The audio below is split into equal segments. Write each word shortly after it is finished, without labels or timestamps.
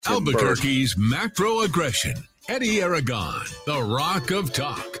burst. Albuquerque's macro aggression. Eddie Aragon, the Rock of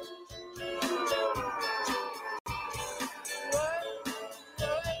Talk.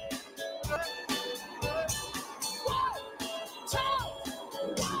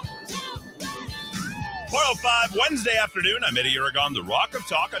 Wednesday afternoon. I'm Eddie Aragon, the Rock of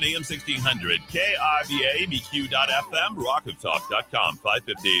Talk on AM 1600, KIVA, BQ.FM, rockoftalk.com.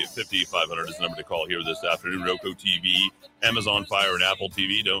 550-500 is the number to call here this afternoon. Roku TV, Amazon Fire, and Apple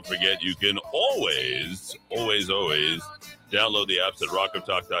TV. Don't forget, you can always download the apps at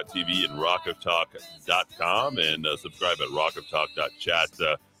rockoftalk.tv and rockoftalk.com and subscribe at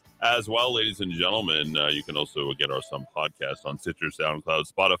rockoftalk.chat. As well, ladies and gentlemen, you can also get some podcast on Stitcher,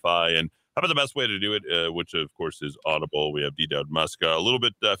 SoundCloud, Spotify, and how about the best way to do it, which, of course, is Audible. We have D-Dowd Muska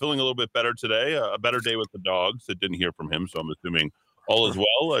feeling a little bit better today, a better day with the dogs. I didn't hear from him, so I'm assuming all is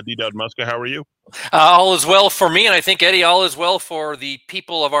well. D-Dowd Muska, how are you? All is well for me, and I think, Eddie, all is well for the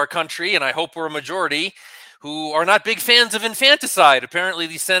people of our country, and I hope we're a majority who are not big fans of infanticide. Apparently,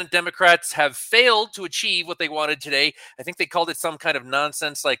 the Senate Democrats have failed to achieve what they wanted today. I think they called it some kind of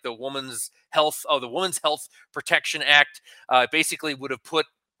nonsense like the Women's Health Protection Act. Basically would have put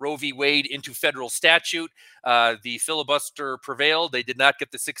Roe v. Wade into federal statute. The filibuster prevailed. They did not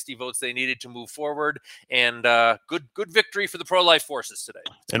get the 60 votes they needed to move forward. And good victory for the pro-life forces today.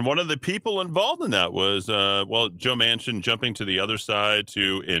 And one of the people involved in that was, Joe Manchin jumping to the other side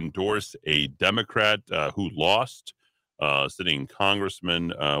to endorse a Democrat who lost, sitting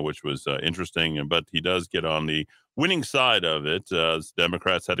congressman, which was interesting. But he does get on the winning side of it.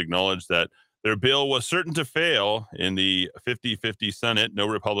 Democrats had acknowledged that their bill was certain to fail in the 50-50 Senate. No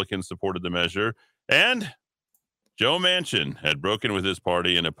Republicans supported the measure. And Joe Manchin had broken with his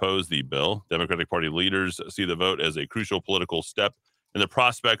party and opposed the bill. Democratic Party leaders see the vote as a crucial political step in the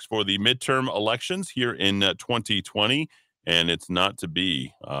prospects for the midterm elections here in 2020. And it's not to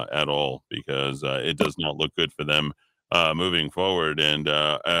be at all, because it does not look good for them moving forward. And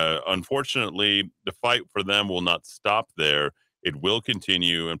unfortunately, the fight for them will not stop there. It will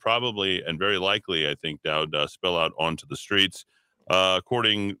continue and probably and very likely, I think, Dowd, spill out onto the streets.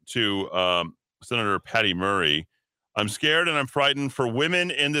 According to Senator Patty Murray, I'm scared and I'm frightened for women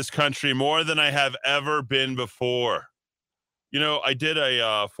in this country more than I have ever been before. You know, I did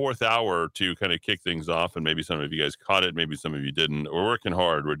a fourth hour to kind of kick things off, and maybe some of you guys caught it, maybe some of you didn't. We're working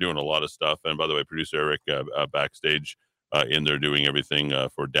hard. We're doing a lot of stuff. And by the way, producer Eric backstage in there doing everything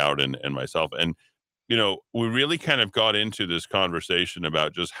for Dowd and myself. And you know, we really kind of got into this conversation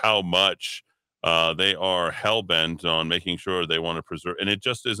about just how much they are hell-bent on making sure they want to preserve, and it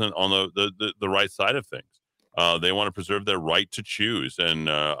just isn't on the right side of things. They want to preserve their right to choose, and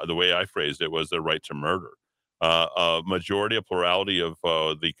the way I phrased it was their right to murder. A plurality of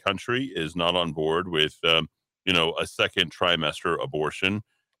the country is not on board with, a second trimester abortion.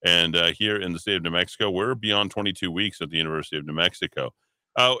 And here in the state of New Mexico, we're beyond 22 weeks at the University of New Mexico.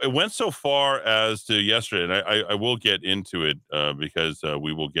 It went so far as to yesterday, and I will get into it because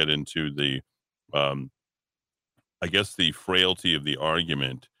we will get into the, the frailty of the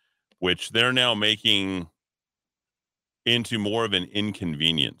argument, which they're now making into more of an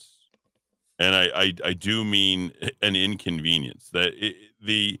inconvenience. And I do mean an inconvenience. That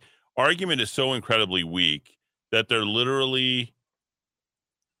the argument is so incredibly weak that they're literally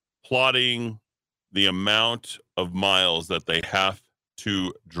plotting the amount of miles that they have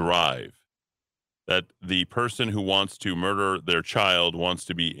to drive, that the person who wants to murder their child wants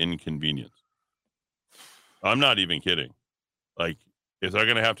to be inconvenienced. I'm not even kidding. Like, if they're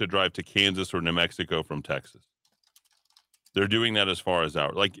going to have to drive to Kansas or New Mexico from Texas, they're doing that as far as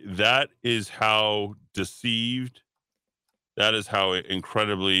out. Like, that is how deceived, that is how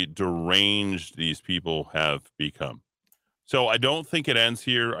incredibly deranged these people have become. So I don't think it ends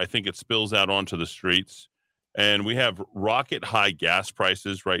here. I think it spills out onto the streets. And we have rocket high gas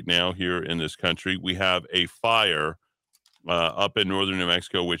prices right now here in this country. We have a fire up in northern New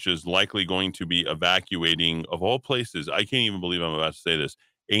Mexico, which is likely going to be evacuating, of all places. I can't even believe I'm about to say this.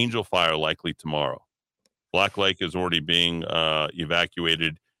 Angel Fire likely tomorrow. Black Lake is already being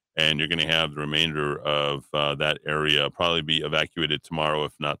evacuated, and you're going to have the remainder of that area probably be evacuated tomorrow,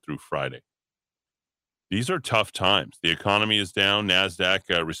 if not through Friday. These are tough times. The economy is down.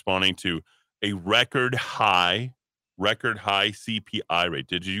 NASDAQ responding to a record high CPI rate.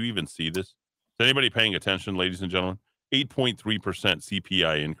 Did you even see this? Is anybody paying attention, ladies and gentlemen? 8.3%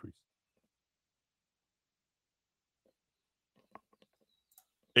 CPI increase.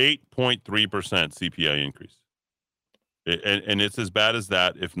 8.3% CPI increase. And it's as bad as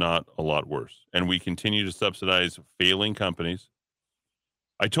that, if not a lot worse. And we continue to subsidize failing companies.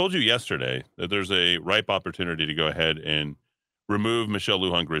 I told you yesterday that there's a ripe opportunity to go ahead and remove Michelle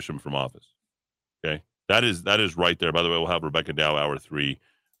Lujan Grisham from office. Okay, that is right there. By the way, we'll have Rebecca Dow hour 3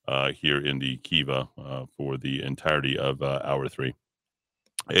 here in the Kiva for the entirety of hour 3,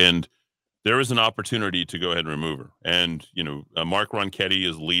 and there is an opportunity to go ahead and remove her. And Mark Ronchetti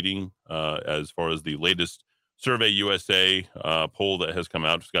is leading as far as the latest Survey USA poll that has come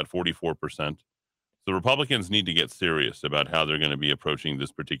out. It's got 44%. The Republicans need to get serious about how they're going to be approaching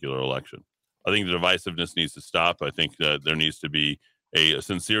this particular election. I think the divisiveness needs to stop. I think that there needs to be a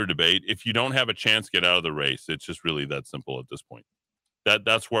sincere debate. If you don't have a chance, get out of the race. It's just really that simple at this point.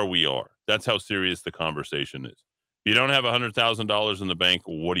 That's where we are. That's how serious the conversation is. If you don't have $100,000 in the bank,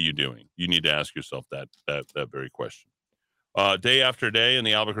 what are you doing? You need to ask yourself that very question. Day after day in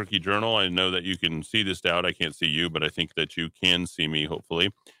the Albuquerque Journal, I know that you can see this out. I can't see you, but I think that you can see me,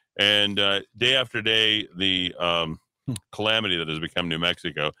 hopefully. And day after day, the calamity that has become New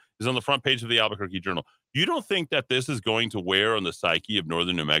Mexico is on the front page of the Albuquerque Journal. You don't think that this is going to wear on the psyche of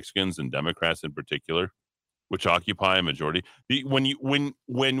northern New Mexicans and Democrats in particular, which occupy a majority? When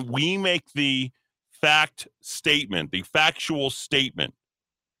we make the factual statement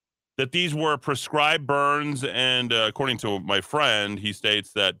that these were prescribed burns, and according to my friend, he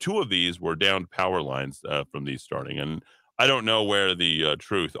states that 2 of these were downed power lines from these starting. And I don't know where the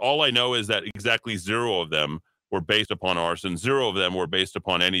truth. All I know is that exactly 0 of them were based upon arson. 0 of them were based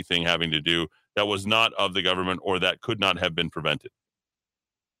upon anything having to do that was not of the government or that could not have been prevented.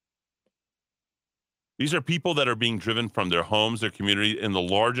 These are people that are being driven from their homes, their community, in the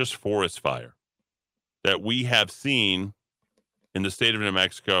largest forest fire that we have seen in the state of New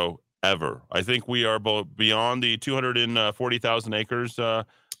Mexico ever. I think we are beyond the 240,000 acres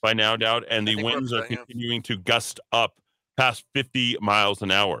by now, Dowd, and the winds are continuing to gust up past 50 miles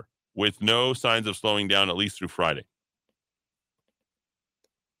an hour with no signs of slowing down, at least through Friday.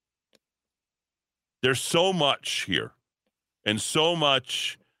 There's so much here and so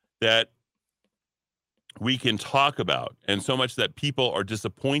much that we can talk about and so much that people are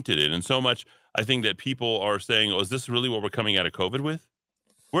disappointed in and so much I think that people are saying, is this really what we're coming out of COVID with?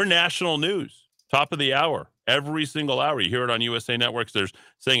 We're national news, top of the hour, every single hour. You hear it on USA Networks. They're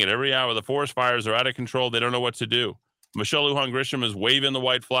saying it every hour. The forest fires are out of control. They don't know what to do. Michelle Lujan Grisham is waving the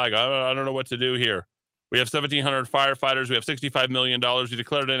white flag. I don't know what to do here. We have 1,700 firefighters. We have $65 million. We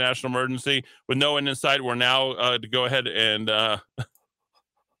declared a national emergency with no end in sight. We're now to go ahead and going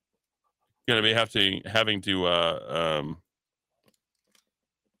to be having to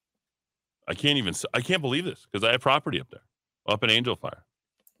I can't believe this because I have property up there, up in Angel Fire.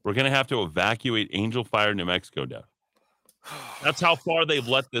 We're going to have to evacuate Angel Fire, New Mexico down. That's how far they've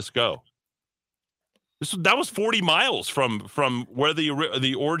let this go. That was 40 miles from where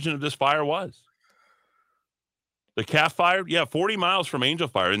the origin of this fire was. The Calf Fire, 40 miles from Angel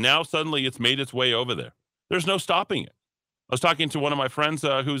Fire, and now suddenly it's made its way over there. There's no stopping it. I was talking to one of my friends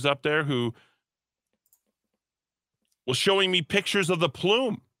who's up there who was showing me pictures of the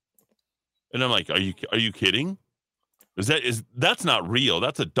plume. And I'm like, are you kidding? That's not real.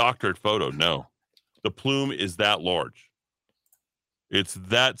 That's a doctored photo. No, the plume is that large. It's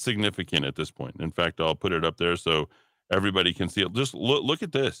that significant at this point. In fact, I'll put it up there so everybody can see it. Just look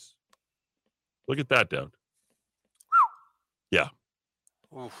at this. Look at that, Dowd. Yeah.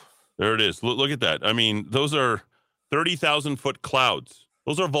 Oof. There it is. Look at that. I mean, those are 30,000-foot clouds.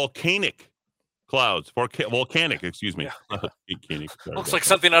 Those are volcanic clouds. Volcanic, excuse me. Yeah. Looks like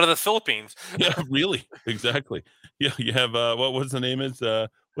something out of the Philippines. Yeah, really. Exactly. Yeah, you have what's the name is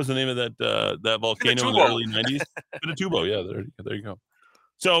what's the name of that volcano in the early 90s? Pinatubo. Yeah, there you go.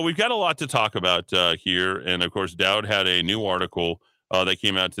 So we've got a lot to talk about here, and of course Dowd had a new article that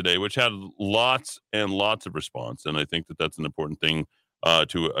came out today which had lots and lots of response, and I think that that's an important thing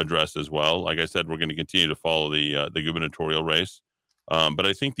to address as well. Like I said, we're going to continue to follow the gubernatorial race. But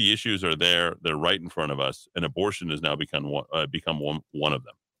I think the issues are there. They're right in front of us, and abortion has now become one of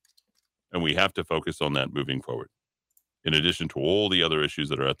them. And we have to focus on that moving forward, in addition to all the other issues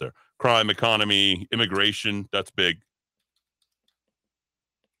that are out there. Crime, economy, immigration, that's big.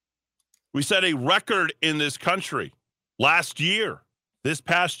 We set a record in this country this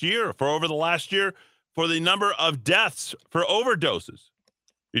past year, for over the last year, for the number of deaths for overdoses.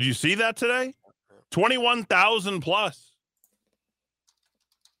 Did you see that today? 21,000 plus.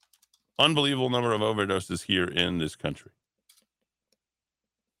 Unbelievable number of overdoses here in this country.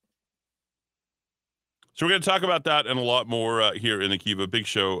 So we're going to talk about that and a lot more here in the Kiva. Big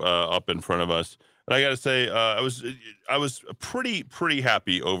show up in front of us. And I got to say, I was pretty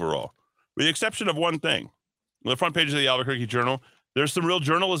happy overall, with the exception of one thing. On the front page of the Albuquerque Journal, there's some real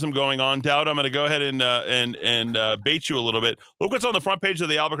journalism going on. Dowd, I'm going to go ahead and bait you a little bit. Look what's on the front page of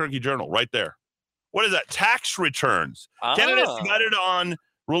the Albuquerque Journal right there. what is that? Tax returns. Candidates Ah. decided on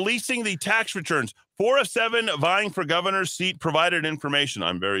releasing the tax returns. 4 of 7 vying for governor's seat provided information.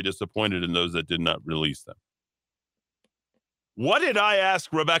 I'm very disappointed in those that did not release them. What did I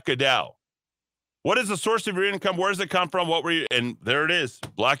ask Rebecca Dow? What is the source of your income? Where does it come from? What were you? And there it is,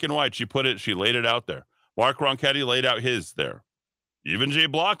 black and white. She laid it out there. Mark Ronchetti laid out his there. Even Jay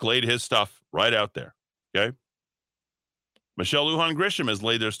Block laid his stuff right out there. Okay. Michelle Lujan Grisham has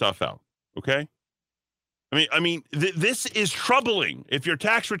laid their stuff out. Okay. This is troubling. If your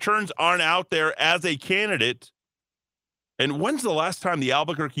tax returns aren't out there as a candidate, and when's the last time the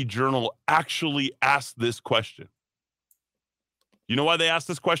Albuquerque Journal actually asked this question? You know why they asked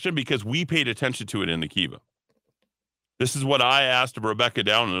this question? Because we paid attention to it in the Kiva. This is what I asked of Rebecca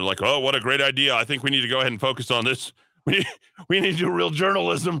Down, and they're like, oh, what a great idea. I think we need to go ahead and focus on this. We need to do real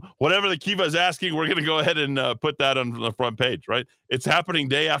journalism. Whatever the Kiva is asking, we're going to go ahead and put that on the front page, right? It's happening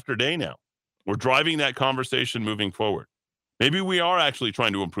day after day now. We're driving that conversation moving forward. Maybe we are actually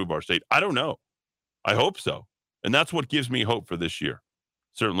trying to improve our state. I don't know. I hope so. And that's what gives me hope for this year.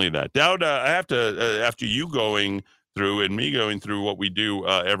 Certainly that. Dowd, I have to, after you going through and me going through what we do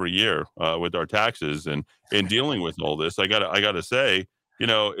every year with our taxes and dealing with all this, I gotta say,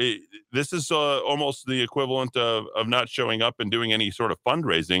 this is almost the equivalent of not showing up and doing any sort of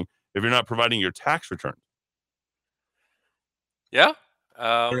fundraising if you're not providing your tax return. Yeah.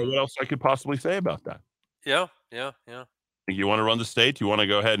 I don't know what else I could possibly say about that. Yeah. Think you want to run the state? You want to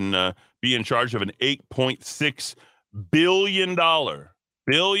go ahead and be in charge of an $8.6 billion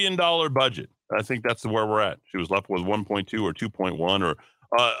budget? I think that's where we're at. She was left with 1.2 or 2.1 or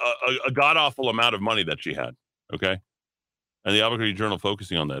a god-awful amount of money that she had, okay? And the Albuquerque Journal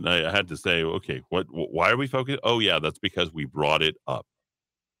focusing on that. And I had to say, okay, why are we focused? Oh, yeah, that's because we brought it up.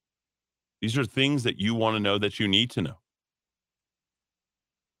 These are things that you want to know, that you need to know.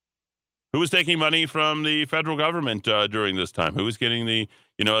 Who was taking money from the federal government during this time? Who was getting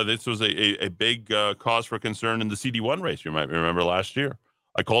this was a big cause for concern in the CD1 race. You might remember last year.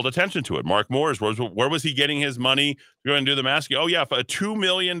 I called attention to it. Mark Moores, where was he getting his money to go and do the masking? Oh, yeah, for a $2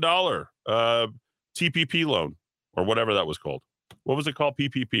 million TPP loan or whatever that was called. What was it called?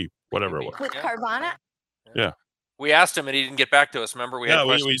 PPP, whatever it was. With Carvana? Yeah. We asked him and he didn't get back to us. Remember, we had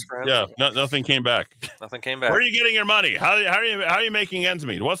questions for him. Yeah, nothing came back. Nothing came back. Where are you getting your money? How are you making ends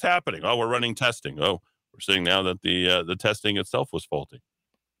meet? What's happening? Oh, we're running testing. Oh, we're seeing now that the testing itself was faulty.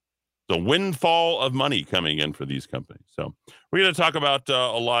 The windfall of money coming in for these companies. So we're going to talk about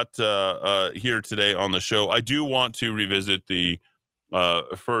a lot here today on the show. I do want to revisit the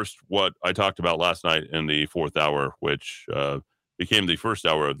first what I talked about last night in the fourth hour, which became the first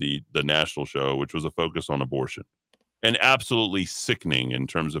hour of the national show, which was a focus on abortion. And absolutely sickening in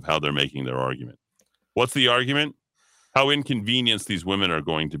terms of how they're making their argument. What's the argument? How inconvenienced these women are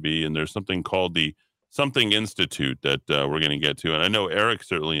going to be. And there's something called the Something Institute that we're going to get to. And I know Eric's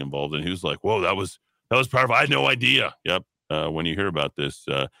certainly involved, and he was like, whoa, that was powerful. I had no idea. Yep. When you hear about this,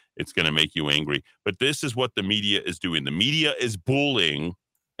 it's going to make you angry. But this is what the media is doing. The media is bullying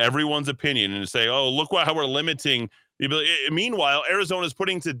everyone's opinion and say, oh, look how we're limiting the ability. Meanwhile, Arizona is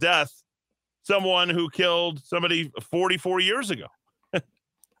putting to death someone who killed somebody 44 years ago.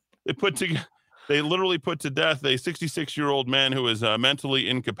 They literally put to death a 66-year-old man who is mentally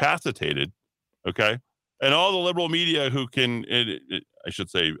incapacitated. Okay. And all the liberal media who can, I should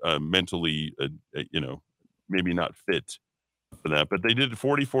say, mentally, maybe not fit for that, but they did it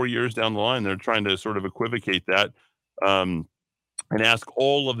 44 years down the line. They're trying to sort of equivocate that and ask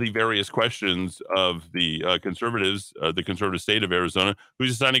all of the various questions of the conservatives, the conservative state of Arizona,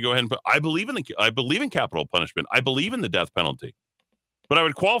 who's deciding to go ahead and put, I believe in capital punishment. I believe in the death penalty. But I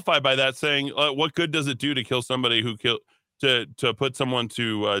would qualify by that saying, what good does it do to kill somebody to put someone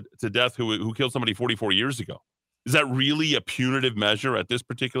to death who killed somebody 44 years ago? Is that really a punitive measure at this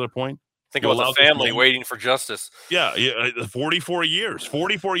particular point? Think about the family waiting for justice. Yeah, 44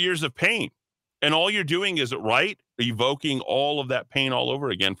 years of pain. And all you're doing is, right, evoking all of that pain all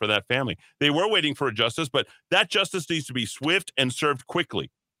over again for that family. They were waiting for a justice, but that justice needs to be swift and served quickly.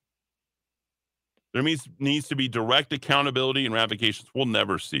 There needs to be direct accountability and ramifications. We'll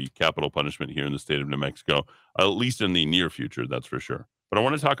never see capital punishment here in the state of New Mexico, at least in the near future, that's for sure. But I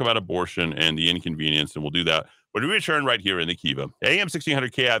want to talk about abortion and the inconvenience, and we'll do that when we return right here in the Kiva. AM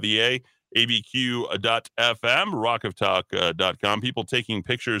 1600 KIVA, abq.fm, rockoftalk.com. People taking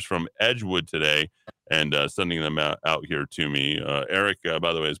pictures from Edgewood today and sending them out here to me. Eric,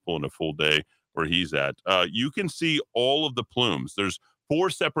 by the way, is pulling a full day where he's at. You can see all of the plumes. There's 4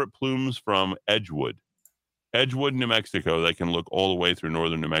 separate plumes from Edgewood, New Mexico, that can look all the way through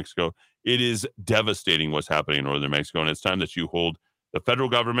northern New Mexico. It is devastating what's happening in northern Mexico, and it's time that you hold The federal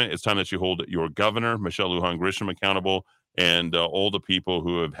government, it's time that you hold your governor, Michelle Lujan Grisham, accountable, and all the people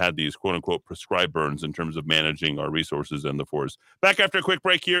who have had these quote-unquote prescribed burns in terms of managing our resources and the forest. Back after a quick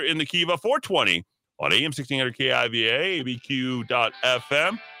break here in the Kiva 420 on AM 1600 KIVA,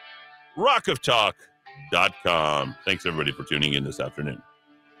 abq.fm, rockoftalk.com. Thanks, everybody, for tuning in this afternoon.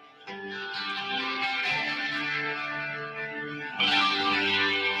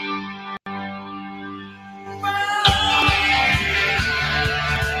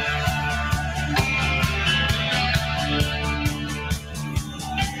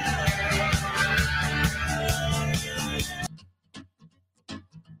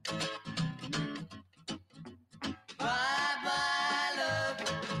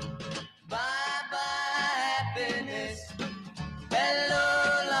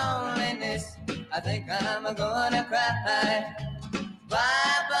 I think I'm gonna cry.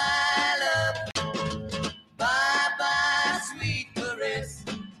 Bye-bye, love. Bye-bye, sweet caress.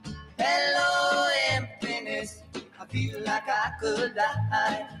 Hello, emptiness. I feel like I could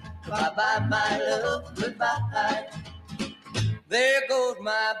die. Bye-bye, my love. Goodbye. There goes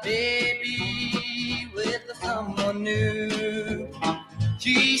my baby with someone new.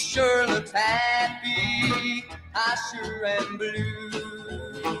 She sure looks happy. I sure am blue.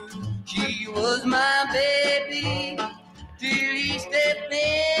 She was my baby till he stepped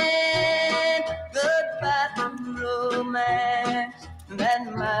in. Goodbye to romance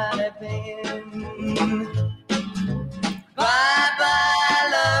that might have been. Bye-bye,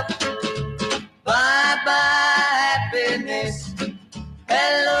 love. Bye-bye, happiness.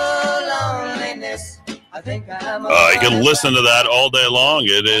 Hello, loneliness. I think I'm you can listen to that all day long.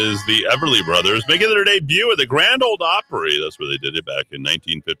 It is the Everly Brothers making their debut at the Grand Ole Opry. That's where they did it back in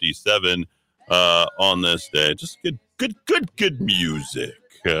 1957 on this day. Just good music.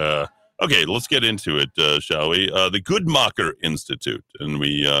 Okay, let's get into it, shall we? The Guttmacher Institute. And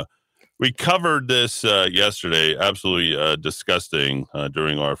we covered this yesterday. Absolutely disgusting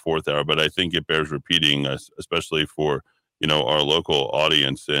during our fourth hour, but I think it bears repeating, especially for our local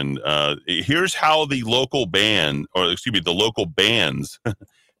audience. And here's how the local band, the local bands,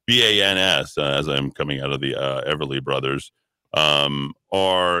 BANS, as I'm coming out of the Everly Brothers,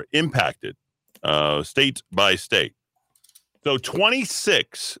 are impacted state by state. So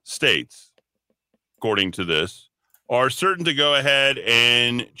 26 states, according to this, are certain to go ahead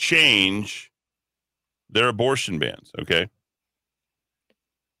and change their abortion bans, okay?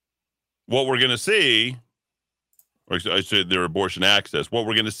 What we're going to see, or I said their abortion access, what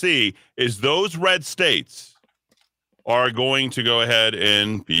we're going to see is those red states are going to go ahead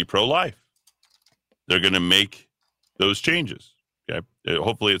and be pro-life. They're going to make those changes, okay?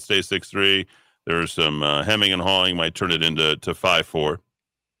 Hopefully it stays 6-3. There's some hemming and hawing, might turn it into 5-4.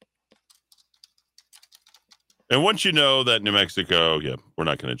 And once you know that New Mexico, we're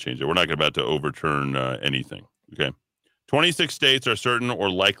not going to change it. We're not about to overturn anything, okay? 26 states are certain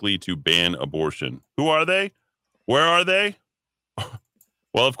or likely to ban abortion. Who are they? Where are they?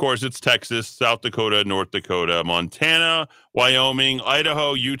 Well, of course, it's Texas, South Dakota, North Dakota, Montana, Wyoming,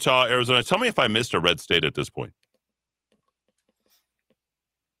 Idaho, Utah, Arizona. Tell me if I missed a red state at this point.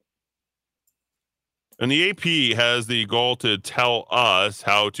 And the AP has the goal to tell us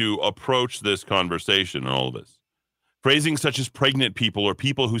how to approach this conversation and all of this. Phrasing such as pregnant people or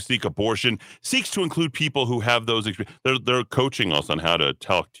people who seek abortion seeks to include people who have those experiences. They're coaching us on how to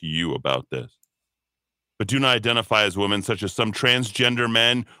talk to you about this. But do not identify as women, such as some transgender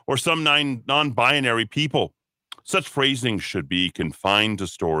men or some non-binary people. Such phrasing should be confined to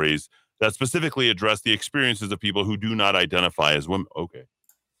stories that specifically address the experiences of people who do not identify as women. Okay.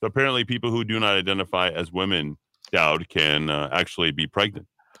 So apparently people who do not identify as women, Dowd, can actually be pregnant.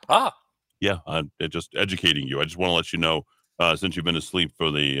 Yeah, just educating you. I just want to let you know, since you've been asleep for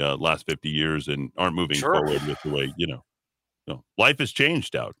the last 50 years and aren't moving forward with the way, life has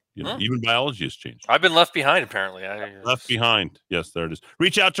changed, Dowd. Even biology has changed. I've been left behind, apparently. Left behind. Yes, there it is.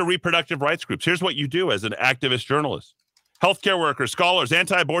 Reach out to reproductive rights groups. Here's what you do as an activist journalist. Healthcare workers, scholars,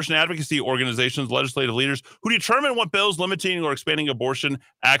 anti-abortion advocacy organizations, legislative leaders who determine what bills limiting or expanding abortion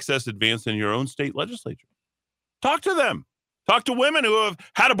access advance in your own state legislature. Talk to them. Talk to women who have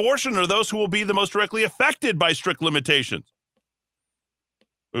had abortion or those who will be the most directly affected by strict limitations.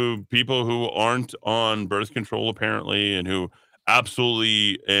 People who aren't on birth control, apparently, and who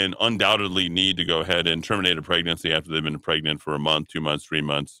absolutely and undoubtedly need to go ahead and terminate a pregnancy after they've been pregnant for a month, 2 months, 3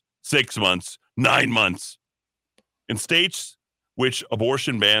 months, 6 months, 9 months. In states which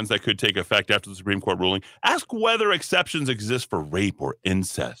abortion bans that could take effect after the Supreme Court ruling, ask whether exceptions exist for rape or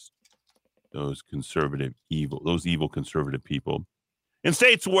incest. Those evil conservative people. In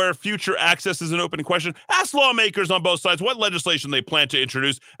states where future access is an open question, ask lawmakers on both sides what legislation they plan to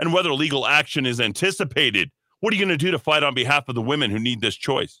introduce and whether legal action is anticipated. What are you going to do to fight on behalf of the women who need this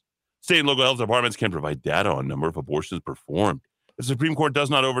choice? State and local health departments can provide data on number of abortions performed. If the Supreme Court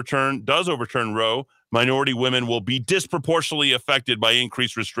does overturn Roe, minority women will be disproportionately affected by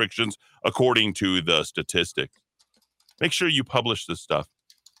increased restrictions, according to the statistics. Make sure you publish this stuff.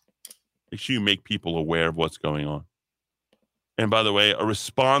 Make sure you make people aware of what's going on. And by the way, a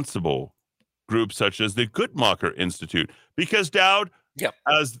responsible group such as the Guttmacher Institute, because Dowd,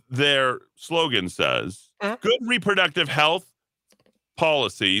 as their slogan says, good reproductive health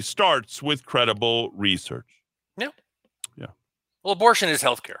policy starts with credible research. Yeah. Well, abortion is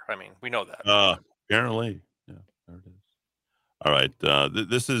healthcare. I mean, we know that. Apparently, yeah, there it is. All right,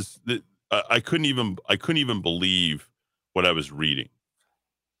 this is. I couldn't even believe what I was reading.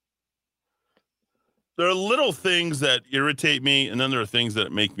 There are little things that irritate me, and then there are things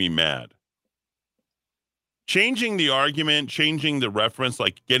that make me mad. Changing the argument, changing the reference,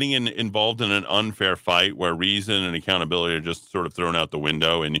 like getting involved in an unfair fight where reason and accountability are just sort of thrown out the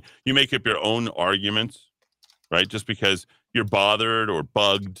window, and you make up your own arguments, right? Just because you're bothered or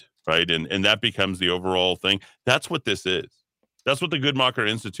bugged, right? And that becomes the overall thing. That's what this is. That's what the Guttmacher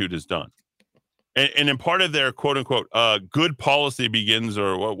Institute has done. And in part of their quote unquote good policy begins,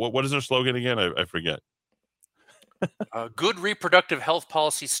 or what is their slogan again? I forget. Good reproductive health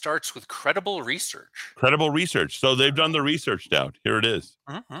policy starts with credible research. Credible research. So they've done the research down. Here it is.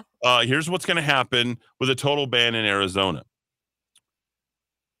 Here's what's going to happen with a total ban in Arizona.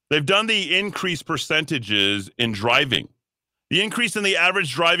 They've done the increased percentages in driving. The increase in the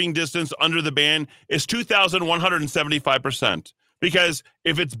average driving distance under the ban is 2,175%. Because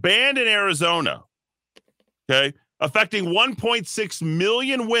if it's banned in Arizona, okay, affecting 1.6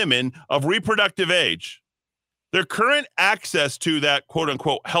 million women of reproductive age, their current access to that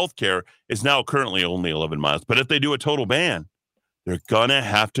quote-unquote healthcare is now currently only 11 miles. But if they do a total ban, they're going to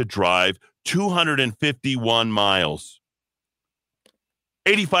have to drive 251 miles.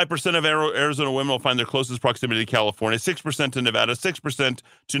 85% of Arizona women will find their closest proximity to California, 6% to Nevada, 6%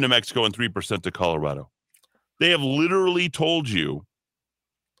 to New Mexico, and 3% to Colorado. They have literally told you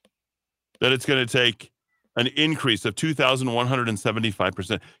that it's going to take an increase of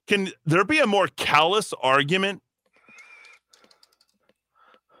 2,175%. Can there be a more callous argument?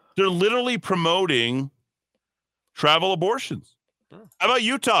 They're literally promoting travel abortions. How about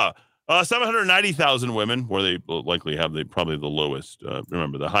Utah? 790,000 women, where they likely have probably the lowest,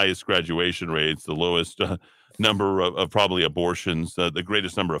 remember, the highest graduation rates, the lowest number of probably abortions, the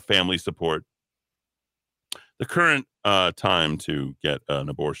greatest number of family support. The current time to get an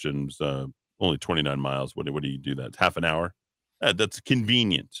abortion is only 29 miles. What do you do that? Half an hour? That's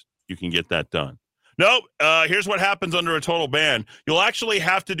convenient. You can get that done. No, here's what happens under a total ban. You'll actually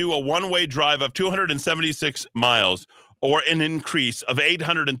have to do a one-way drive of 276 miles or an increase of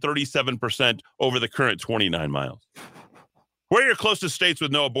 837% over the current 29 miles. Where are your closest states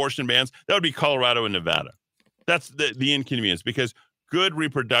with no abortion bans? That would be Colorado and Nevada. That's the inconvenience, because good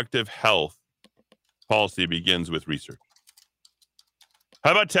reproductive health policy begins with research.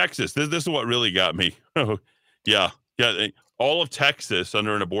 How about Texas? This is what really got me. Yeah. All of Texas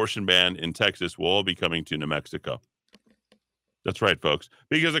under an abortion ban in Texas will all be coming to New Mexico. That's right, folks.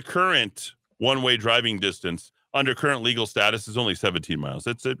 Because the current one-way driving distance under current legal status is only 17 miles.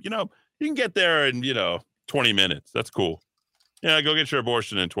 It's you can get there in 20 minutes. That's cool. Yeah, go get your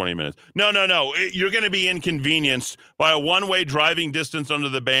abortion in 20 minutes. No. You're going to be inconvenienced by a one-way driving distance under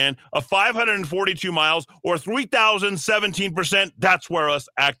the ban of 542 miles or 3,017%. That's where us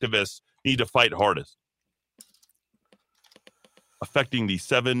activists need to fight hardest. Affecting the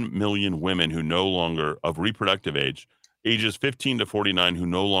 7 million women who no longer of reproductive age, ages 15 to 49, who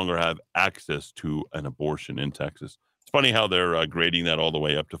no longer have access to an abortion in Texas. It's funny how they're grading that all the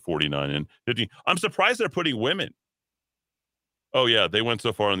way up to 49 and 50. I'm surprised they're putting women. Oh, yeah, they went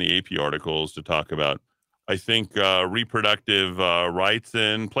so far in the AP articles to talk about, I think, reproductive rights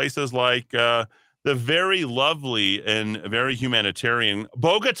in places like the very lovely and very humanitarian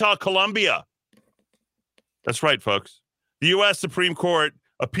Bogota, Colombia. That's right, folks. The U.S. Supreme Court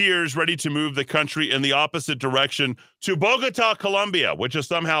appears ready to move the country in the opposite direction to Bogota, Colombia, which is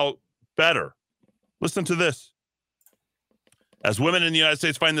somehow better. Listen to this. As women in the United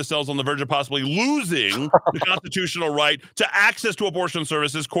States find themselves on the verge of possibly losing the constitutional right to access to abortion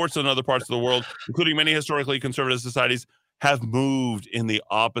services, courts in other parts of the world, including many historically conservative societies, have moved in the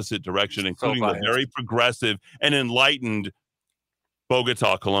opposite direction, including the very progressive and enlightened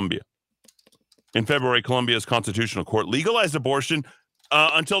Bogota, Colombia. In February, Colombia's constitutional court legalized abortion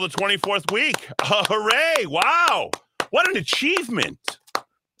until the 24th week. Hooray! Wow! What an achievement.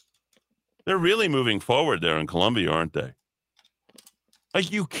 They're really moving forward there in Colombia, aren't they?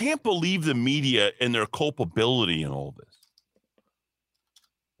 Like, you can't believe the media and their culpability in all this.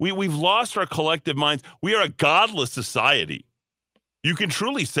 We've lost our collective minds. We are a godless society. You can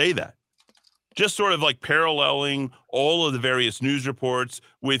truly say that. Just sort of like paralleling all of the various news reports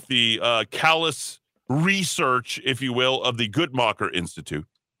with the callous research, if you will, of the Guttmacher Institute.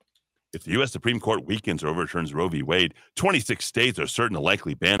 If the U.S. Supreme Court weakens or overturns Roe v. Wade, 26 states are certain to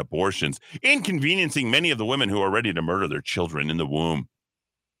likely ban abortions, inconveniencing many of the women who are ready to murder their children in the womb.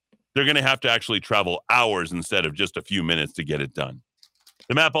 They're going to have to actually travel hours instead of just a few minutes to get it done.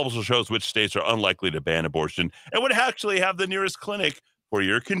 The map also shows which states are unlikely to ban abortion and would actually have the nearest clinic for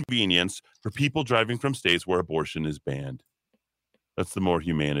your convenience for people driving from states where abortion is banned. That's the more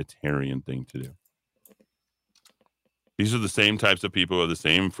humanitarian thing to do. These are the same types of people who have the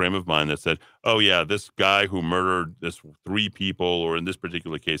same frame of mind that said, oh, yeah, this guy who murdered this 3 people, or in this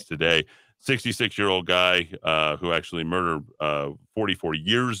particular case today, 66-year-old guy who actually murdered 44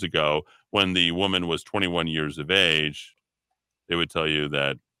 years ago when the woman was 21 years of age, they would tell you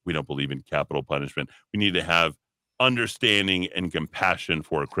that we don't believe in capital punishment. We need to have understanding and compassion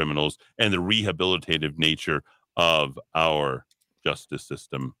for criminals, and the rehabilitative nature of our justice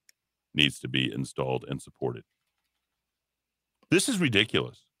system needs to be installed and supported. This is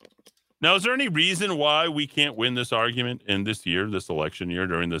ridiculous. Now, is there any reason why we can't win this argument in this year, this election year,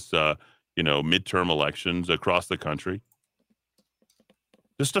 during this, midterm elections across the country?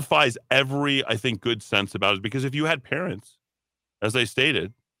 This defies every, I think, good sense about it, because if you had parents, as I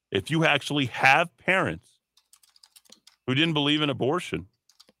stated, if you actually have parents who didn't believe in abortion,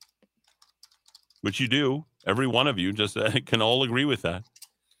 which you do, every one of you just can all agree with that,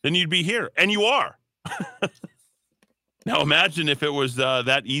 then you'd be here, and you are. Now, imagine if it was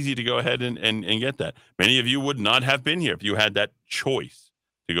that easy to go ahead and get that. Many of you would not have been here if you had that choice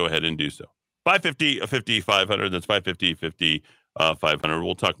to go ahead and do so. 550-50-500. That's 550-50-500.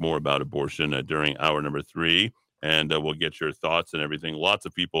 We'll talk more about abortion during hour number 3, and we'll get your thoughts and everything. Lots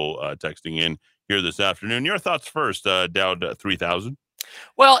of people texting in here this afternoon. Your thoughts first, Dowd 3000.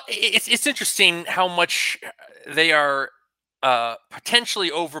 Well, it's interesting how much they are potentially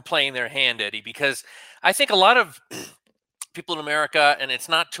overplaying their hand, Eddie, because I think a lot of people in America, and it's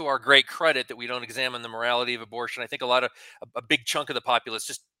not to our great credit that we don't examine the morality of abortion. I think a big chunk of the populace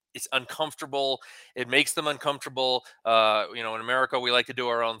just, it's uncomfortable. It makes them uncomfortable. In America, we like to do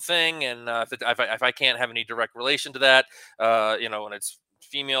our own thing. And if I can't have any direct relation to that, and it's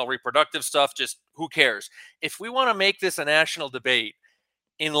female reproductive stuff, just who cares? If we want to make this a national debate,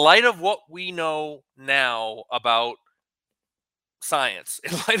 in light of what we know now about science,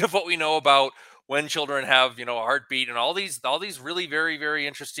 in light of what we know about when children have, a heartbeat, and all these really very, very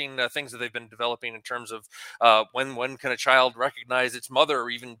interesting things that they've been developing in terms of when can a child recognize its mother,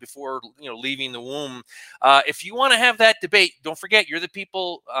 even before leaving the womb. If you want to have that debate, don't forget you're the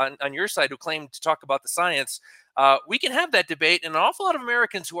people on your side who claim to talk about the science. We can have that debate, and an awful lot of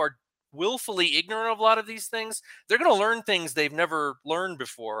Americans who are willfully ignorant of a lot of these things, they're going to learn things they've never learned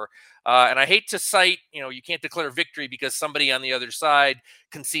before. And I hate to cite, you can't declare victory because somebody on the other side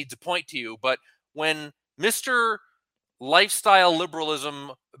concedes a point to you. But when Mr. Lifestyle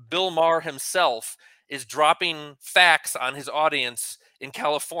Liberalism, Bill Maher himself, is dropping facts on his audience in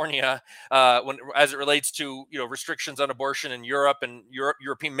California, as it relates to restrictions on abortion in Europe, and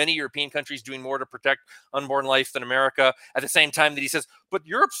many European countries doing more to protect unborn life than America, at the same time that he says, but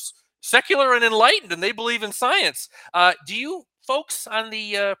Europe's secular and enlightened and they believe in science. Do you folks on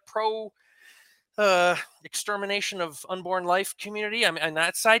the pro extermination of unborn life community, on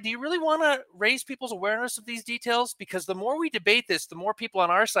that side, do you really want to raise people's awareness of these details? Because the more we debate this, the more people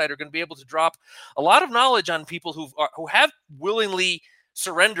on our side are going to be able to drop a lot of knowledge on people who have willingly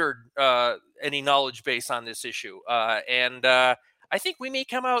surrendered any knowledge base on this issue. And I think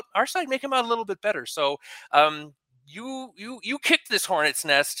our side may come out a little bit better. So you kicked this hornet's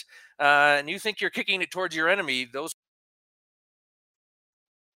nest, and you think you're kicking it towards your enemy. Those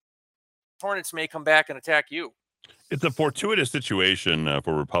hornets may come back and attack you. It's a fortuitous situation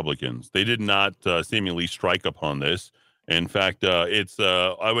for Republicans. They did not seemingly strike upon this. In fact, it's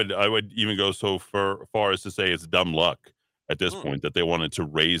I would even go so far as to say it's dumb luck at this point that they wanted to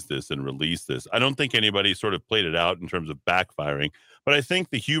raise this and release this. I don't think anybody sort of played it out in terms of backfiring, but I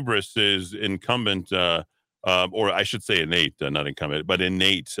think the hubris is incumbent, or I should say innate, not incumbent, but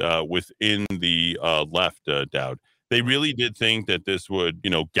innate within the left, Dowd. They really did think that this would,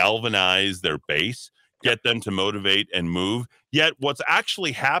 galvanize their base, get them to motivate and move. Yet what's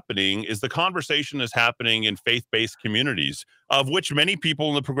actually happening is the conversation is happening in faith-based communities, of which many people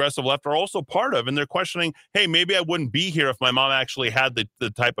in the progressive left are also part of. And they're questioning, hey, maybe I wouldn't be here if my mom actually had the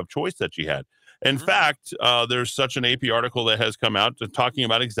type of choice that she had. In fact, there's such an AP article that has come out talking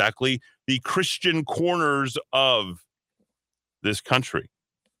about exactly the Christian corners of this country.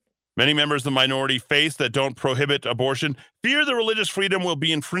 Many members of the minority faith that don't prohibit abortion fear the religious freedom will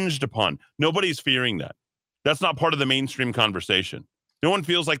be infringed upon. Nobody's fearing that. That's not part of the mainstream conversation. No one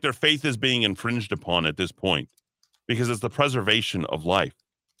feels like their faith is being infringed upon at this point because it's the preservation of life.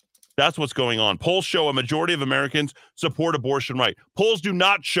 That's what's going on. Polls show a majority of Americans support abortion right. Polls do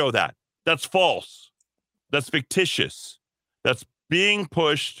not show that. That's false. That's fictitious. That's being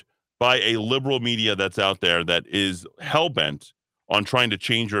pushed by a liberal media that's out there that is hell-bent on trying to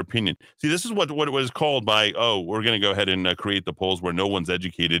change your opinion. See, this is what it was called by, we're going to go ahead and create the polls where no one's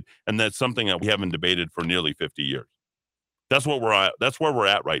educated, and that's something that we haven't debated for nearly 50 years. That's what we're at. That's where we're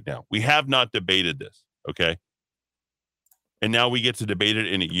at right now. We have not debated this, okay? And now we get to debate it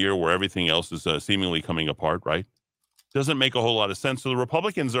in a year where everything else is seemingly coming apart, right? Doesn't make a whole lot of sense. So the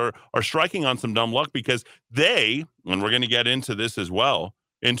Republicans are striking on some dumb luck because they, and we're going to get into this as well,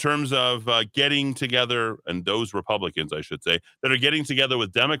 in terms of getting together, and those Republicans, I should say, that are getting together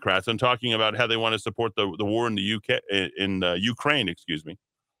with Democrats and talking about how they want to support the war in the UK, in Ukraine,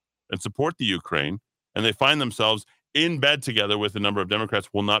 and support the Ukraine, and they find themselves in bed together with a number of Democrats,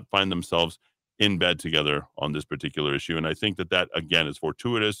 will not find themselves in bed together on this particular issue. And I think that again is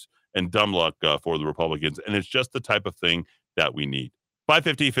fortuitous and dumb luck for the Republicans, and it's just the type of thing that we need.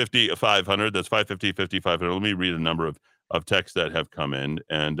 550-50-500. That's 550-50-500. Let me read a number of texts that have come in,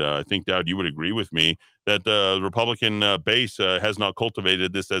 and I think, Dowd, you would agree with me that the Republican base has not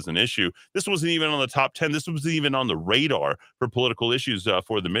cultivated this as an issue. This wasn't even on the top 10. This wasn't even on the radar for political issues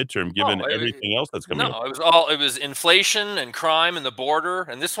for the midterm, given everything else that's coming up. It was inflation and crime and the border,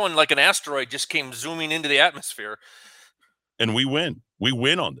 and this one, like an asteroid, just came zooming into the atmosphere. And we win. We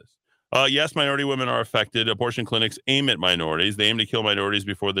win on this. Yes, minority women are affected. Abortion clinics aim at minorities. They aim to kill minorities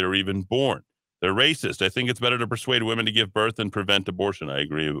before they're even born. They're racist. I think it's better to persuade women to give birth than prevent abortion. I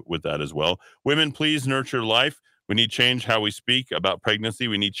agree with that as well. Women, please nurture life. We need change how we speak about pregnancy.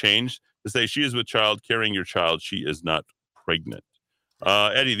 We need change to say she is with child, carrying your child. She is not pregnant.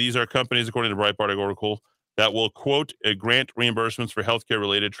 Eddie, these are companies, according to Breitbart article, that will, quote, grant reimbursements for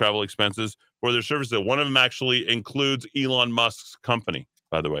healthcare-related travel expenses for their services. One of them actually includes Elon Musk's company,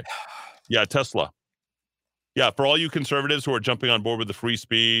 by the way. Yeah, Tesla. Yeah, for all you conservatives who are jumping on board with the free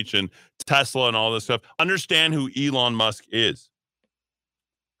speech and Tesla and all this stuff, understand who Elon Musk is.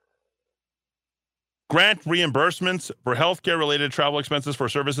 Grant reimbursements for healthcare-related travel expenses for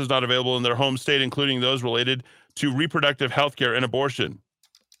services not available in their home state, including those related to reproductive healthcare and abortion.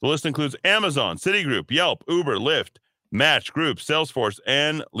 The list includes Amazon, Citigroup, Yelp, Uber, Lyft, Match Group, Salesforce,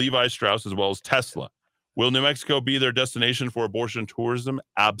 and Levi Strauss, as well as Tesla. Will New Mexico be their destination for abortion tourism?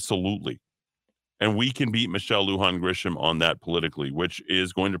 Absolutely. And we can beat Michelle Lujan Grisham on that politically, which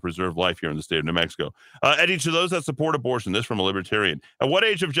is going to preserve life here in the state of New Mexico. Eddie, to those that support abortion, this from a libertarian. At what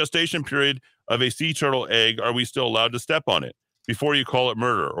age of gestation period of a sea turtle egg are we still allowed to step on it before you call it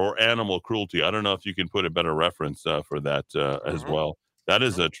murder or animal cruelty? I don't know if you can put a better reference for that as well. That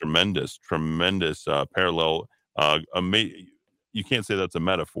is a tremendous parallel. You can't say that's a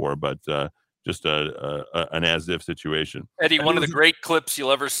metaphor, but just an as-if situation. Eddie, one of the great clips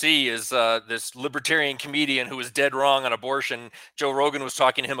you'll ever see is this libertarian comedian who was dead wrong on abortion. Joe Rogan was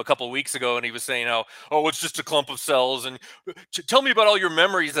talking to him a couple of weeks ago, and he was saying, oh, it's just a clump of cells, and tell me about all your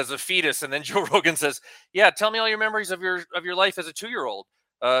memories as a fetus. And then Joe Rogan says, yeah, tell me all your memories of your life as a 2-year-old.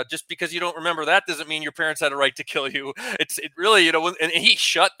 Just because you don't remember that doesn't mean your parents had a right to kill you. It really, and he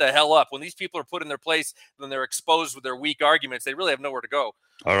shut the hell up. When these people are put in their place, when they're exposed with their weak arguments, they really have nowhere to go.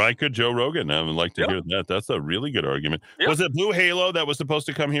 All right, good, Joe Rogan. I would like to hear that. That's a really good argument. Was it Blue Halo that was supposed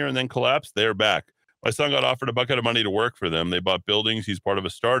to come here and then collapse? They're back. My son got offered a bucket of money to work for them. They bought buildings. He's part of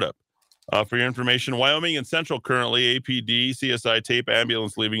a startup. For your information, Wyoming and Central currently, APD, CSI tape,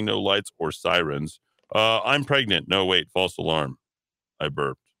 ambulance leaving, no lights or sirens. I'm pregnant. No, wait, false alarm. I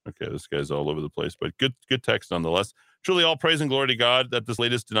burped. Okay, this guy's all over the place, but good text nonetheless. Truly all praise and glory to God that this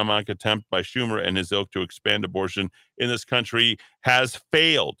latest demonic attempt by Schumer and his ilk to expand abortion in this country has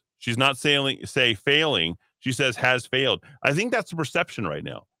failed. She's not failing. She says has failed. I think that's the perception right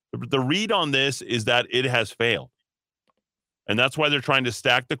now. The read on this is that it has failed. And that's why they're trying to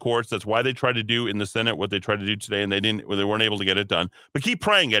stack the courts. That's why they tried to do in the Senate what they tried to do today, and they weren't able to get it done. But keep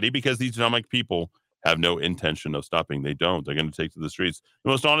praying, Eddie, because these demonic people have no intention of stopping. They don't. They're going to take to the streets.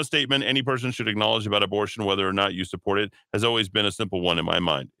 The most honest statement any person should acknowledge about abortion, whether or not you support it, has always been a simple one in my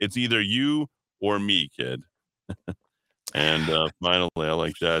mind. It's either you or me, kid. And finally, I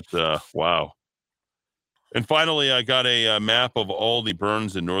like that. Wow. And finally, I got a map of all the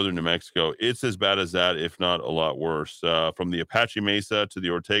burns in northern New Mexico. It's as bad as that, if not a lot worse. From the Apache Mesa to the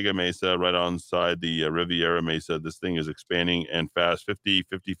Ortega Mesa, right onside the Riviera Mesa, this thing is expanding and fast, 50,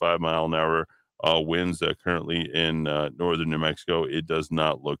 55 mile an hour winds currently in northern New Mexico. It does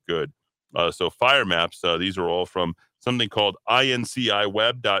not look good. So fire maps, these are all from something called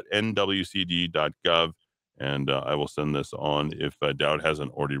inciweb.nwcd.gov. And I will send this on if Dowd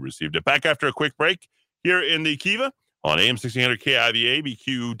hasn't already received it. Back after a quick break here in the Kiva on AM 1600 KIVA,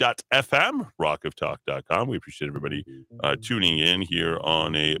 BQ.FM, rockoftalk.com. We appreciate everybody tuning in here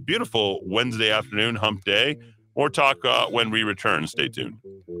on a beautiful Wednesday afternoon, hump day. More talk when we return. Stay tuned.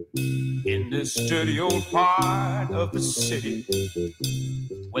 In this dirty old part of the city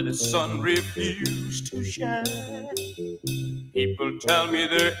where the sun refused to shine, people tell me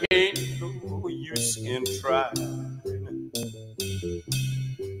there ain't no use in trying.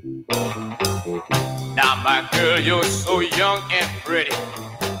 Now, my girl, you're so young and pretty,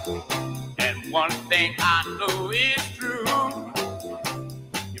 and one thing I know is true.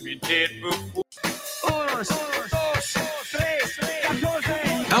 If you did before.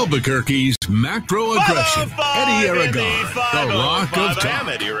 Albuquerque's macro aggression. Eddie Aragon, the Rock of Talk.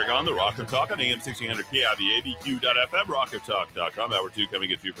 Eddie Aragon, the Rock of Talk on AM 1600 KIVA, BQ.FM, rockoftalk.com. Hour 2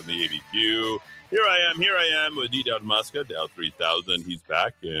 coming at you from the ABQ. Here I am with D. Dowd Muska, Dowd 3000. He's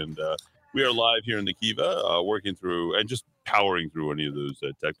back, and we are live here in the Kiva, working through and just powering through any of those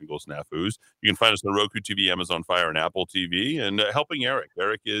technical snafus. You can find us on Roku TV, Amazon Fire, and Apple TV, and helping Eric.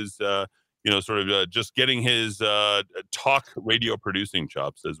 Eric is, just getting his talk radio producing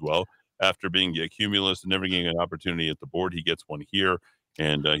chops as well. After being a Cumulus and never getting an opportunity at the board, he gets one here,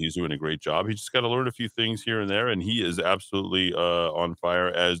 and he's doing a great job. He just got to learn a few things here and there, and he is absolutely on fire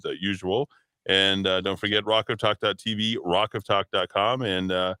as usual. And don't forget rockoftalk.tv, rockoftalk.com,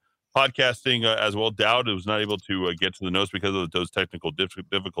 and podcasting as well. Dowd was not able to get to the notes because of those technical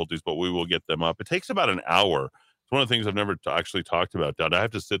difficulties, but we will get them up. It takes about an hour. It's one of the things I've never actually talked about, Dowd. I have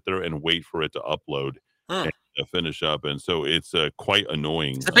to sit there and wait for it to upload and finish up, and so it's quite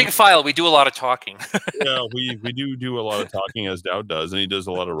annoying. It's a big file. We do a lot of talking. Yeah, we do a lot of talking, as Dowd does, and he does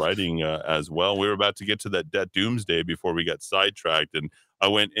a lot of writing as well. We were about to get to that debt doomsday before we got sidetracked, and I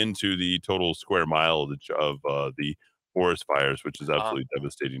went into the total square mile of the forest fires, which is absolutely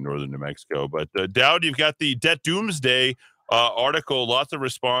devastating northern New Mexico. But Dowd, you've got the debt doomsday article, lots of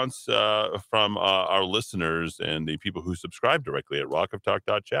response from our listeners and the people who subscribe directly at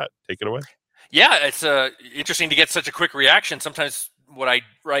rockoftalk.chat. Take it away. Yeah, it's interesting to get such a quick reaction. Sometimes what I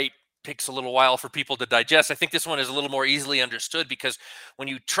write takes a little while for people to digest. I think this one is a little more easily understood because when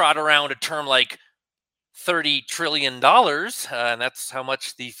you trot around a term like $30 trillion, and that's how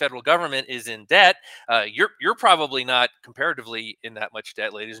much the federal government is in debt. You're probably not comparatively in that much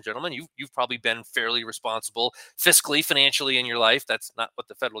debt, ladies and gentlemen. You've probably been fairly responsible fiscally, financially in your life. That's not what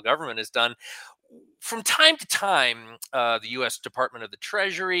the federal government has done. From time to time, the U.S. Department of the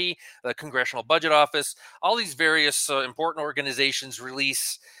Treasury, the Congressional Budget Office, all these various important organizations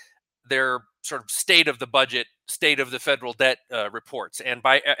release their sort of state of the budget, state of the federal debt reports. And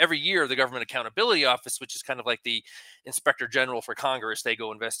by every year, the Government Accountability Office, which is kind of like the Inspector General for Congress, they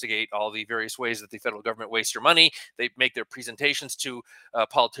go investigate all the various ways that the federal government wastes your money. They make their presentations to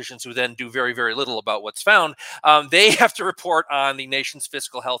politicians who then do very, very little about what's found. They have to report on the nation's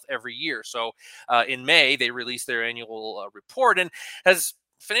fiscal health every year. So in May, they release their annual report. And as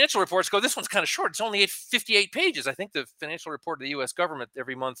financial reports go, this one's kind of short. It's only 58 pages. I think the financial report of the U.S. government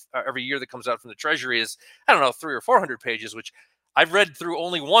every year that comes out from the Treasury is, 300 or 400 pages, which I've read through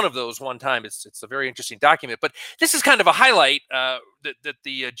only one of those one time. It's a very interesting document. But this is kind of a highlight that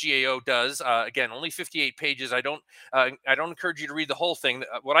the GAO does. Again, only 58 pages. I don't encourage you to read the whole thing.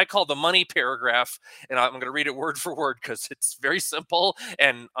 What I call the money paragraph, and I'm going to read it word for word because it's very simple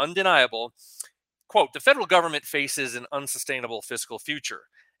and undeniable. Quote, the federal government faces an unsustainable fiscal future.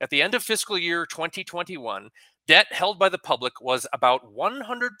 At the end of fiscal year 2021, debt held by the public was about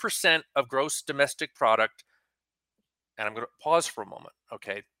 100% of gross domestic product. And I'm going to pause for a moment.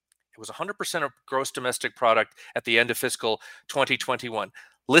 Okay. It was 100% of gross domestic product at the end of fiscal 2021.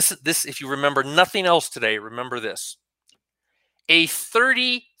 Listen, this, if you remember nothing else today, remember this. A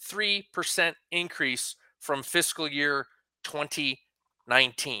 33% increase from fiscal year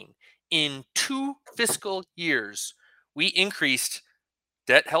 2019. In 2 fiscal years, we increased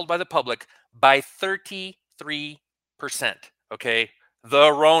debt held by the public by 33%. Okay.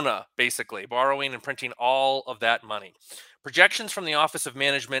 The Rona, basically, borrowing and printing all of that money. Projections from the Office of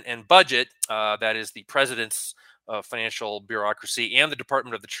Management and Budget, that is the president's financial bureaucracy and the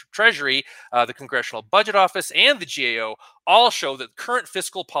Department of the Treasury, the Congressional Budget Office, and the GAO all show that current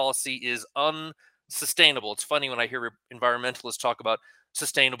fiscal policy is unsustainable. It's funny when I hear environmentalists talk about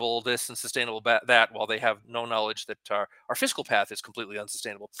sustainable this and sustainable that, while they have no knowledge that our fiscal path is completely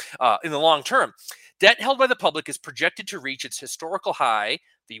unsustainable in the long term. Debt held by the public is projected to reach its historical high,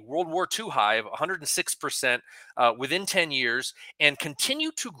 the World War II high of 106% within 10 years, and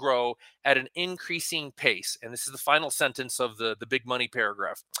continue to grow at an increasing pace. And this is the final sentence of the big money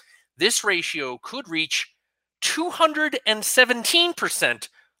paragraph. This ratio could reach 217%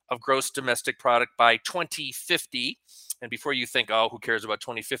 of gross domestic product by 2050. And before you think, oh, who cares about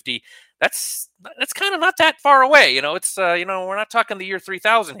 2050? That's kind of not that far away. It's we're not talking the year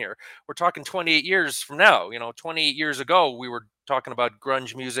 3000 here. We're talking 28 years from now. 28 years ago, we were talking about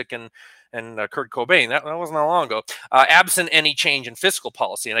grunge music and Kurt Cobain. That wasn't that long ago. Absent any change in fiscal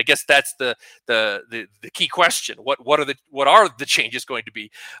policy, and I guess that's the key question. What are the changes going to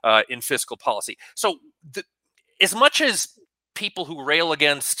be in fiscal policy? So, as much as people who rail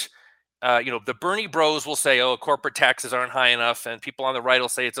against the Bernie bros will say, oh, corporate taxes aren't high enough, and people on the right will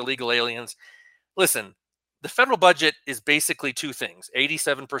say it's illegal aliens. Listen, the federal budget is basically two things.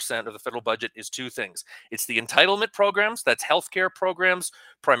 87% of the federal budget is two things. It's the entitlement programs, that's healthcare programs,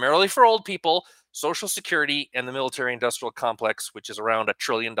 primarily for old people, Social Security, and the military-industrial complex, which is around $1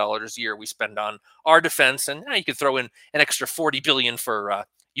 trillion a year we spend on our defense. And you could throw in an extra $40 billion for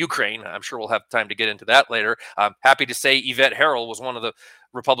Ukraine. I'm sure we'll have time to get into that later. I'm happy to say Yvette Herrell was one of the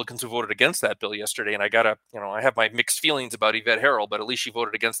Republicans who voted against that bill yesterday. And I have my mixed feelings about Yvette Herrell, but at least she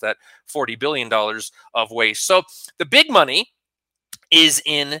voted against that $40 billion of waste. So the big money is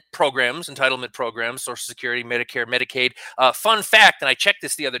in programs, entitlement programs, Social Security, Medicare, Medicaid. Fun fact, and I checked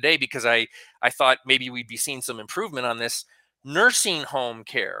this the other day because I thought maybe we'd be seeing some improvement on this, nursing home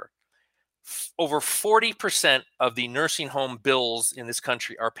care. Over 40% of the nursing home bills in this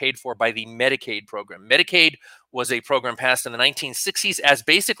country are paid for by the Medicaid program. Medicaid was a program passed in the 1960s as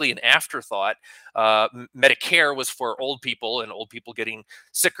basically an afterthought. Medicare was for old people and old people getting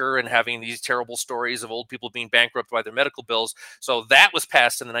sicker and having these terrible stories of old people being bankrupt by their medical bills. So that was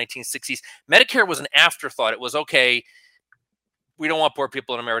passed in the 1960s. Medicare was an afterthought. It was, okay, we don't want poor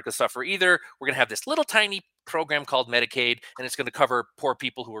people in America to suffer either. We're going to have this little tiny program called Medicaid, and it's going to cover poor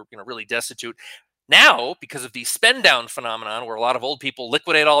people who are really destitute. Now, because of the spend down phenomenon, where a lot of old people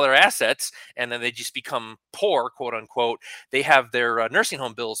liquidate all their assets and then they just become poor, quote unquote, they have their nursing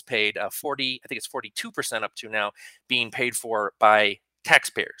home bills paid 42% up to now, being paid for by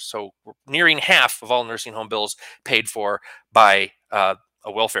taxpayers. So we're nearing half of all nursing home bills paid for by a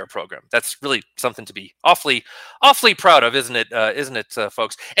welfare program. That's really something to be awfully proud of, isn't it,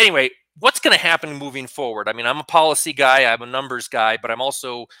 folks? Anyway, what's going to happen moving forward? I mean, I'm a policy guy, I'm a numbers guy, but I'm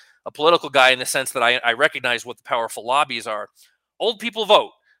also a political guy in the sense that I recognize what the powerful lobbies are. Old people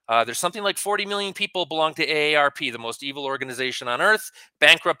vote. There's something like 40 million people belong to AARP, the most evil organization on earth,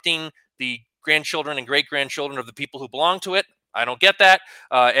 bankrupting the grandchildren and great-grandchildren of the people who belong to it. I don't get that.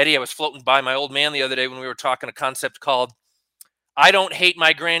 Eddie, I was floating by my old man the other day when we were talking a concept called I Don't Hate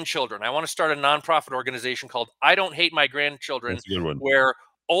My Grandchildren. I want to start a nonprofit organization called I Don't Hate My Grandchildren, That's a good one. Where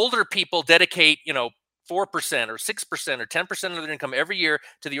older people dedicate, 4% or 6% or 10% of their income every year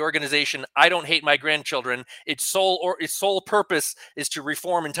to the organization I Don't Hate My Grandchildren. Its sole purpose is to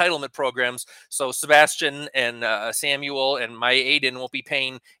reform entitlement programs, so Sebastian and Samuel and my Aiden won't be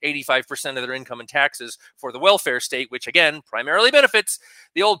paying 85% of their income in taxes for the welfare state, which again primarily benefits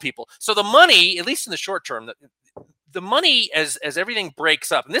the old people. So the money, at least in the short term, the money as everything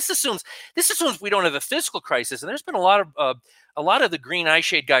breaks up, and this assumes we don't have a fiscal crisis. And there's been a lot of the green eye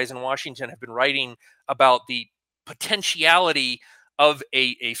shade guys in Washington have been writing about the potentiality of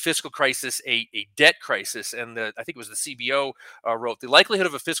a fiscal crisis, a debt crisis. And I think it was the CBO wrote, the likelihood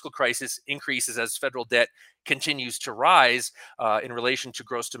of a fiscal crisis increases as federal debt continues to rise in relation to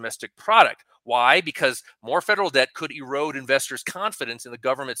gross domestic product. Why? Because more federal debt could erode investors' confidence in the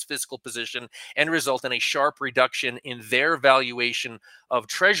government's fiscal position and result in a sharp reduction in their valuation of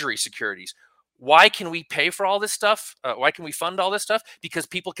Treasury securities. Why can we pay for all this stuff? Why can we fund all this stuff? Because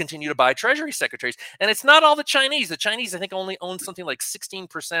people continue to buy Treasury secretaries. And it's not all the Chinese. The Chinese, I think, only own something like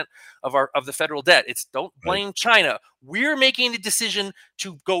 16% of the federal debt. Don't blame China. We're making the decision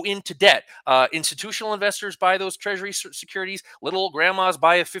to go into debt. Institutional investors buy those treasury securities. Little old grandmas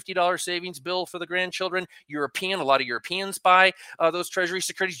buy a $50 savings bill for the grandchildren. A lot of Europeans buy those treasury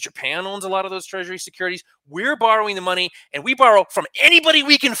securities. Japan owns a lot of those treasury securities. We're borrowing the money, and we borrow from anybody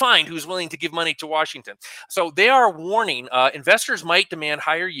we can find who's willing to give money to Washington. So they are warning investors might demand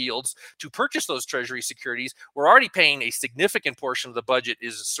higher yields to purchase those treasury securities. We're already paying a significant portion of the budget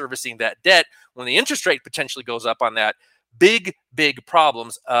is servicing that debt. When the interest rate potentially goes up on that, big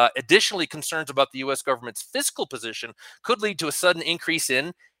problems. Additionally, concerns about the U.S. government's fiscal position could lead to a sudden increase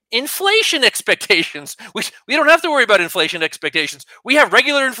in inflation expectations, which we don't have to worry about inflation expectations. We have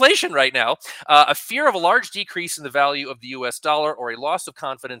regular inflation right now. A fear of a large decrease in the value of the U.S. dollar or a loss of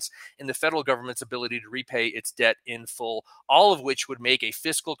confidence in the federal government's ability to repay its debt in full, all of which would make a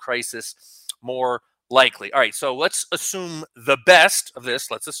fiscal crisis more likely. All right, so let's assume the best of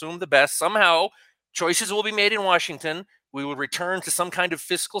this. Let's assume the best. Somehow, choices will be made in Washington. We will return to some kind of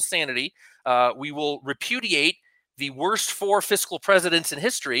fiscal sanity. We will repudiate the worst 4 fiscal presidents in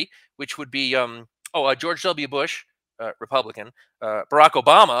history, which would be George W. Bush, Republican, Barack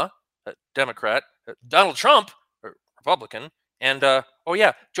Obama, Democrat, Donald Trump, Republican, and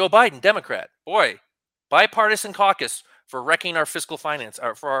Joe Biden, Democrat. Boy, bipartisan caucus for wrecking our fiscal finance,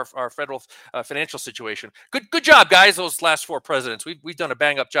 for our federal financial situation. Good job, guys. Those last 4 presidents, we've done a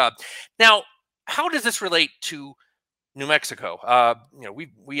bang up job. Now, how does this relate to New Mexico?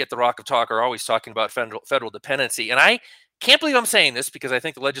 We at the Rock of Talk are always talking about federal dependency, and I can't believe I'm saying this because I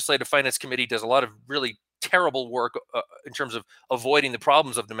think the Legislative Finance Committee does a lot of really terrible work in terms of avoiding the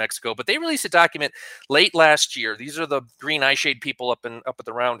problems of New Mexico. But they released a document late last year. These are the green eyeshade people up at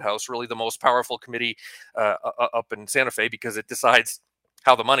the Roundhouse, really the most powerful committee up in Santa Fe because it decides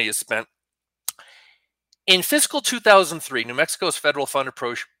how the money is spent. In fiscal 2003, New Mexico's federal fund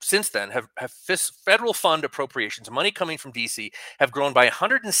approach since then have federal fund appropriations, money coming from D.C., have grown by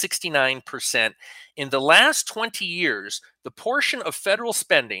 169%. In the last 20 years, the portion of federal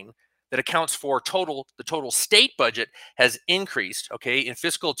spending that accounts for the total state budget has increased. Okay, in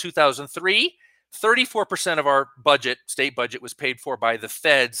fiscal 2003, 34% of our state budget, was paid for by the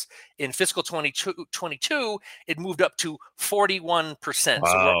feds. In fiscal 2022, it moved up to 41%.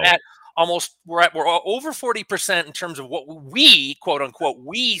 Wow. So we're over 40% in terms of what we, quote unquote,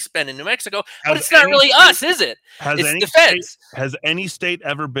 we spend in New Mexico, but it's not really us, is it? It's the feds. Has any state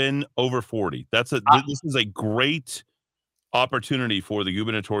ever been over 40? This is a great opportunity for the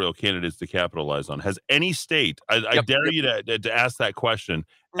gubernatorial candidates to capitalize on. Has any state, I dare you to ask that question,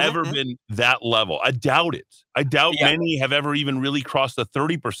 ever been that level? I doubt it. I doubt many have ever even really crossed the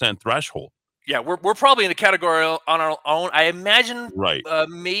 30% threshold. Yeah, we're probably in the category on our own. I imagine right.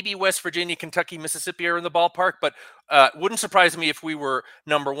 Maybe West Virginia, Kentucky, Mississippi are in the ballpark, but wouldn't surprise me if we were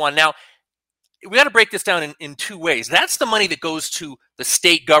number 1. Now, we got to break this down in 2 ways. That's the money that goes to the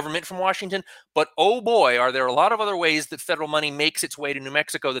state government from Washington, but oh boy, are there a lot of other ways that federal money makes its way to New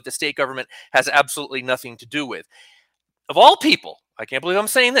Mexico that the state government has absolutely nothing to do with. Of all people, I can't believe I'm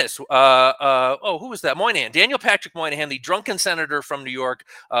saying this. Who was that? Moynihan, Daniel Patrick Moynihan, the drunken senator from New York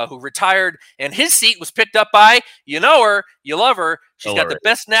who retired, and his seat was picked up by, you know her, you love her. She's got the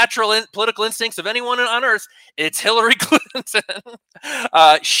best natural political instincts of anyone on earth. It's Hillary Clinton.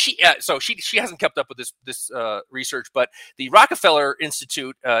 She hasn't kept up with this research, but the Rockefeller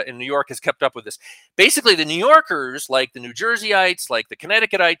Institute in New York has kept up with this. Basically, the New Yorkers, like the New Jerseyites, like the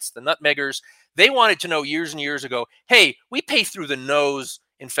Connecticutites, the Nutmeggers, they wanted to know years and years ago, hey, we pay through the nose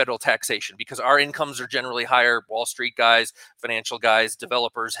in federal taxation because our incomes are generally higher. Wall Street guys, financial guys,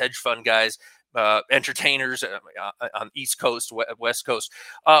 developers, hedge fund guys, entertainers on East Coast, West Coast.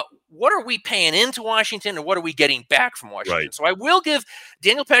 What are we paying into Washington and what are we getting back from Washington? Right. So I will give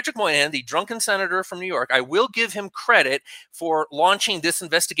Daniel Patrick Moynihan, the drunken senator from New York, I will give him credit for launching this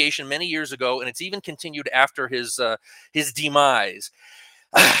investigation many years ago, and it's even continued after his demise.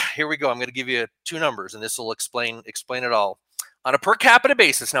 Here we go. I'm going to give you 2 numbers, and this will explain it all. On a per capita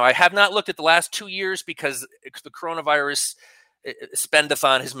basis, now I have not looked at the last 2 years because the coronavirus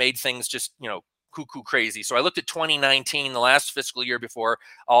spendathon has made things just, cuckoo crazy. So I looked at 2019, the last fiscal year before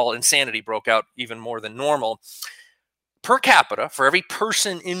all insanity broke out even more than normal. Per capita, for every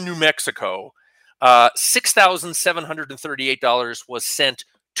person in New Mexico, $6,738 was sent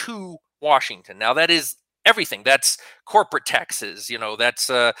to Washington. Now that is everything. That's corporate taxes,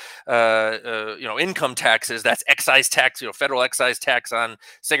 that's income taxes, that's excise tax, federal excise tax on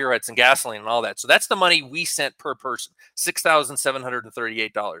cigarettes and gasoline and all that. So that's the money we sent per person,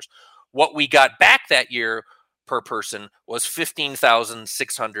 $6,738. What we got back that year per person was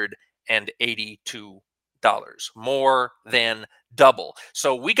 $15,682. more than double.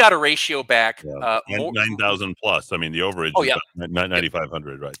 So we got a ratio back. 9,000 plus. I mean, the overage is about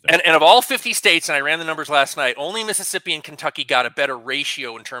 9,500 right there. And of all 50 states, and I ran the numbers last night, only Mississippi and Kentucky got a better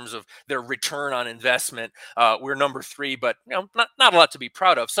ratio in terms of their return on investment. We're number 3, but not a lot to be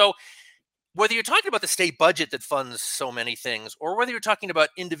proud of. So whether you're talking about the state budget that funds so many things, or whether you're talking about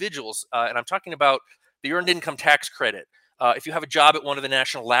individuals, and I'm talking about the earned income tax credit, if you have a job at one of the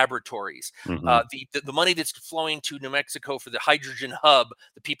national laboratories, the money that's flowing to New Mexico for the hydrogen hub,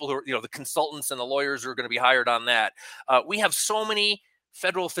 the people who are, the consultants and the lawyers who are going to be hired on that. We have so many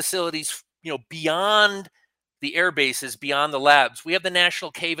federal facilities, beyond the air bases, beyond the labs. We have the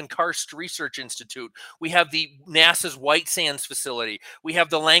National Cave and Karst Research Institute. We have the NASA's White Sands facility. We have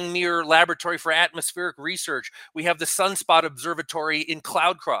the Langmuir Laboratory for Atmospheric Research. We have the Sunspot Observatory in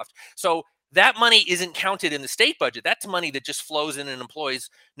Cloudcroft. So that money isn't counted in the state budget. That's money that just flows in and employs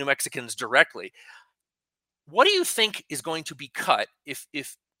New Mexicans directly. What do you think is going to be cut if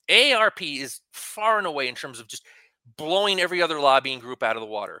AARP is far and away in terms of just blowing every other lobbying group out of the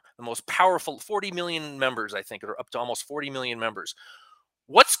water? The most powerful, 40 million members, I think, or up to almost 40 million members.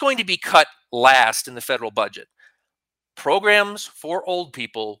 What's going to be cut last in the federal budget? Programs for old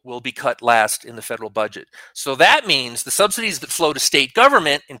people will be cut last in the federal budget. So that means the subsidies that flow to state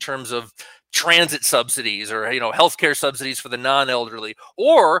government in terms of transit subsidies or healthcare subsidies for the non-elderly,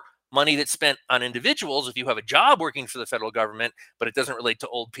 or money that's spent on individuals. If you have a job working for the federal government, but it doesn't relate to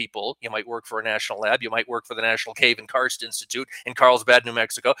old people, you might work for a national lab, you might work for the National Cave and Karst Institute in Carlsbad, New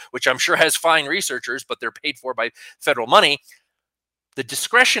Mexico, which I'm sure has fine researchers, but they're paid for by federal money. The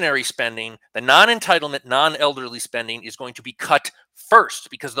discretionary spending, the non-entitlement, non-elderly spending is going to be cut first,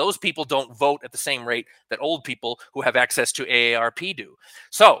 because those people don't vote at the same rate that old people who have access to AARP do.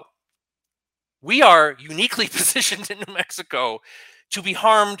 So we are uniquely positioned in New Mexico to be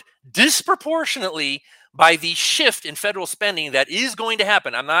harmed disproportionately by the shift in federal spending that is going to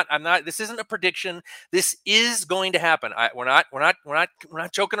happen. I'm not, this isn't a prediction. This is going to happen. We're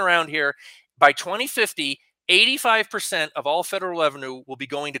not joking around here. By 2050, 85% of all federal revenue will be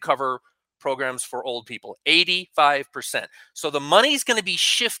going to cover programs for old people. 85%. So the money is going to be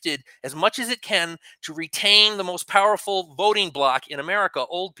shifted as much as it can to retain the most powerful voting bloc in America,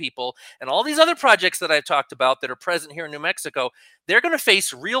 old people. And all these other projects that I've talked about that are present here in New Mexico, they're going to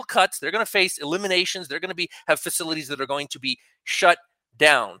face real cuts. They're going to face eliminations. They're going to have facilities that are going to be shut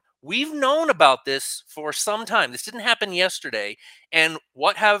down. We've known about this for some time. This didn't happen yesterday. And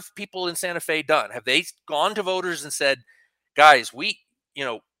what have people in Santa Fe done? Have they gone to voters and said, guys,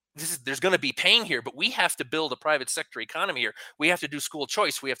 there's going to be pain here, but we have to build a private sector economy here. We have to do school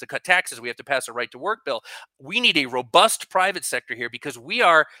choice. We have to cut taxes. We have to pass a right to work bill. We need a robust private sector here, because we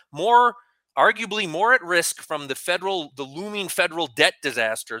are arguably more at risk from the looming federal debt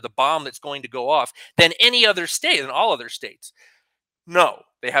disaster, the bomb that's going to go off, than any other state, than all other states. No,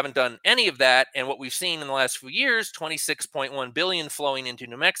 they haven't done any of that. And what we've seen in the last few years, $26.1 billion flowing into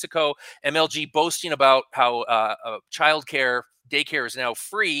New Mexico, MLG boasting about how childcare, daycare is now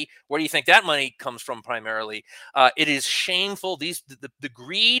free. Where do you think that money comes from primarily? It is shameful. The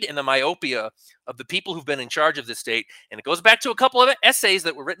greed and the myopia of the people who've been in charge of this state. And it goes back to a couple of essays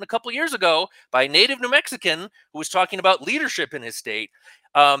that were written a couple years ago by a native New Mexican who was talking about leadership in his state.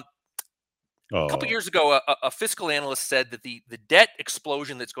 A couple years ago, a fiscal analyst said that the debt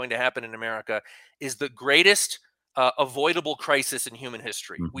explosion that's going to happen in America is the greatest avoidable crisis in human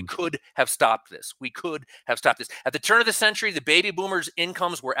history. Mm-hmm. We could have stopped this. At the turn of the century, the baby boomers'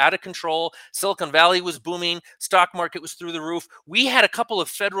 incomes were out of control. Silicon Valley was booming. Stock market was through the roof. We had a couple of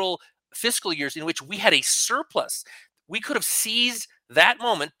federal fiscal years in which we had a surplus. We could have seized that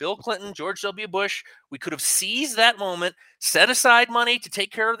moment. Bill Clinton, George W. Bush, we could have seized that moment, set aside money to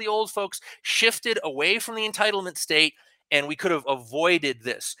take care of the old folks, shifted away from the entitlement state, and we could have avoided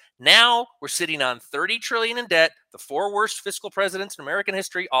this. Now we're sitting on $30 trillion in debt, the 4 worst fiscal presidents in American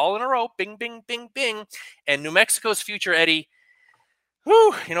history, all in a row, bing, bing, bing, bing. And New Mexico's future, Eddie,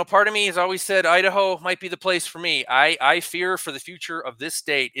 part of me has always said Idaho might be the place for me. I fear for the future of this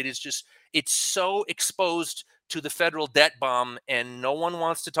state. It's so exposed to the federal debt bomb, and no one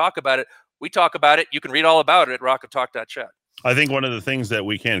wants to talk about it. We talk about it. You can read all about it at rockoftalk.chat. I think one of the things that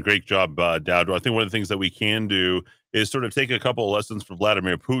we can, great job, Dowd. I think one of the things that we can do is sort of take a couple of lessons from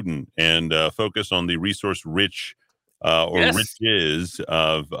Vladimir Putin and focus on the resource-rich riches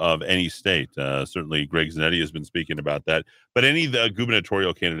of any state. Certainly, Greg Zanetti has been speaking about that. But any of the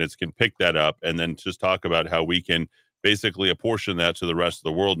gubernatorial candidates can pick that up and then just talk about how we can basically apportion that to the rest of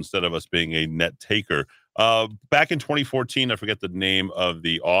the world instead of us being a net taker. Back in 2014, I forget the name of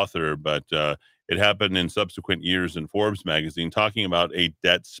the author, but It happened in subsequent years in Forbes magazine, talking about a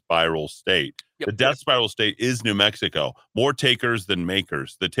debt spiral state. Yep. The debt spiral state is New Mexico. More takers than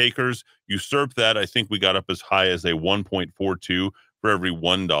makers. The takers usurped that. I think we got up as high as a 1.42 for every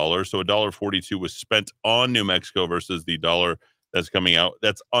 $1. So $1.42 was spent on New Mexico versus the dollar that's coming out.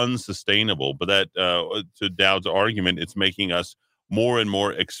 That's unsustainable. But that, to Dowd's argument, it's making us more and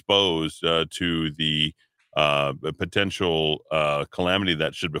more exposed to the potential calamity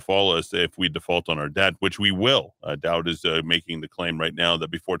that should befall us if we default on our debt, which we will. Dowd is making the claim right now that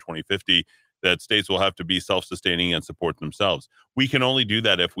before 2050, that states will have to be self-sustaining and support themselves. We can only do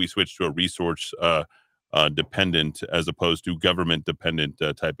that if we switch to a resource dependent as opposed to government dependent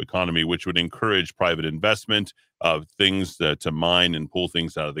type economy, which would encourage private investment of things to mine and pull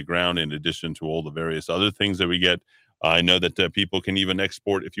things out of the ground, in addition to all the various other things that we get. I know that people can even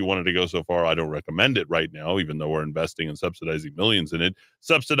export if you wanted to go so far. I don't recommend it right now, even though we're investing and subsidizing millions in it,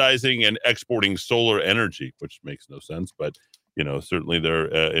 subsidizing and exporting solar energy, which makes no sense. But, certainly they're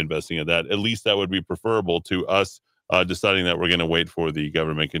investing in that. At least that would be preferable to us deciding that we're going to wait for the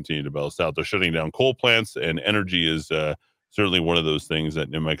government to continue to bail us out. They're shutting down coal plants, and energy is certainly one of those things that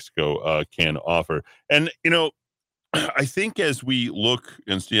New Mexico can offer. And, I think as we look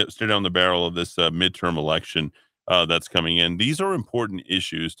and stare down the barrel of this midterm election, that's coming in, these are important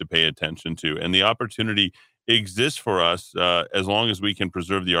issues to pay attention to. And the opportunity exists for us as long as we can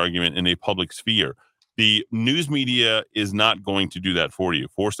preserve the argument in a public sphere. The news media is not going to do that for you.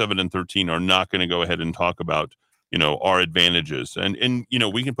 4, 7, and 13 are not going to go ahead and talk about, our advantages. And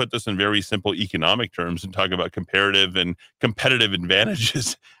we can put this in very simple economic terms and talk about comparative and competitive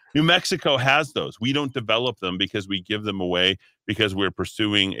advantages. New Mexico has those. We don't develop them because we give them away because we're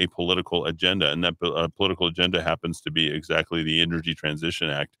pursuing a political agenda. And that political agenda happens to be exactly the Energy Transition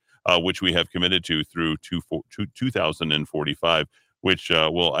Act, which we have committed to through 2045, which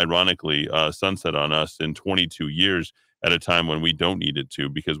will ironically sunset on us in 22 years at a time when we don't need it to,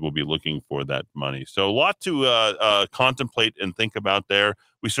 because we'll be looking for that money. So a lot to contemplate and think about there.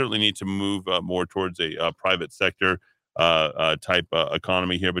 We certainly need to move more towards a private sector type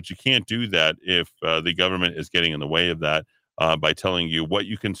economy here, but you can't do that if the government is getting in the way of that by telling you what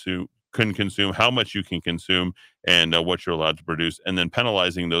you can consume, how much you can consume, and what you're allowed to produce, and then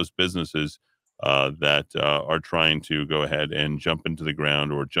penalizing those businesses that are trying to go ahead and jump into the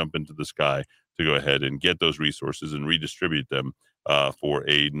ground or jump into the sky to go ahead and get those resources and redistribute them for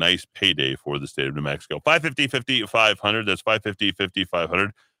a nice payday for the state of New Mexico. 550-500, that's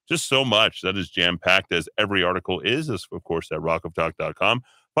 550-500. Just so much that is jam-packed, as every article is of course, at rockoftalk.com.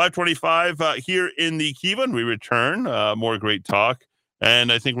 525 here in the Kiva, and we return. More great talk.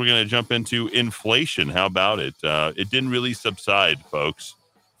 And I think we're going to jump into inflation. How about it? It didn't really subside, folks.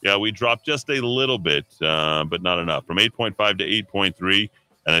 Yeah, we dropped just a little bit, but not enough, from 8.5 to 8.3.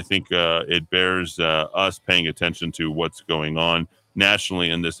 And I think it bears us paying attention to what's going on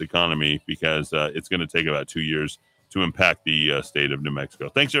nationally in this economy, because it's going to take about 2 years to impact the state of New Mexico.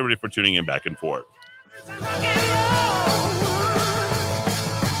 Thanks, everybody, for tuning in back and forth.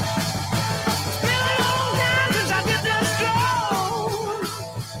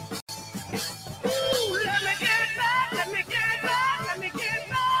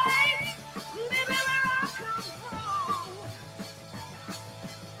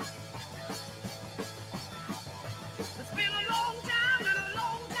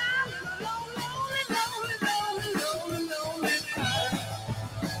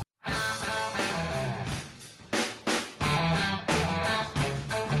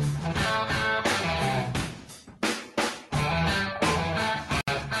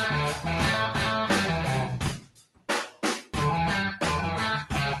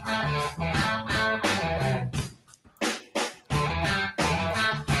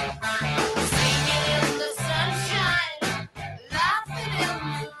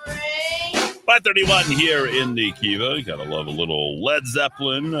 .31 here in the Kiva. You gotta love a little Led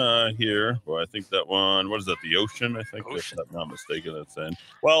Zeppelin here. Well, I think that one, what is that, the ocean? I think, if I'm not mistaken, that's in.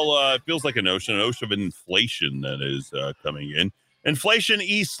 Well, it feels like an ocean of inflation that is coming in. Inflation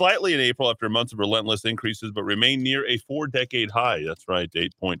eased slightly in April after months of relentless increases, but remained near a 4-decade high. That's right,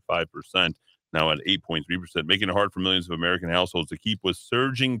 8.5%, now at 8.3%, making it hard for millions of American households to keep with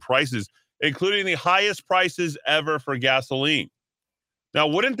surging prices, including the highest prices ever for gasoline. Now,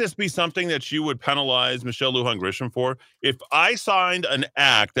 wouldn't this be something that you would penalize Michelle Lujan Grisham for? If I signed an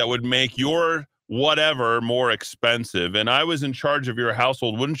act that would make your whatever more expensive and I was in charge of your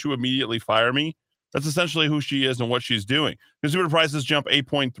household, wouldn't you immediately fire me? That's essentially who she is and what she's doing. Consumer prices jumped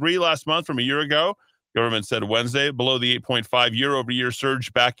 8.3 last month from a year ago. Government said Wednesday, below the 8.5 year-over-year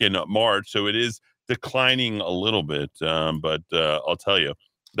surge back in March. So it is declining a little bit. But I'll tell you,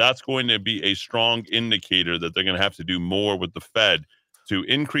 that's going to be a strong indicator that they're going to have to do more with the Fed to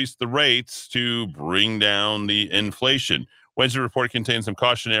increase the rates to bring down the inflation. Wednesday report contains some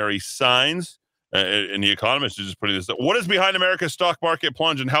cautionary signs, and The Economist is just putting this up. What is behind America's stock market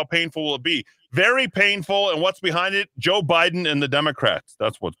plunge, and how painful will it be? Very painful, and what's behind it? Joe Biden and the Democrats.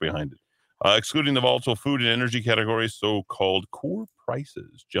 That's what's behind it. Excluding the volatile food and energy categories, so-called core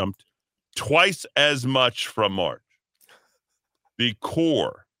prices jumped twice as much from March. The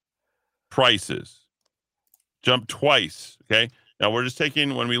core prices jumped twice, okay? Now, we're just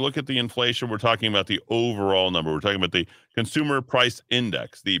taking, when we look at the inflation, we're talking about the overall number. We're talking about the consumer price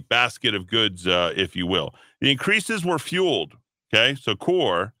index, the basket of goods, if you will. The increases were fueled, okay, so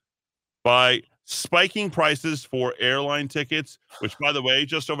core, by spiking prices for airline tickets, which, by the way,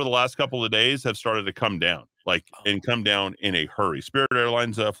 just over the last couple of days have started to come down, and come down in a hurry. Spirit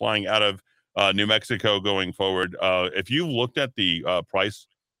Airlines flying out of New Mexico going forward. If you looked at the price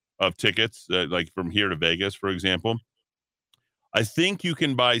of tickets, like from here to Vegas, for example, I think you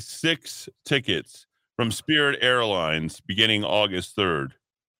can buy 6 tickets from Spirit Airlines beginning August 3rd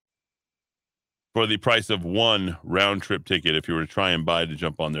for the price of 1 round trip ticket if you were to try and buy to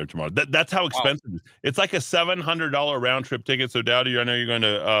jump on there tomorrow. That's how expensive it is. It's like a $700 round trip ticket. So Dowdy, I know you're going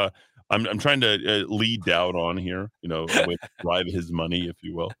to I'm trying to lead Dowd on here, with drive his money, if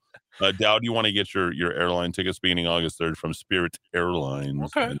you will. Dowd, you want to get your airline tickets beginning August 3rd from Spirit Airlines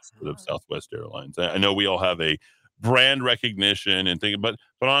instead of Southwest Airlines. I know we all have a brand recognition and thinking, but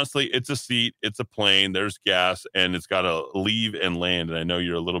honestly, it's a seat, it's a plane, there's gas, and it's got to leave and land. And I know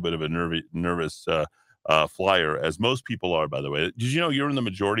you're a little bit of a nervous flyer, as most people are, by the way. Did you know you're in the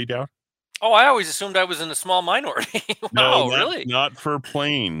majority, Dowd? Oh, I always assumed I was in a small minority. Wow, no, really? Not for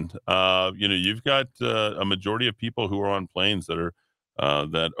plane. You've got a majority of people who are on planes that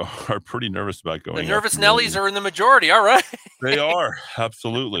are pretty nervous about going. The nervous Nellies are in the majority. All right. They are,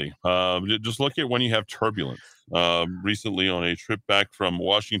 absolutely. Just look at when you have turbulence. Recently on a trip back from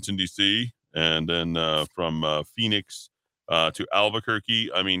Washington, D.C., and then from Phoenix to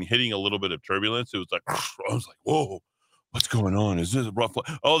Albuquerque, hitting a little bit of turbulence. It was like, I was like, whoa, what's going on? Is this a rough flight?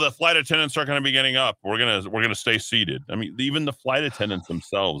 Oh, the flight attendants are going to be getting up. We're gonna stay seated. Even the flight attendants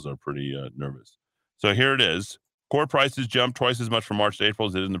themselves are pretty nervous. So here it is. Core prices jumped twice as much from March to April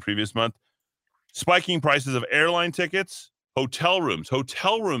as it did in the previous month. Spiking prices of airline tickets, hotel rooms.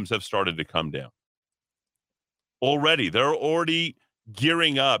 Hotel rooms have started to come down already. They're already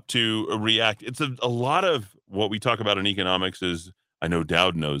gearing up to react. It's a lot of what we talk about in economics is, I know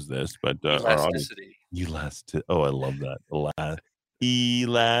Dowd knows this, but elasticity. Oh, I love that.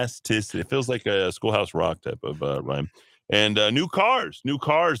 Elasticity. It feels like a Schoolhouse Rock type of rhyme. And new cars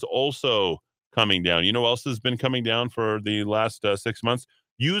also coming down. You know what else has been coming down for the last 6 months?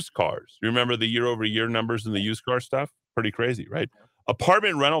 Used cars. You remember the year-over-year numbers in the used car stuff? Pretty crazy, right?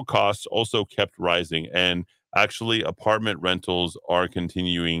 Apartment rental costs also kept rising, and actually apartment rentals are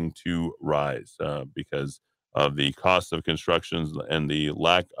continuing to rise because of the cost of constructions and the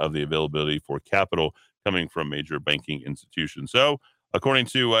lack of the availability for capital coming from major banking institutions. So, according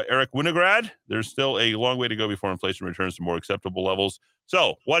to Eric Winograd, there's still a long way to go before inflation returns to more acceptable levels.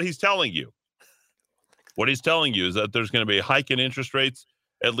 So, what he's telling you is that there's going to be a hike in interest rates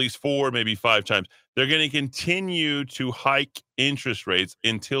at least 4, maybe 5 times. They're going to continue to hike interest rates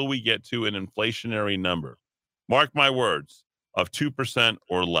until we get to an inflationary number. Mark my words, of 2%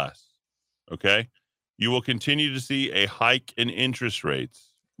 or less. Okay? You will continue to see a hike in interest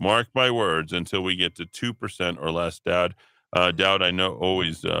rates. Mark my words, until we get to 2% or less. Dowd, I know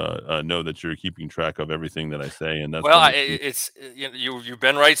always know that you're keeping track of everything that I say, and that's you've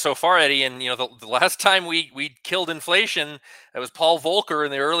been right so far, Eddie. And the last time we killed inflation, that was Paul Volcker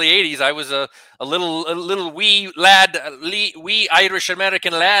in the early '80s. I was a little wee lad, wee Irish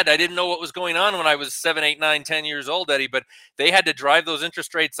American lad. I didn't know what was going on when I was 7, 8, 9, 10 years old, Eddie. But they had to drive those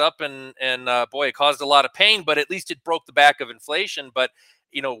interest rates up, and boy, it caused a lot of pain. But at least it broke the back of inflation. But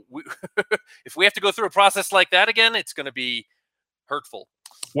if we have to go through a process like that again, it's going to be hurtful.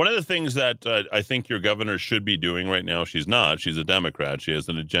 One of the things that I think your governor should be doing right now, she's a Democrat. She has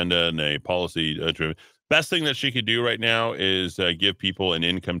an agenda and a policy driven. Best thing that she could do right now is give people an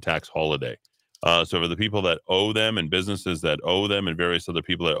income tax holiday. So for the people that owe them, and businesses that owe them, and various other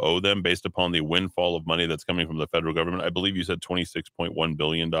people that owe them, based upon the windfall of money that's coming from the federal government, I believe you said $26.1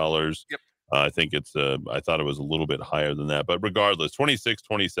 billion. Yep. I think it's, I thought it was a little bit higher than that, but regardless, 26,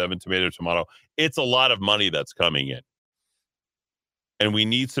 27, tomato, it's a lot of money that's coming in. And we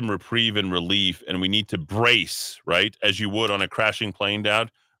need some reprieve and relief, and we need to brace, right? As you would on a crashing plane, Dad,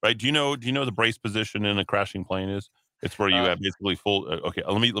 right? Do you know the brace position in a crashing plane is? It's where you have basically full, okay,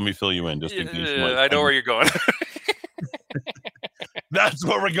 let me fill you in just in case. I know where you're going. That's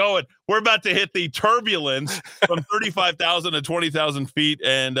where we're going. We're about to hit the turbulence from 35,000 to 20,000 feet,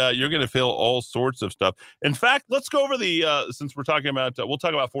 and you're going to feel all sorts of stuff. In fact, let's go over the, since we're talking about, we'll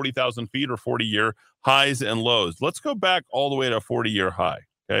talk about 40,000 feet or 40-year highs and lows. Let's go back all the way to a 40-year high,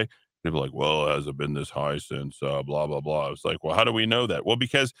 okay? People are like, well, it hasn't been this high since blah, blah, blah. It's like, well, how do we know that? Well,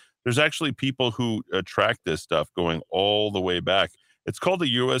 because there's actually people who track this stuff going all the way back. It's called the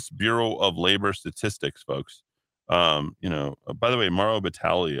U.S. Bureau of Labor Statistics, folks. By the way, Mauro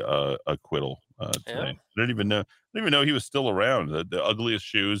Batali acquittal today. Yeah. I didn't even know he was still around. The ugliest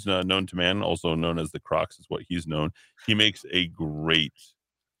shoes known to man, also known as the Crocs, is what he's known. He makes a great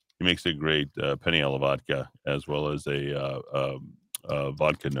Peniella vodka, as well as a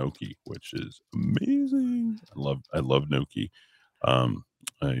vodka gnocchi, which is amazing. I love gnocchi.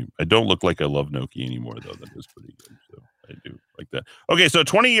 I don't look like I love gnocchi anymore, though. That is pretty good. So I do like that. Okay, so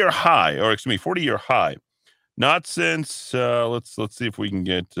 40-year high. Not since let's see if we can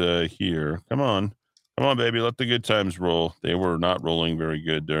get here. Come on, baby, let the good times roll. They were not rolling very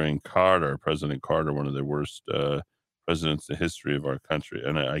good during President Carter, one of the worst presidents in the history of our country,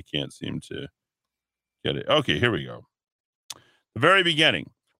 and I can't seem to get it. Okay, here we go. The very beginning,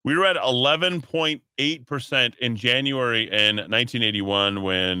 we were at 11.8% in January in 1981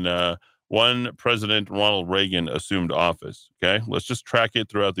 when one President Ronald Reagan assumed office. Okay, let's just track it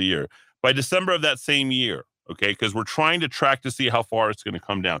throughout the year. By December of that same year. Okay, because we're trying to track to see how far it's going to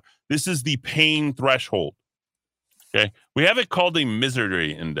come down. This is the pain threshold. Okay, we have it called a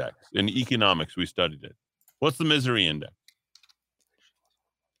misery index. In economics, we studied it. What's the misery index?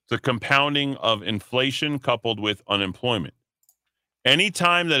 The compounding of inflation coupled with unemployment.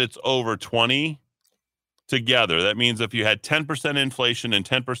 Anytime that it's over 20 together, that means if you had 10% inflation and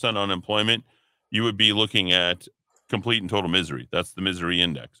 10% unemployment, you would be looking at complete and total misery. That's the misery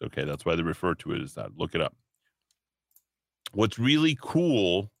index. Okay, that's why they refer to it as that. Look it up. What's really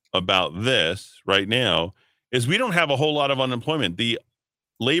cool about this right now is we don't have a whole lot of unemployment. The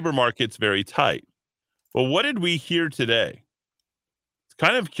labor market's very tight. Well, what did we hear today? It's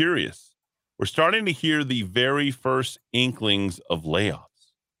kind of curious. We're starting to hear the very first inklings of layoffs.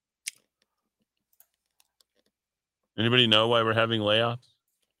 Anybody know why we're having layoffs?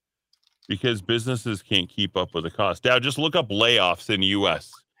 Because businesses can't keep up with the cost. Now, just look up layoffs in the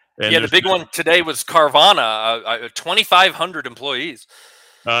U.S. And the big one today was Carvana, 2,500 employees.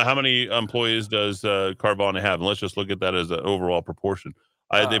 How many employees does Carvana have? And let's just look at that as an overall proportion.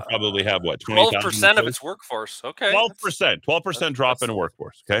 They probably have, what, 12% of its workforce. Okay. 12% drop in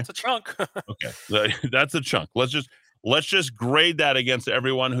workforce. Okay. That's a chunk. Okay. That's a chunk. Let's just grade that against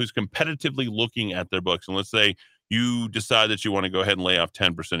everyone who's competitively looking at their books. And let's say you decide that you want to go ahead and lay off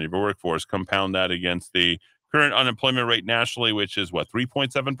 10% of your workforce, compound that against the current unemployment rate nationally, which is what,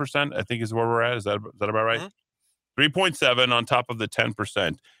 3.7%, I think is where we're at. Is that about right? Mm-hmm. 3.7 on top of the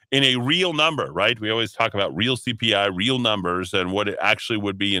 10% in a real number, right? We always talk about real CPI, real numbers, and what it actually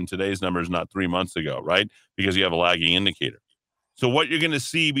would be in today's numbers, not 3 months ago, right? Because you have a lagging indicator. So what you're going to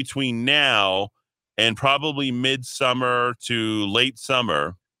see between now and probably midsummer to late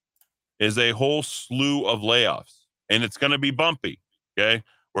summer is a whole slew of layoffs, and it's going to be bumpy, okay?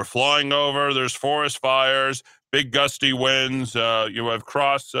 We're flying over. There's forest fires, big gusty winds. You have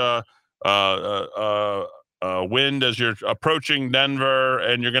cross wind as you're approaching Denver,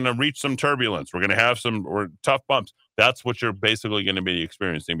 and you're going to reach some turbulence. We're going to have some tough bumps. That's what you're basically going to be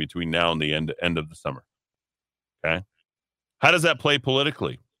experiencing between now and the end of the summer. Okay. How does that play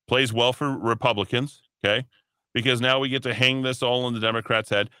politically? Plays well for Republicans. Okay. Because now we get to hang this all in the Democrats'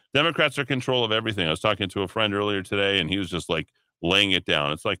 head. Democrats are in control of everything. I was talking to a friend earlier today, and he was just like, laying it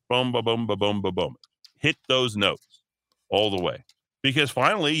down. It's like boom, ba boom, ba boom, ba boom. Hit those notes all the way. Because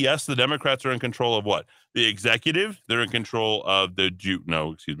finally, yes, the Democrats are in control of what? The executive. They're in control of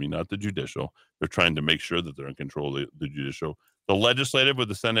not the judicial. They're trying to make sure that they're in control of the judicial. The legislative with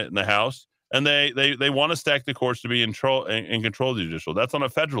the Senate and the House. And they want to stack the courts to be in control of the judicial. That's on a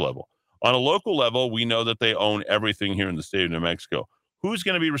federal level. On a local level, we know that they own everything here in the state of New Mexico. Who's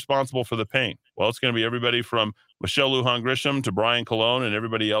going to be responsible for the pain? Well, it's going to be everybody from Michelle Lujan Grisham to Brian Colon and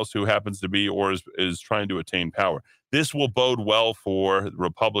everybody else who happens to be or is trying to attain power. This will bode well for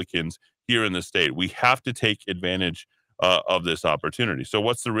Republicans here in the state. We have to take advantage of this opportunity. So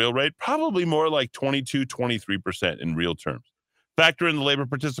what's the real rate? Probably more like 22, 23% in real terms. Factor in the labor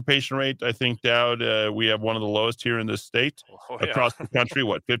participation rate. I think, Dowd, we have one of the lowest here in this state. Across the country.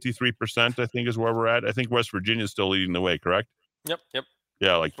 What, 53%, I think, is where we're at. I think West Virginia is still leading the way, correct? Yep.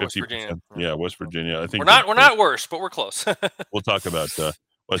 Yeah, like 50%. Yeah, West Virginia. I think we're not worse, but we're close. We'll talk about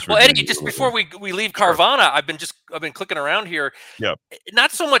West Well, Virginia. Eddie, just before we leave Carvana, I've been clicking around here. Yeah.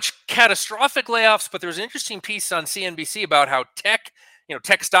 Not so much catastrophic layoffs, but there's an interesting piece on CNBC about how tech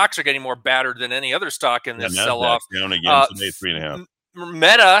stocks are getting more battered than any other stock in this sell-off. Down again today, 3.5.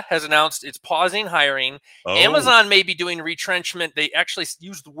 Meta has announced it's pausing hiring. Oh. Amazon may be doing retrenchment. They actually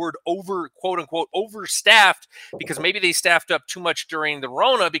used the word quote unquote, overstaffed because maybe they staffed up too much during the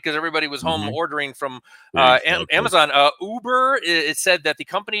Rona because everybody was home ordering from Amazon. Uber, it said that the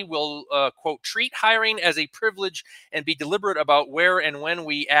company will, quote, treat hiring as a privilege and be deliberate about where and when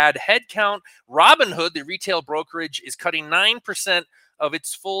we add headcount. Robinhood, the retail brokerage, is cutting 9% of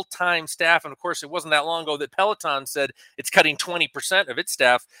its full-time staff. And of course, it wasn't that long ago that Peloton said it's cutting 20% of its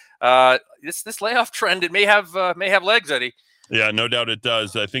staff. This layoff trend, it may have legs, Eddie. Yeah, no doubt it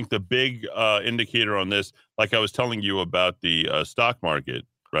does. I think the big indicator on this, like I was telling you about the stock market,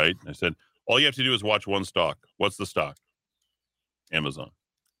 right? I said, all you have to do is watch one stock. What's the stock? Amazon.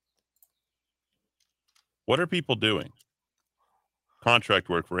 What are people doing? Contract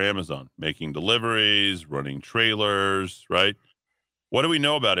work for Amazon, making deliveries, running trailers, right? What do we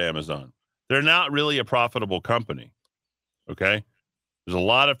know about Amazon? They're not really a profitable company, okay? There's a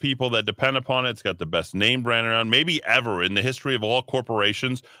lot of people that depend upon it. It's got the best name brand around, maybe ever in the history of all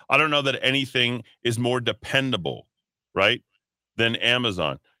corporations. I don't know that anything is more dependable, right, than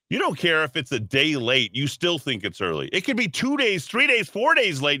Amazon. You don't care if it's a day late. You still think it's early. It could be 2 days, 3 days, 4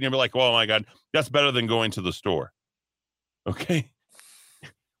 days late, and you'll be like, oh, my God, that's better than going to the store, okay?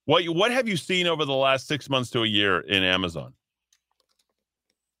 What have you seen over the last 6 months to a year in Amazon?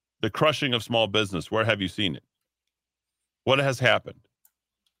 The crushing of small business. Where have you seen it? What has happened?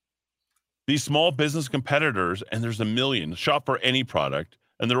 These small business competitors, and there's a million, shop for any product,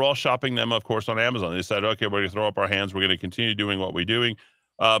 and they're all shopping them, of course, on Amazon. They decided, okay, we're going to throw up our hands. We're going to continue doing what we're doing,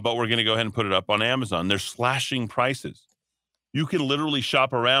 but we're going to go ahead and put it up on Amazon. They're slashing prices. You can literally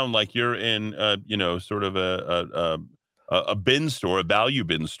shop around like you're in, sort of a bin store, a value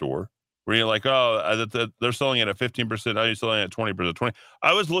bin store, where you're like, oh, they're selling it at 15%. Now you're selling it at 20%. 20.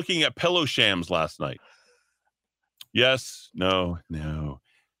 I was looking at pillow shams last night. Yes, no,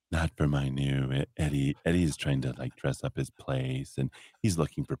 not for my new Eddie. Eddie is trying to like dress up his place, and he's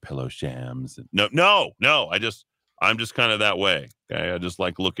looking for pillow shams. And no. I'm just kind of that way. Okay, I just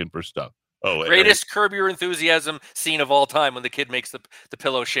like looking for stuff. Oh, greatest Curb Your Enthusiasm scene of all time when the kid makes the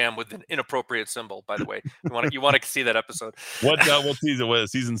pillow sham with an inappropriate symbol. By the way, you want to see that episode. What season? What,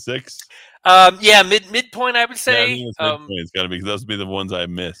 season 6? Yeah, midpoint, I would say. Yeah, I think it's got to be, because those would be the ones I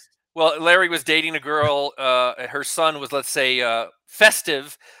missed. Well, Larry was dating a girl. Her son was, let's say,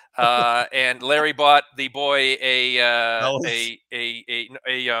 festive, and Larry bought the boy a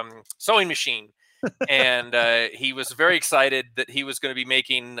sewing machine. And he was very excited that he was going to be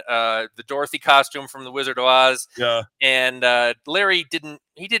making the Dorothy costume from the Wizard of Oz. Yeah. And Larry didn't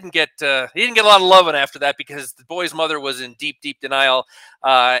get a lot of loving after that because the boy's mother was in deep denial.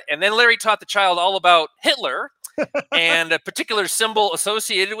 And then Larry taught the child all about Hitler and a particular symbol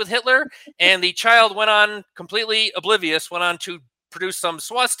associated with Hitler. And the child went on completely oblivious, went on to produce some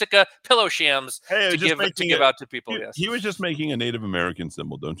swastika pillow shams to give out to people. Yes, he was just making a Native American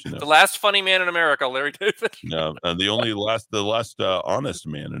symbol, don't you know? The last funny man in America, Larry David. No, the last honest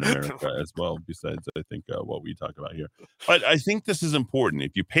man in America as well. Besides, I think what we talk about here. But I think this is important.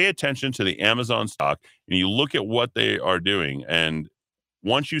 If you pay attention to the Amazon stock and you look at what they are doing, and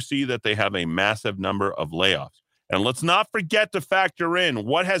once you see that they have a massive number of layoffs, and let's not forget to factor in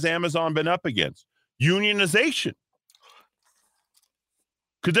what has Amazon been up against: unionization.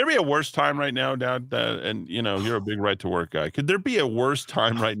 Could there be a worse time right now, Dad? And you're a big right to work guy. Could there be a worse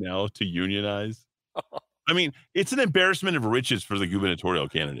time right now to unionize? I mean, it's an embarrassment of riches for the gubernatorial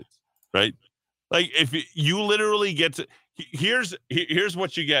candidates, right? Like, if you literally get to, here's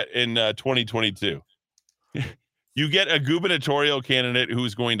what you get in 2022. You get a gubernatorial candidate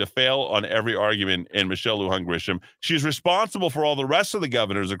who's going to fail on every argument in Michelle Lujan Grisham. She's responsible for all the rest of the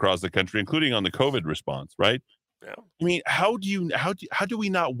governors across the country, including on the COVID response, right? Yeah. I mean, how do we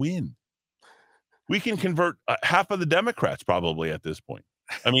not win? We can convert half of the Democrats probably at this point.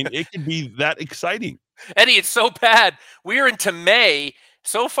 I mean, it could be that exciting. Eddie, it's so bad. We're into May.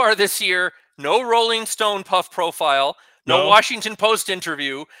 So far this year, no Rolling Stone puff profile, no Washington Post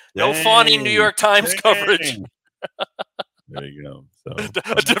interview, no fawning New York Times coverage. There you go. So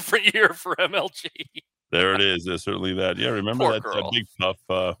a different year for MLG. There it is. There's certainly that. Yeah, remember Poor that girl. big puff?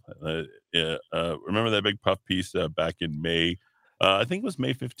 Remember that big puff piece back in May? I think it was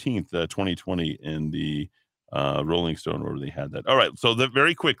May 15th, 2020, in the Rolling Stone, where they had that. All right. So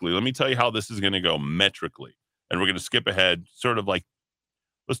very quickly, let me tell you how this is going to go metrically, and we're going to skip ahead. Sort of like,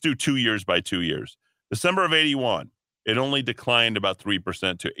 let's do 2 years by 2 years. December of 81, it only declined about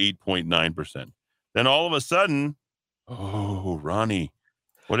 3% to 8.9%. Then all of a sudden, Ronnie,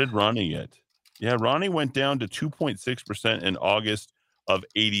 what did Ronnie get? Yeah, Ronnie went down to 2.6% in August of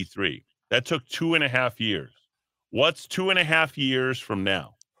 83. That took 2.5 years. What's 2.5 years from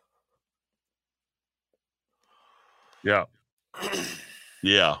now? Yeah.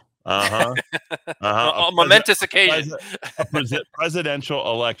 Yeah. Uh-huh. A momentous occasion.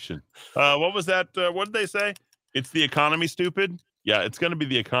 Presidential election. What was that? What did they say? It's the economy, stupid? Yeah, it's going to be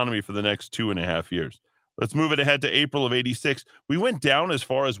the economy for the next 2.5 years. Let's move it ahead to April of 86. We went down as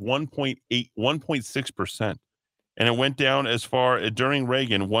far as 1.6%. And it went down as far, during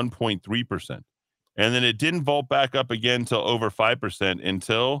Reagan, 1.3%. And then it didn't vault back up again till over 5%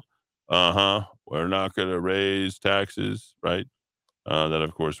 until, we're not going to raise taxes, right? That,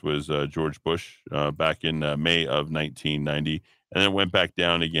 of course, was George Bush back in May of 1990. And then it went back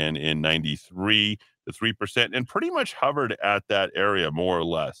down again in 93 to 3% and pretty much hovered at that area, more or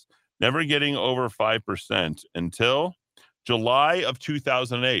less, never getting over 5% until July of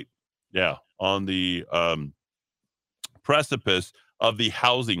 2008. Yeah, on the precipice of the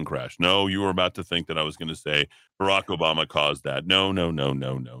housing crash. No, you were about to think that I was going to say Barack Obama caused that. No.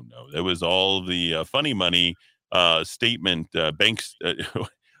 It was all the funny money statement banks,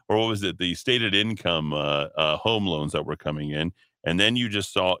 or what was it? The stated income home loans that were coming in. And then you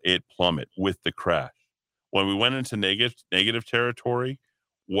just saw it plummet with the crash. When we went into negative territory,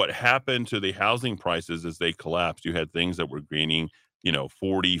 what happened to the housing prices as they collapsed? You had things that were gaining,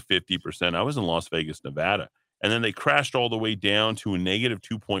 40, 50%. I was in Las Vegas, Nevada. And then they crashed all the way down to a negative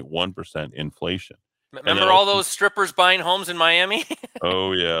 2.1% inflation. Remember all those strippers buying homes in Miami?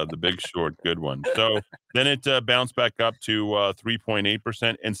 Oh, yeah, the Big Short, good one. So then it bounced back up to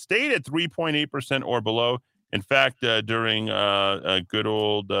 3.8% and stayed at 3.8% or below. In fact, during good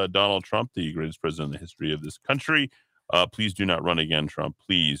old Donald Trump, the greatest president in the history of this country, please do not run again, Trump.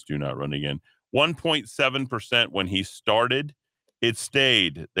 Please do not run again. 1.7% when he started. It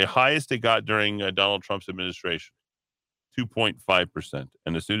stayed the highest it got during Donald Trump's administration, 2.5%.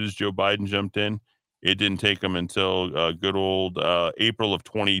 And as soon as Joe Biden jumped in, it didn't take him until good old April of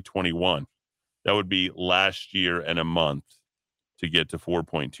 2021. That would be last year and a month to get to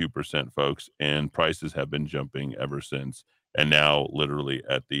 4.2%, folks. And prices have been jumping ever since. And now literally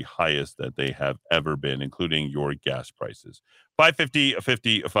at the highest that they have ever been, including your gas prices. 550,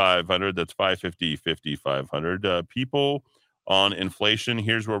 50, 500. That's 550, 50, 500. People on inflation,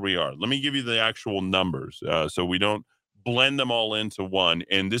 here's where we are. Let me give you the actual numbers so we don't blend them all into one.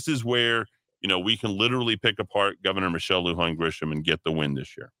 And this is where, we can literally pick apart Governor Michelle Lujan Grisham and get the win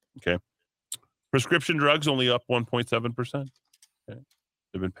this year. Okay. Prescription drugs only up 1.7%. Okay.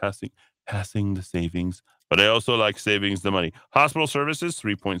 They've been passing the savings, but I also like savings the money. Hospital services,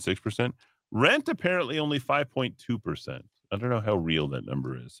 3.6%. Rent apparently only 5.2%. I don't know how real that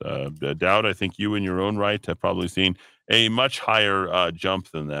number is. Dowd, I think you in your own right have probably seen a much higher jump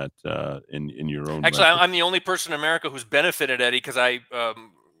than that in your own Actually, right. I'm the only person in America who's benefited, Eddie, because I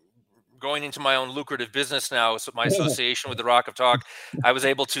going into my own lucrative business now, so my association with the Rock of Talk, I was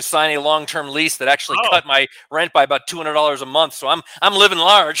able to sign a long-term lease that actually cut my rent by about $200 a month. So I'm living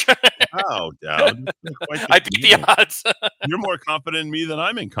large. Wow, Dowd. I beat the odds. You're more confident in me than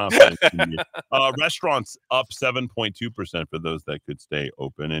I'm confident in you. Restaurants up 7.2% for those that could stay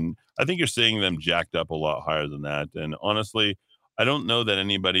open. And I think you're seeing them jacked up a lot higher than that. And honestly, I don't know that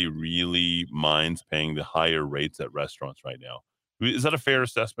anybody really minds paying the higher rates at restaurants right now. Is that a fair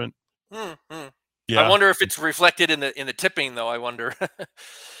assessment? Yeah. I wonder if it's reflected in the tipping, though. I wonder.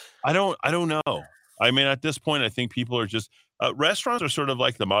 I don't know. I mean, at this point, I think people are just restaurants are sort of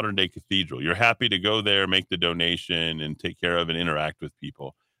like the modern day cathedral. You're happy to go there, make the donation, and take care of and interact with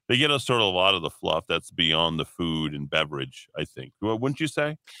people. They get a lot of the fluff that's beyond the food and beverage, I think. Wouldn't you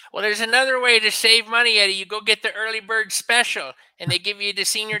say? Well, there's another way to save money, Eddie. You go get the early bird special, and they give you the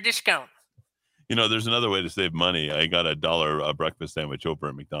senior discount. There's another way to save money. I got $1 breakfast sandwich over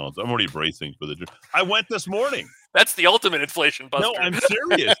at McDonald's. I'm already bracing for the trip. I went this morning. That's the ultimate inflation buster. No, I'm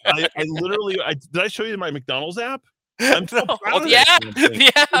serious. I literally, did I show you my McDonald's app? I'm so proud of yeah.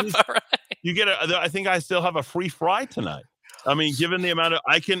 All right. You get I think I still have a free fry tonight. I mean, given the amount of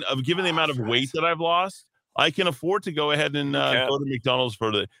weight that I've lost, I can afford to go ahead and go to McDonald's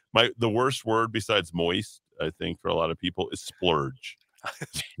for the worst word besides moist, I think, for a lot of people is splurge. I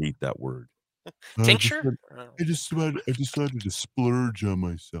hate that word. Tincture? I decided to splurge on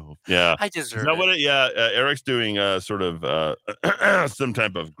myself. Yeah, I deserve it. Eric's doing sort of some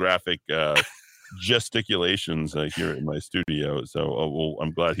type of graphic gesticulations here in my studio. So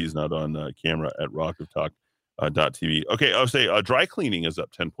I'm glad he's not on camera at rockoftalk.tv. Okay, I'll say dry cleaning is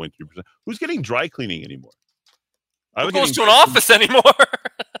up 10.3%. Who's getting dry cleaning anymore? I Who was goes getting to an office anymore?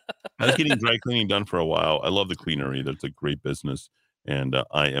 I was getting dry cleaning done for a while. I love the Cleanery. That's a great business, and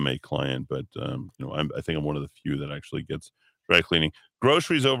I am a client. But I think I'm one of the few that actually gets dry cleaning.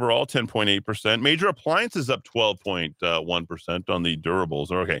 Groceries overall 10.8%. Major appliances up 12.1% on the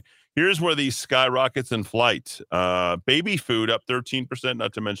durables. Okay, here's where these skyrockets in flight. Baby food up 13%.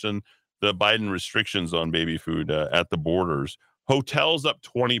 Not to mention the Biden restrictions on baby food at the borders. Hotels up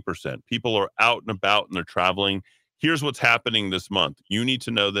 20%. People are out and about and they're traveling. Here's what's happening this month. You need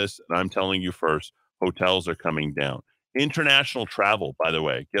to know this, and I'm telling you first. Hotels are coming down. International travel, by the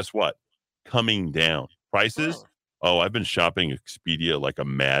way, guess what? Coming down. Prices? Oh, I've been shopping Expedia like a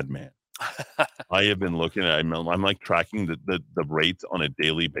madman. I have been looking at I'm like tracking the rates on a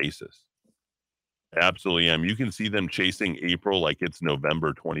daily basis. Absolutely am. You can see them chasing April like it's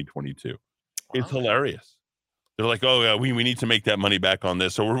November 2022. It's hilarious. They're like, oh, yeah, we need to make that money back on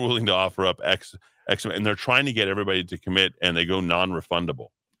this. So we're willing to offer up X, and they're trying to get everybody to commit, and they go non-refundable,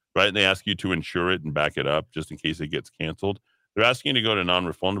 right? And they ask you to insure it and back it up just in case it gets canceled. They're asking you to go to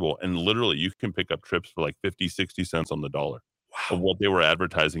non-refundable, and literally you can pick up trips for like 50, 60 cents on the dollar of what they were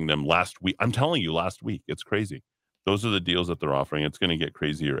advertising them last week. I'm telling you, last week. It's crazy. Those are the deals that they're offering. It's going to get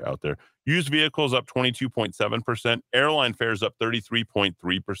crazier out there. Used vehicles up 22.7%. Airline fares up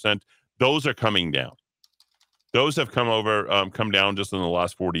 33.3%. Those are coming down. Those have come down just in the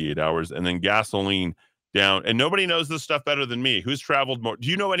last 48 hours. And then gasoline down. And nobody knows this stuff better than me. Who's traveled more? Do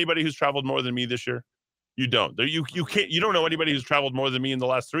you know anybody who's traveled more than me this year? You don't. You don't know anybody who's traveled more than me in the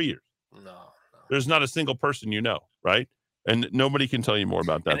last 3 years. No. There's not a single person you know, right? And nobody can tell you more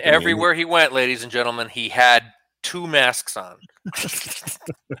about that. And everywhere he went, ladies and gentlemen, he had 2 masks on.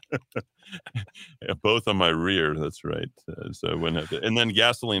 Yeah, both on my rear. That's right. And then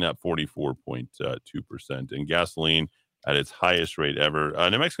gasoline up 44.2%, and gasoline at its highest rate ever.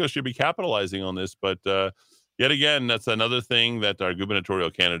 New Mexico should be capitalizing on this, but yet again, that's another thing that our gubernatorial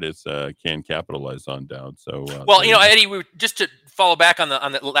candidates can capitalize on. Down. So, well, Eddie, just to follow back on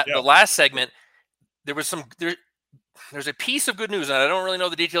the last segment, there's a piece of good news, and I don't really know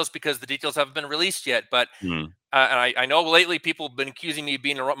the details because the details haven't been released yet. But and I know lately people have been accusing me of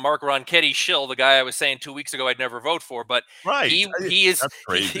being a Mark Ronchetti shill, the guy I was saying 2 weeks ago I'd never vote for. But he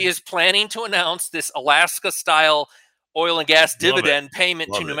is planning to announce this Alaska-style oil and gas dividend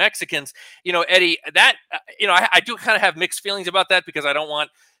payment to New Mexicans. Eddie, that I do kind of have mixed feelings about that because I don't want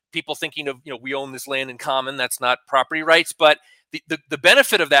people thinking of we own this land in common. That's not property rights, but the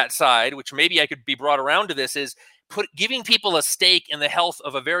benefit of that side, which maybe I could be brought around to this, is giving people a stake in the health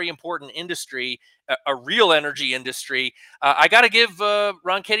of a very important industry, a real energy industry. I got to give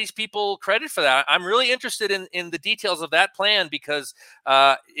Ronchetti's people credit for that. I'm really interested in the details of that plan because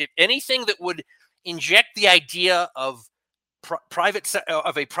if anything that would inject the idea of a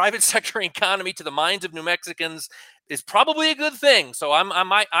private sector economy to the minds of New Mexicans is probably a good thing. So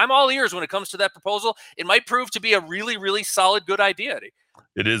I'm all ears when it comes to that proposal. It might prove to be a really, really solid, good idea, Eddie.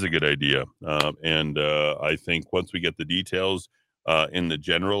 It is a good idea. And I think once we get the details in the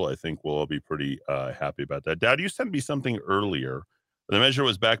general, I think we'll all be pretty happy about that. Dad, you sent me something earlier. The measure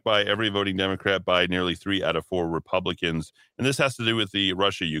was backed by every voting Democrat, by nearly 3 out of 4 Republicans. And this has to do with the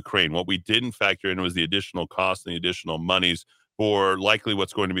Russia-Ukraine. What we didn't factor in was the additional costs and the additional monies for likely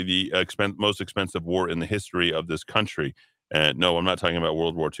what's going to be the most expensive war in the history of this country. And no, I'm not talking about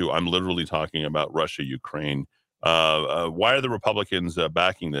World War II. I'm literally talking about Russia-Ukraine. Why are the Republicans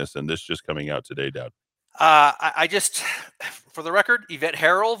backing this, and this just coming out today, Dad? I just, for the record, Yvette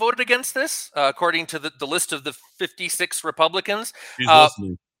Herrell voted against this, according to the list of the 56 Republicans. She's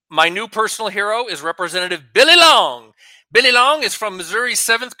listening. My new personal hero is Representative Billy Long. Billy Long is from Missouri's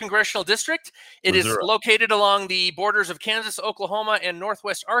 7th Congressional District. It is located along the borders of Kansas, Oklahoma, and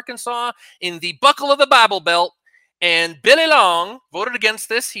northwest Arkansas in the buckle of the Bible Belt. And Billy Long voted against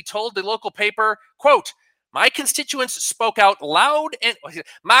this. He told the local paper, quote, my constituents spoke out loud and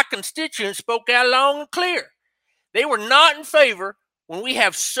clear. They were not in favor when we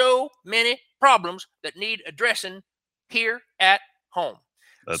have so many problems that need addressing here at home.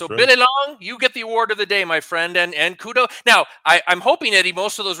 That's so, right. Billy Long, you get the award of the day, my friend, and kudos. Now, I'm hoping, Eddie,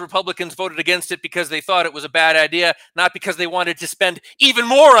 most of those Republicans voted against it because they thought it was a bad idea, not because they wanted to spend even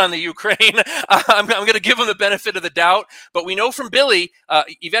more on the Ukraine. I'm going to give them the benefit of the doubt. But we know from Billy,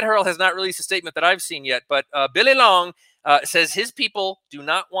 Yvette Herrell has not released a statement that I've seen yet, but Billy Long says his people do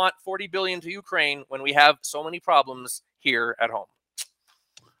not want $40 billion to Ukraine when we have so many problems here at home.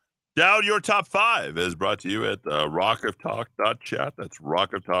 Dowd, your top 5 is brought to you at rockoftalk.chat. That's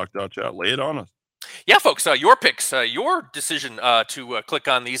rockoftalk.chat. Lay it on us. Yeah, folks, your picks, your decision to click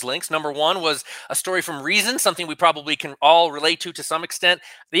on these links. Number one was a story from Reason, something we probably can all relate to some extent.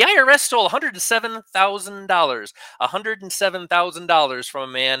 The IRS stole $107,000, $107,000 from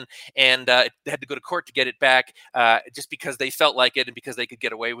a man, and they had to go to court to get it back just because they felt like it and because they could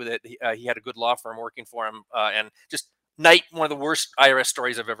get away with it. He had a good law firm working for him, and just one of the worst IRS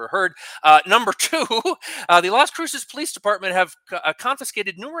stories I've ever heard. Number two, the Las Cruces Police Department have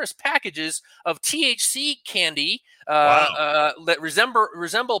confiscated numerous packages of THC candy that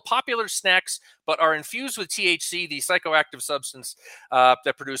resemble popular snacks but are infused with THC, the psychoactive substance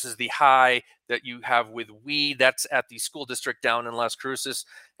that produces the high that you have with weed. That's at the school district down in Las Cruces.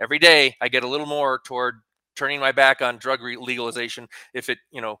 Every day I get a little more toward turning my back on drug legalization if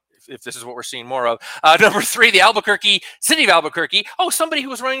this is what we're seeing more of. Number three, the city of Albuquerque. Oh, somebody who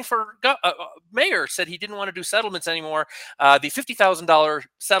was running for mayor said he didn't want to do settlements anymore. The $50,000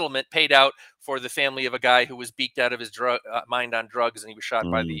 settlement paid out for the family of a guy who was beaked out of his mind on drugs, and he was shot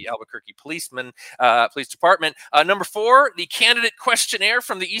by the Albuquerque police department. Number four, the candidate questionnaire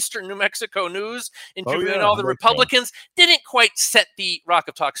from the Eastern New Mexico News interviewing all the Republicans didn't quite set the Rock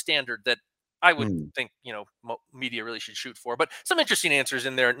of Talk standard that I would think, media really should shoot for, but some interesting answers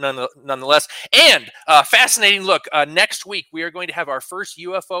in there nonetheless. And fascinating look, next week, we are going to have our first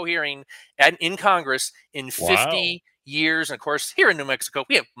UFO hearing in Congress in 50 years. And of course, here in New Mexico,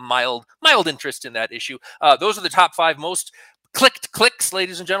 we have mild interest in that issue. Those are the top 5 most clicked clicks,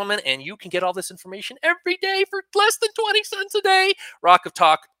 ladies and gentlemen. And you can get all this information every day for less than 20 cents a day.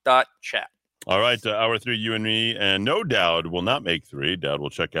 rockoftalk.chat. All right, hour 3, you and me, and no, Dowd will not make 3. Dowd will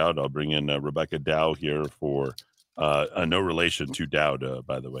check out. I'll bring in Rebecca Dow here for no relation to Dowd,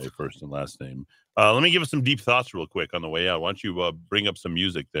 by the way, first and last name. Let me give us some deep thoughts real quick on the way out. Why don't you bring up some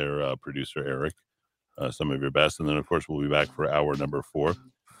music there, producer Eric, some of your best, and then, of course, we'll be back for hour number 4.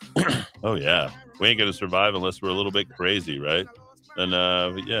 Oh, yeah. We ain't going to survive unless we're a little bit crazy, right? And,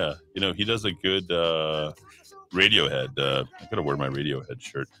 yeah, he does a good... Radiohead. I gotta wear my Radiohead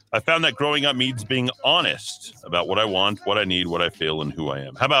shirt. I found that growing up means being honest about what I want, what I need, what I feel, and who I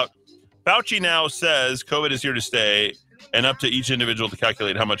am. How about Fauci now says COVID is here to stay, and up to each individual to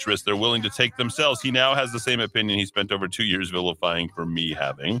calculate how much risk they're willing to take themselves. He now has the same opinion he spent over 2 years vilifying for me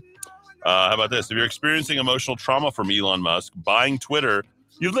having. How about this? If you're experiencing emotional trauma from Elon Musk buying Twitter,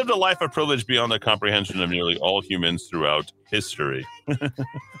 you've lived a life of privilege beyond the comprehension of nearly all humans throughout history.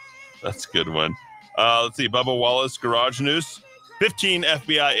 That's a good one. Let's see. Bubba Wallace, Garage News. 15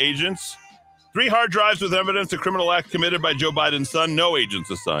 FBI agents. 3 hard drives with evidence of criminal act committed by Joe Biden's son. No agents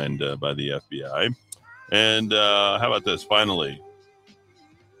assigned by the FBI. And how about this? Finally.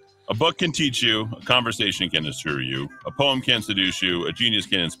 A book can teach you. A conversation can assure you. A poem can seduce you. A genius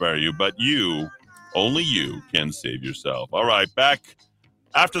can inspire you. But you, only you, can save yourself. All right. Back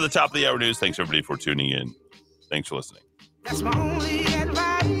after the top of the hour news. Thanks, everybody, for tuning in. Thanks for listening. That's my only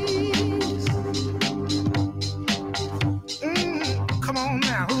advice. Come on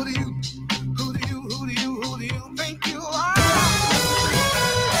now, who do you think you are?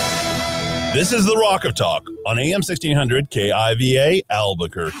 This is the Rock of Talk on AM 1600 KIVA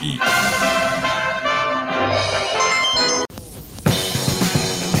Albuquerque.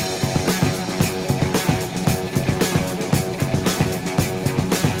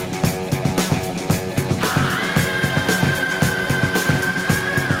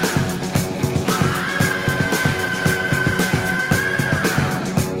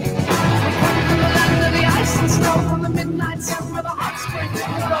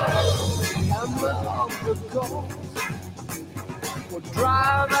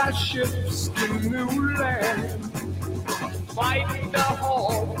 Drive our ships to new land, fight the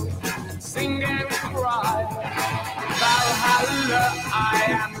horde, sing and cry, Valhalla, I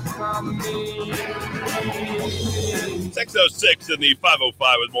am coming. 606 in the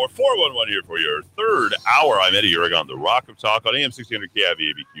 505 with more 411 here for your third hour. I'm Eddie Aragon, the Rock of Talk on AM 1600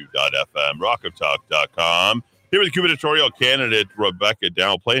 KIVABQ.FM, rockoftalk.com. Here with the gubernatorial candidate Rebecca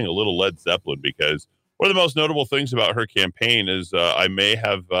Dow, playing a little Led Zeppelin because one of the most notable things about her campaign is I may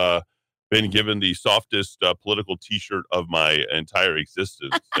have been given the softest political T-shirt of my entire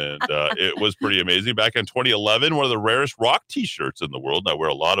existence. And it was pretty amazing. Back in 2011, one of the rarest rock T-shirts in the world, and I wear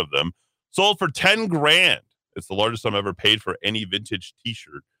a lot of them, sold for $10,000. It's the largest sum ever paid for any vintage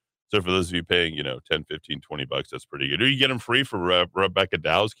T-shirt. So for those of you paying, 10, 15, 20 bucks, that's pretty good. Or you get them free for Rebecca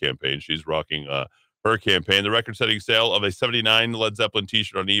Dow's campaign. She's rocking her campaign. The record-setting sale of a 79 Led Zeppelin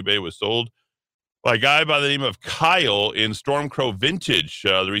T-shirt on eBay was sold by a guy by the name of Kyle in Stormcrow Vintage.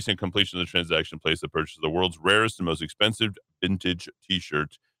 The recent completion of the transaction placed the purchase of the world's rarest and most expensive vintage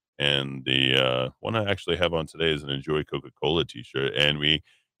T-shirt. And the one I actually have on today is an Enjoy Coca-Cola T-shirt. And we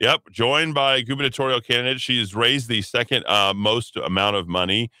Yep, joined by gubernatorial candidate. She's raised the second most amount of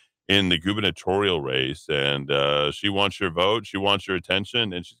money in the gubernatorial race, and she wants your vote. She wants your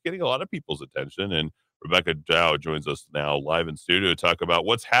attention, and she's getting a lot of people's attention. And Rebecca Dow joins us now live in studio to talk about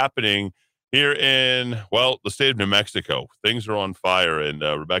what's happening here in, well, the state of New Mexico. Things are on fire, and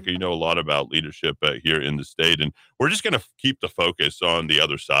Rebecca, you know a lot about leadership here in the state, and we're just going to keep the focus on the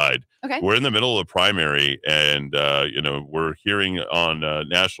other side. Okay. We're in the middle of the primary, and we're hearing on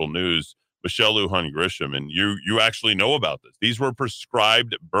national news Michelle Lujan Grisham, and you actually know about this. These were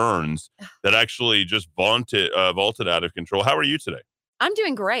prescribed burns that actually just vaulted out of control. How are you today? I'm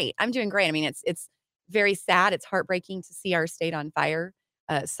doing great. I mean, it's very sad. It's heartbreaking to see our state on fire.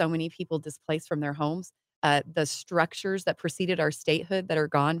 So many people displaced from their homes. The structures that preceded our statehood that are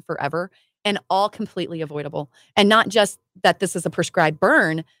gone forever, and all completely avoidable. And not just that this is a prescribed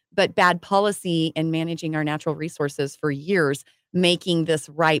burn, but bad policy in managing our natural resources for years, making this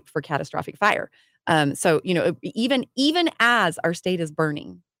ripe for catastrophic fire. So, even as our state is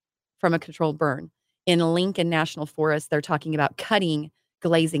burning from a controlled burn, in Lincoln National Forest, they're talking about cutting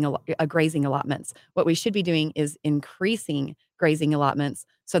grazing allotments. What we should be doing is increasing grazing allotments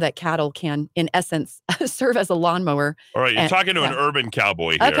so that cattle can, in essence, serve as a lawnmower. All right, you're talking to an urban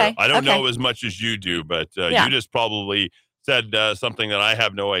cowboy here. Okay, I don't know as much as you do, but you just probably said something that I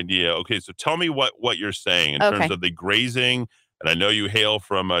have no idea. Okay, so tell me what you're saying in terms of the grazing. And I know you hail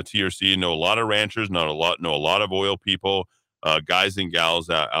from TRC, know a lot of ranchers, know a lot of oil people, guys and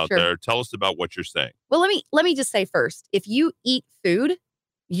gals out there. Tell us about what you're saying. Well, let me just say first, if you eat food,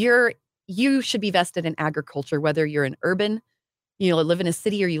 you should be vested in agriculture, whether you're an urban, live in a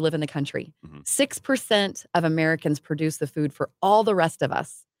city, or you live in the country. 6% of Americans produce the food for all the rest of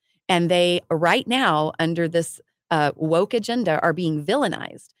us. And they, right now, under this woke agenda, are being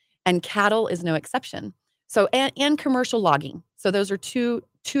villainized. And cattle is no exception. So, and commercial logging. So those are two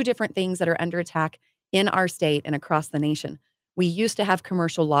different things that are under attack in our state and across the nation. We used to have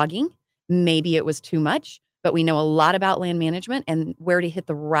commercial logging. Maybe it was too much, but we know a lot about land management and where to hit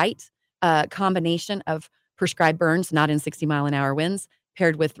the right combination of prescribed burns, not in 60-mile-an-hour winds,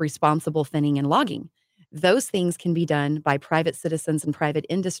 paired with responsible thinning and logging. Those things can be done by private citizens and private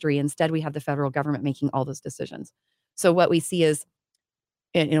industry. Instead, we have the federal government making all those decisions. So what we see is,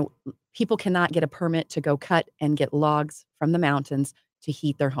 people cannot get a permit to go cut and get logs from the mountains to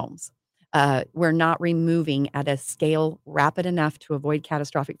heat their homes. We're not removing at a scale rapid enough to avoid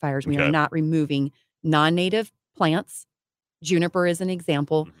catastrophic fires. We are not removing non-native plants. Juniper is an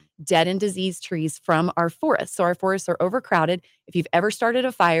example. Dead and diseased trees from our forests. So our forests are overcrowded. If you've ever started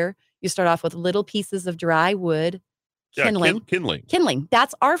a fire, you start off with little pieces of dry wood, kindling. Kindling.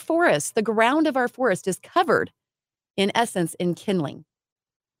 That's our forest. The ground of our forest is covered, in essence, in kindling,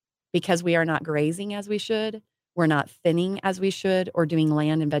 because we are not grazing as we should. We're not thinning as we should, or doing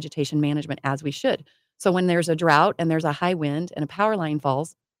land and vegetation management as we should. So when there's a drought and there's a high wind and a power line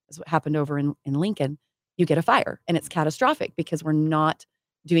falls, as what happened over in Lincoln, you get a fire, and it's catastrophic because we're not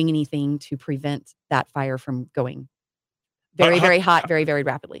doing anything to prevent that fire from going very hot, very, very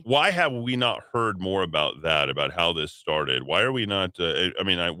rapidly. Why have we not heard more about that, about how this started? Why are we not,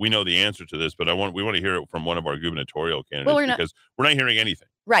 we know the answer to this, but we want to hear it from one of our gubernatorial candidates, because we're not hearing anything.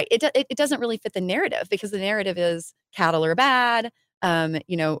 Right. It doesn't really fit the narrative, because the narrative is cattle are bad.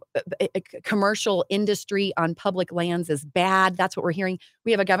 Commercial industry on public lands is bad. That's what we're hearing.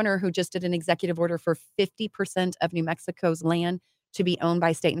 We have a governor who just did an executive order for 50% of New Mexico's land to be owned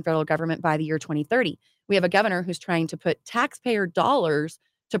by state and federal government by the year 2030. We have a governor who's trying to put taxpayer dollars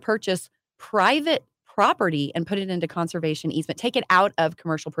to purchase private property and put it into conservation easement, take it out of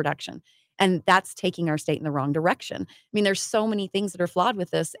commercial production. And that's taking our state in the wrong direction. I mean, there's so many things that are flawed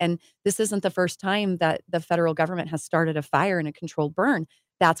with this. And this isn't the first time that the federal government has started a fire in a controlled burn.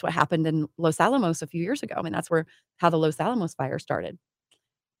 That's what happened in Los Alamos a few years ago. I mean, that's how the Los Alamos fire started.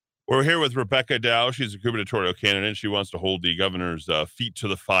 We're here with Rebecca Dow. She's a gubernatorial candidate. She wants to hold the governor's feet to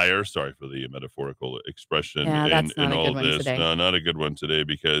the fire. Sorry for the metaphorical expression in all this. Today. No, not a good one today,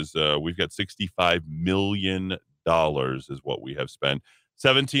 because we've got $65 million is what we have spent.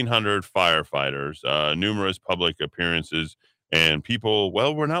 1,700 firefighters, numerous public appearances, and people,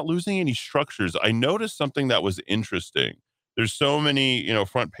 we're not losing any structures. I noticed something that was interesting. There's so many,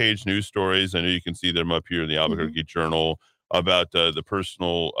 front page news stories. I know you can see them up here in the Albuquerque Journal about the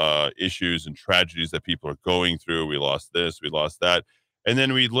personal issues and tragedies that people are going through. We lost this, we lost that. And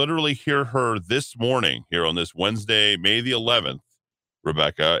then we literally hear her this morning here on this Wednesday, May the 11th,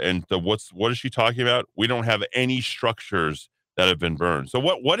 Rebecca. And what is she talking about? We don't have any structures that have been burned. So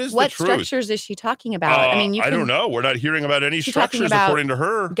what is the truth? What structures is she talking about? I don't know. We're not hearing about any structures, according to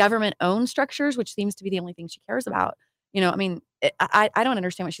her. Government-owned structures, which seems to be the only thing she cares about. I mean, I don't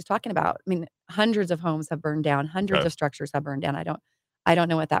understand what she's talking about. I mean, hundreds of homes have burned down, hundreds of structures have burned down. I don't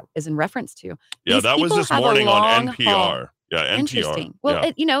know what that is in reference to. Yeah, These that was people this have a morning on long NPR. haul. Yeah, NPR. Interesting. Well,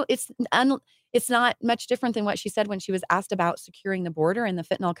 yeah. it's not much different than what she said when she was asked about securing the border and the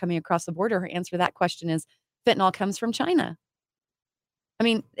fentanyl coming across the border. Her answer to that question is fentanyl comes from China. I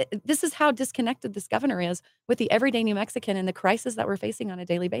mean, this is how disconnected this governor is with the everyday New Mexican and the crisis that we're facing on a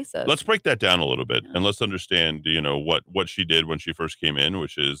daily basis. Let's break that down a little bit, and let's understand, what she did when she first came in,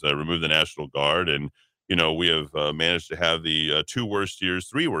 which is remove the National Guard. And, we have managed to have the 3 worst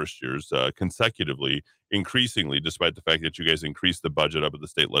years consecutively, increasingly, despite the fact that you guys increased the budget up at the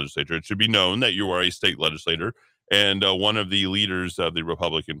state legislature. It should be known that you are a state legislator and one of the leaders of the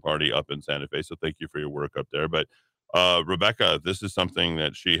Republican Party up in Santa Fe. So thank you for your work up there. But Rebecca, this is something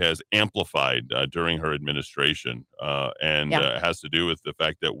that she has amplified during her administration, and has to do with the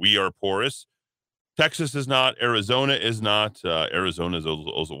fact that we are porous. Texas is not. Arizona is not. Arizona is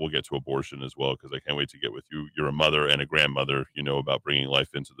also. We'll get to abortion as well, because I can't wait to get with you. You're a mother and a grandmother. About bringing life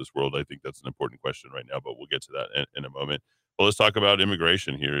into this world. I think that's an important question right now, but we'll get to that in a moment. But let's talk about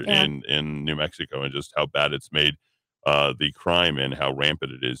immigration here in New Mexico and just how bad it's made the crime and how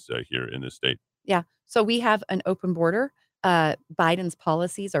rampant it is here in this state. Yeah. So we have an open border. Biden's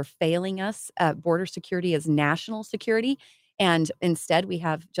policies are failing us. Border security is national security. And instead, we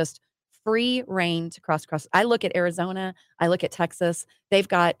have just free reign to cross. I look at Arizona. I look at Texas. They've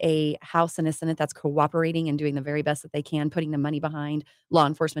got a House and a Senate that's cooperating and doing the very best that they can, putting the money behind law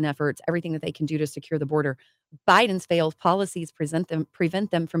enforcement efforts, everything that they can do to secure the border. Biden's failed policies prevent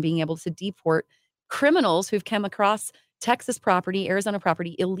them from being able to deport criminals who've come across Texas property, Arizona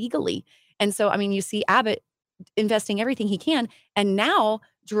property illegally. And so, I mean, you see Abbott investing everything he can, and now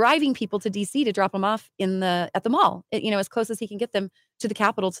driving people to DC to drop them off at the mall, as close as he can get them to the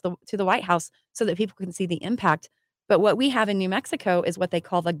Capitol, to the White House, so that people can see the impact. But what we have in New Mexico is what they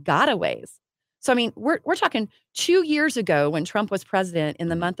call the gotaways. So, I mean, we're talking 2 years ago when Trump was president. In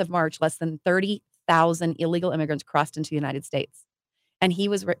the month of March, less than 30,000 illegal immigrants crossed into the United States, and he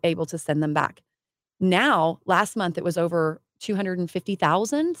was able to send them back. Now, last month, it was over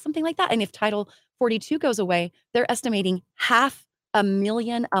 250,000, something like that. And if Title 42 goes away, they're estimating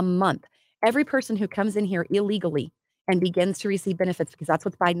 500,000 a month. Every person who comes in here illegally and begins to receive benefits, because that's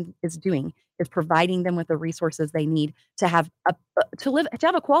what Biden is doing, is providing them with the resources they need to have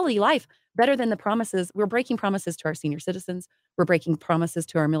a quality life better than the promises. We're breaking promises to our senior citizens. We're breaking promises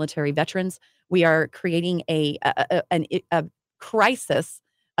to our military veterans. We are creating a crisis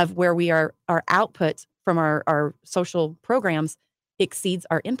of where our output from our social programs exceeds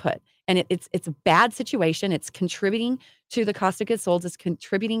our input. And it's a bad situation. It's contributing to the cost of goods sold. It's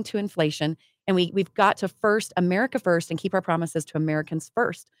contributing to inflation. And we've got to America first, and keep our promises to Americans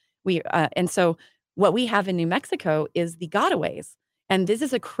first. And so what we have in New Mexico is the gotaways. And this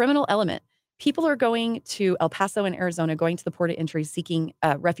is a criminal element. People are going to El Paso and Arizona, going to the port of entry, seeking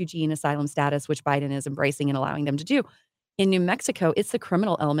refugee and asylum status, which Biden is embracing and allowing them to do. In New Mexico, it's the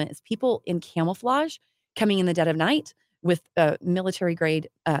criminal element. It's people in camouflage coming in the dead of night with military-grade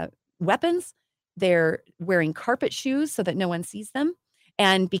weapons. They're wearing carpet shoes so that no one sees them.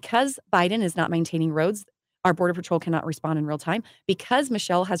 And because Biden is not maintaining roads, our Border Patrol cannot respond in real time. Because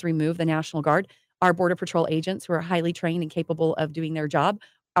Michelle has removed the National Guard, our Border Patrol agents, who are highly trained and capable of doing their job,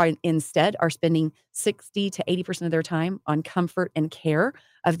 are spending 60 to 80% of their time on comfort and care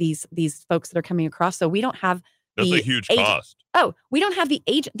of these folks that are coming across. So we don't have That's a huge cost. Oh, we don't have the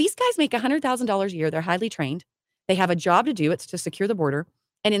agent. These guys make $100,000 a year. They're highly trained. They have a job to do. It's to secure the border.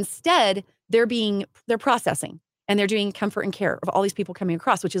 And instead, they're processing, and they're doing comfort and care of all these people coming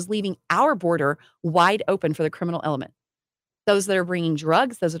across, which is leaving our border wide open for the criminal element. Those that are bringing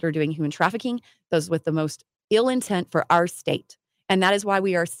drugs, those that are doing human trafficking, those with the most ill intent for our state. And that is why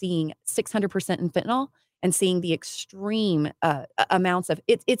we are seeing 600% in fentanyl and seeing the extreme amounts of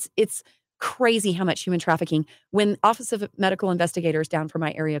it's crazy how much human trafficking. When Office of Medical Investigators down from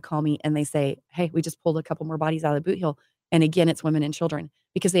my area call me and they say, hey, we just pulled a couple more bodies out of the boot hill. And again, it's women and children,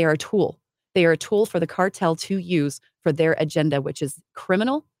 because they are a tool. They are a tool for the cartel to use for their agenda, which is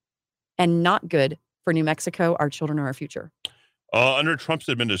criminal and not good for New Mexico, our children, or our future. Under Trump's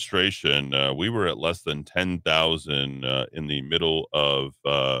administration, we were at less than 10,000 in the middle of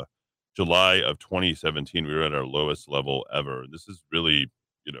July of 2017. We were at our lowest level ever. This is really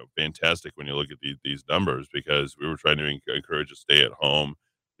fantastic when you look at these numbers, because we were trying to encourage a stay at home,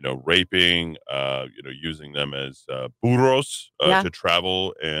 raping, using them as burros to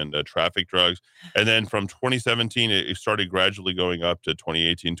travel and traffic drugs. And then from 2017, it started gradually going up to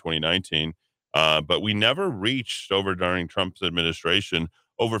 2018, 2019. But we never reached during Trump's administration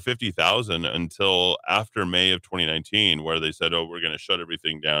over 50,000 until after May of 2019, where they said, oh, we're going to shut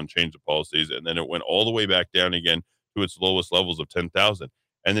everything down, change the policies. And then it went all the way back down again to its lowest levels of 10,000.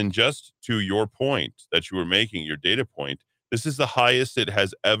 And then just to your point that you were making, your data point, this is the highest it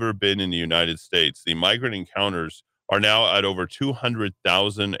has ever been in the United States. The migrant encounters are now at over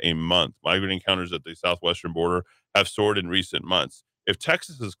 200,000 a month. Migrant encounters at the southwestern border have soared in recent months. If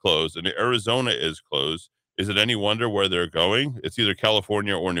Texas is closed and Arizona is closed, is it any wonder where they're going? It's either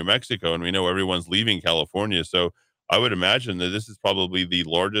California or New Mexico, and we know everyone's leaving California. So I would imagine that this is probably the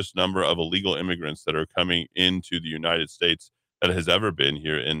largest number of illegal immigrants that are coming into the United States that has ever been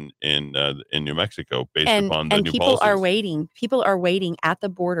here in New Mexico, based upon the new people policies. are waiting. People are waiting at the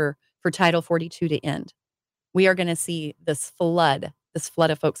border for Title 42 to end. We are going to see this flood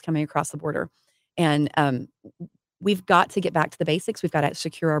of folks coming across the border, and we've got to get back to the basics. We've got to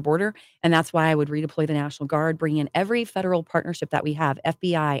secure our border, and that's why I would redeploy the National Guard, bring in every federal partnership that we have: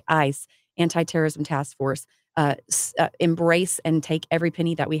 FBI, ICE, Anti-Terrorism Task Force. Embrace and take every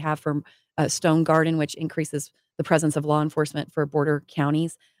penny that we have from Stone Garden, which increases the presence of law enforcement for border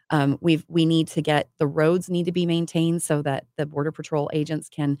counties. We need to get the roads need to be maintained so that the Border Patrol agents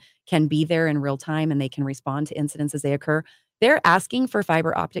can be there in real time and they can respond to incidents as they occur. They're asking for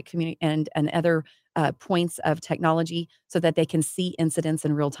fiber optic community and other points of technology so that they can see incidents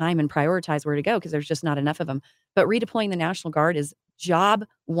in real time and prioritize where to go, because there's just not enough of them. But redeploying the National Guard is job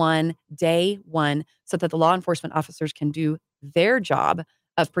one, day one, so that the law enforcement officers can do their job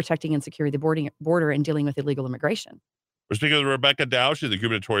of protecting and securing the border and dealing with illegal immigration. We're speaking with Rebecca Dow. She's the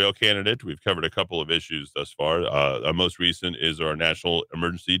gubernatorial candidate. We've covered a couple of issues thus far. Our most recent is our national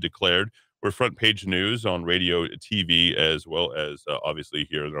emergency declared. We're front page news on radio, TV, as well as obviously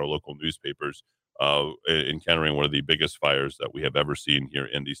here in our local newspapers, encountering one of the biggest fires that we have ever seen here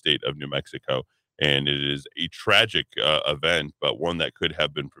in the state of New Mexico. And it is a tragic event, but one that could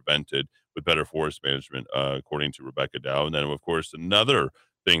have been prevented with better forest management, according to Rebecca Dow. And then, of course, another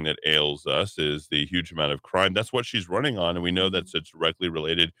thing that ails us is the huge amount of crime. That's what she's running on. And we know that's directly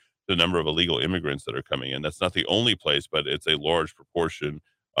related to the number of illegal immigrants that are coming in. That's not the only place, but it's a large proportion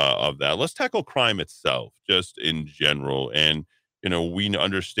of that. Let's tackle crime itself, just in general. And, we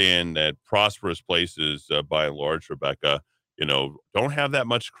understand that prosperous places, by and large, Rebecca, don't have that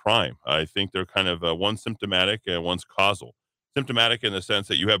much crime. I think they're kind of one's symptomatic and one's causal. Symptomatic in the sense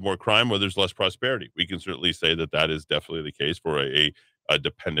that you have more crime where there's less prosperity. We can certainly say that that is definitely the case for a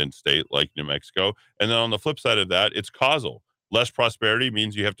dependent state like New Mexico. And then on the flip side of that, it's causal. Less prosperity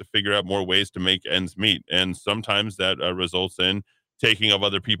means you have to figure out more ways to make ends meet. And sometimes that results in taking of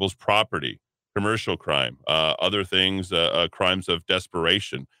other people's property, commercial crime, other things, crimes of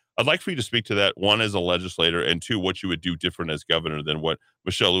desperation. I'd like for you to speak to that, one, as a legislator, and two, what you would do different as governor than what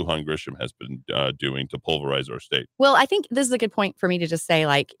Michelle Lujan Grisham has been doing to pulverize our state. Well, I think this is a good point for me to just say,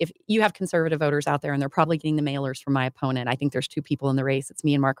 like, if you have conservative voters out there and they're probably getting the mailers from my opponent, I think there's two people in the race. It's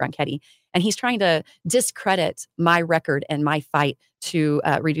me and Mark Ronchetti. And he's trying to discredit my record and my fight to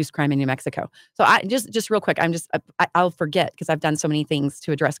reduce crime in New Mexico. So I just real quick, I'll forget because I've done so many things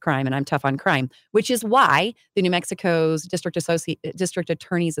to address crime and I'm tough on crime, which is why the New Mexico's District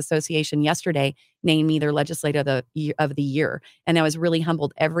Attorneys Association yesterday named me their legislator of the year. And I was really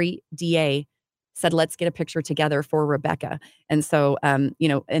humbled. Every DA said, let's get a picture together for Rebecca. And so,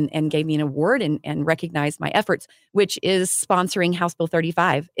 and gave me an award and recognized my efforts, which is sponsoring House Bill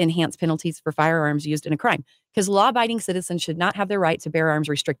 35, enhanced penalties for firearms used in a crime. Because law-abiding citizens should not have their right to bear arms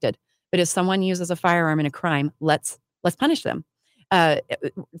restricted. But if someone uses a firearm in a crime, let's punish them.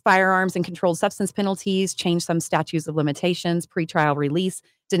 Firearms and controlled substance penalties, change some statutes of limitations, pretrial release,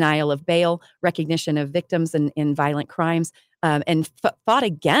 denial of bail, recognition of victims in violent crimes, and fought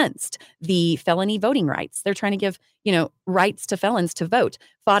against the felony voting rights. They're trying to give, rights to felons to vote.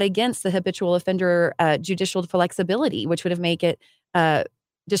 Fought against the habitual offender judicial flexibility, which would have made it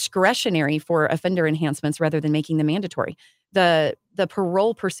discretionary for offender enhancements rather than making them mandatory. The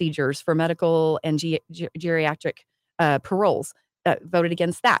parole procedures for medical and geriatric paroles. Voted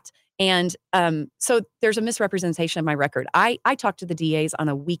against that. And so there's a misrepresentation of my record. I talk to the DAs on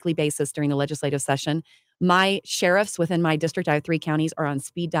a weekly basis during the legislative session. My sheriffs within my district, I have 3 counties, are on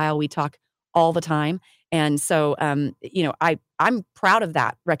speed dial. We talk all the time. And so, I'm proud of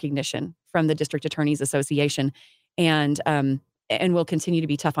that recognition from the District Attorneys Association, and we'll continue to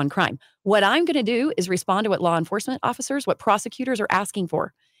be tough on crime. What I'm going to do is respond to what law enforcement officers, what prosecutors are asking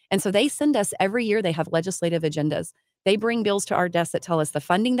for. And so they send us every year, they have legislative agendas. They bring bills to our desk that tell us the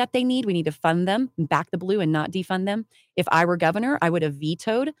funding that they need. We need to fund them, back the blue, and not defund them. If I were governor, I would have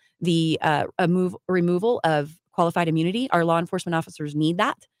vetoed the removal of qualified immunity. Our law enforcement officers need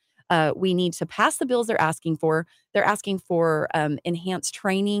that. We need to pass the bills they're asking for. They're asking for enhanced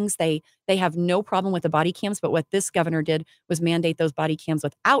trainings. They have no problem with the body cams, but what this governor did was mandate those body cams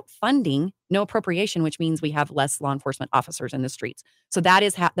without funding, no appropriation, which means we have less law enforcement officers in the streets. So that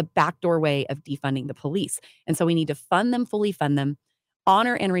is the backdoor way of defunding the police. And so we need to fund them, fully fund them,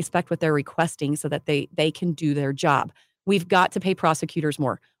 honor and respect what they're requesting so that they can do their job. We've got to pay prosecutors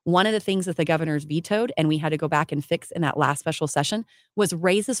more. One of the things that the governors vetoed, and we had to go back and fix in that last special session, was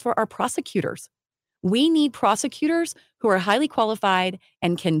raises for our prosecutors. We need prosecutors who are highly qualified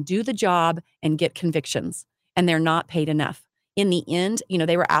and can do the job and get convictions, and they're not paid enough. In the end,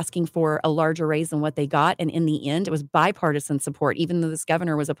 they were asking for a larger raise than what they got, and in the end, it was bipartisan support, even though this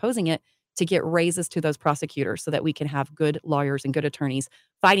governor was opposing it, to get raises to those prosecutors so that we can have good lawyers and good attorneys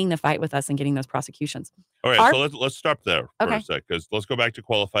fighting the fight with us and getting those prosecutions. All right, so let's stop there for Okay. a sec, because let's go back to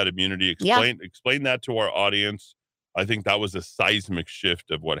qualified immunity. Explain that to our audience. I think that was a seismic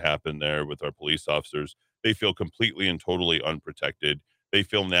shift of what happened there with our police officers. They feel completely and totally unprotected. They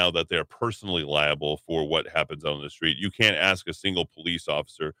feel now that they're personally liable for what happens on the street. You can't ask a single police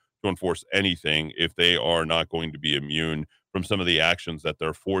officer to enforce anything if they are not going to be immune from some of the actions that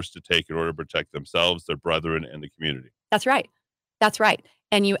they're forced to take in order to protect themselves, their brethren, and the community. That's right. That's right.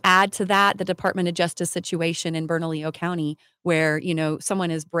 And you add to that the Department of Justice situation in Bernalillo County, where,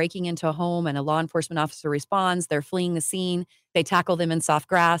 someone is breaking into a home and a law enforcement officer responds. They're fleeing the scene. They tackle them in soft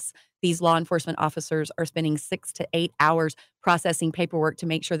grass. These law enforcement officers are spending 6 to 8 hours processing paperwork to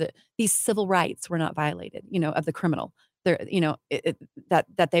make sure that these civil rights were not violated, of the criminal.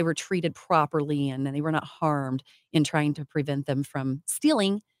 That they were treated properly and they were not harmed in trying to prevent them from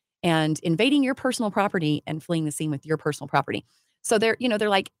stealing and invading your personal property and fleeing the scene with your personal property. So they're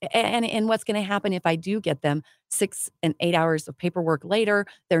like, and what's going to happen if I do get them 6 and 8 hours of paperwork later?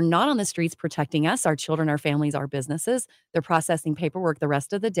 They're not on the streets protecting us, our children, our families, our businesses. They're processing paperwork the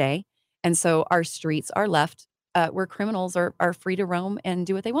rest of the day. And so our streets are left where criminals are free to roam and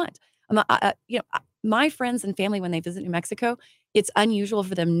do what they want. My friends and family, when they visit New Mexico, it's unusual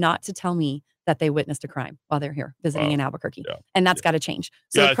for them not to tell me that they witnessed a crime while they're here visiting in Albuquerque. Yeah. And that's got to change.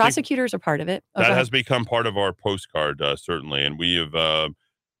 So the prosecutors are part of it. That has become part of our postcard, certainly. And we have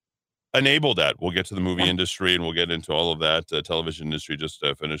enabled that. We'll get to the movie industry and we'll get into all of that. Television industry just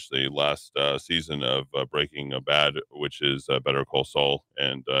finished the last season of Breaking Bad, which is Better Call Saul.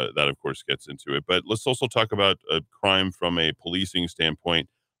 And that, of course, gets into it. But let's also talk about crime from a policing standpoint.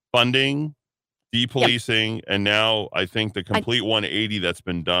 Funding, depolicing, and now I think the complete 180 that's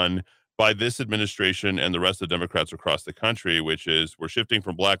been done by this administration and the rest of the Democrats across the country, which is we're shifting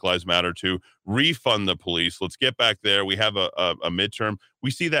from Black Lives Matter to refund the police. Let's get back there. We have a midterm. We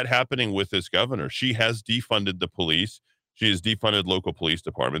see that happening with this governor. She has defunded the police. She has defunded local police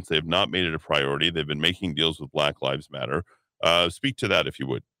departments. They have not made it a priority. They've been making deals with Black Lives Matter. Speak to that, if you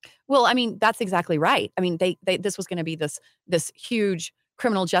would. Well, I mean, that's exactly right. I mean, this was going to be this huge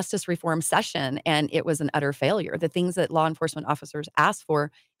criminal justice reform session, and it was an utter failure. The things that law enforcement officers asked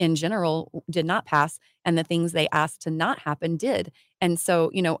for in general did not pass, and the things they asked to not happen did. And so,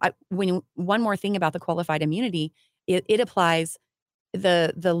 one more thing about the qualified immunity, it applies.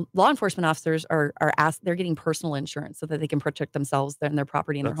 The law enforcement officers are asked, they're getting personal insurance so that they can protect themselves and their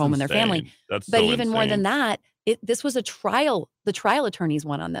property and their home and their family. But even more than that, this was a trial. The trial attorneys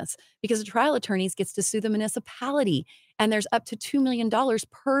won on this because the trial attorneys gets to sue the municipality, and there's up to $2 million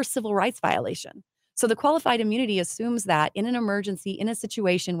per civil rights violation. So the qualified immunity assumes that in an emergency, in a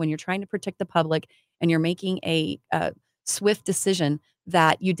situation when you're trying to protect the public and you're making a swift decision,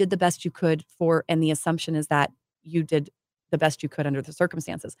 that you did the best you could for, and the assumption is that you did the best you could under the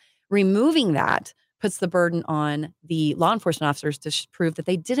circumstances. Removing that puts the burden on the law enforcement officers to prove that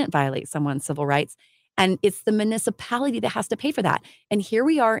they didn't violate someone's civil rights. And it's the municipality that has to pay for that. And here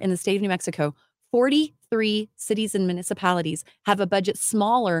we are in the state of New Mexico, 43 cities and municipalities have a budget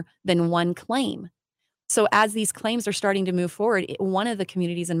smaller than one claim. So as these claims are starting to move forward, one of the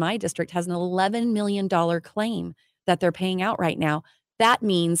communities in my district has an $11 million claim that they're paying out right now. That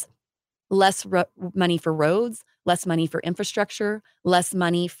means less money for roads, less money for infrastructure, less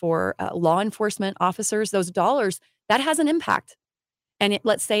money for law enforcement officers. Those dollars, that has an impact. And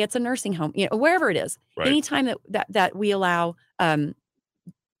let's say it's a nursing home, wherever it is. Right. Anytime that we allow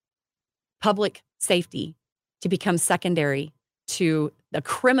public safety to become secondary to the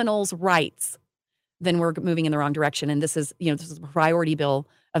criminal's rights, then we're moving in the wrong direction. And this is a priority bill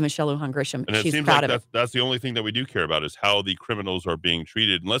of Michelle Lujan Grisham. And She's seems proud like of it. that's the only thing that we do care about is how the criminals are being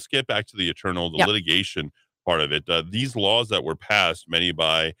treated. And let's get back to the litigation part of it. These laws that were passed, many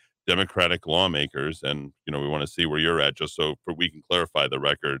by Democratic lawmakers, and we want to see where you're at, just so we can clarify the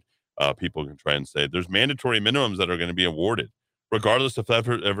record. People can try and say there's mandatory minimums that are going to be awarded regardless if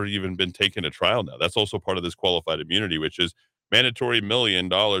they've ever even been taken to trial now. That's also part of this qualified immunity, which is mandatory $1 million.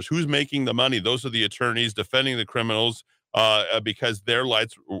 Who's making the money? Those are the attorneys defending the criminals because their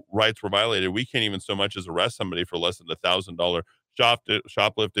rights were violated. We can't even so much as arrest somebody for less than $1,000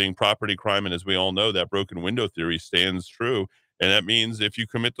 shoplifting, property crime. And as we all know, that broken window theory stands true. And that means if you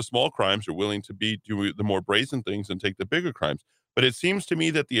commit the small crimes, you're willing to do the more brazen things and take the bigger crimes. But it seems to me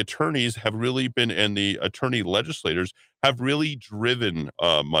that the attorneys have really been, and the attorney legislators have really driven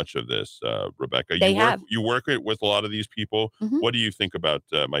much of this, Rebecca. You work with a lot of these people. Mm-hmm. What do you think about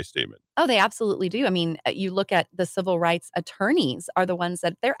my statement? Oh, they absolutely do. I mean, you look at the civil rights attorneys are the ones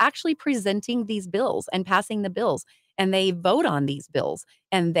that they're actually presenting these bills and passing the bills, and they vote on these bills,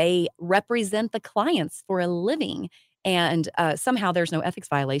 and they represent the clients for a living. And somehow there's no ethics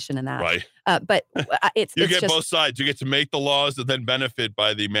violation in that. Right. But it's you get just both sides. You get to make the laws that then benefit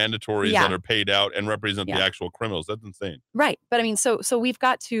by the mandatories that are paid out and represent the actual criminals. That's insane. Right. But I mean, so we've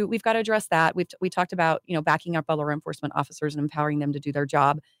got to address that. We talked about, backing up all law enforcement officers and empowering them to do their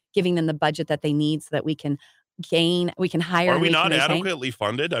job, giving them the budget that they need so that we can hire. Are we not adequately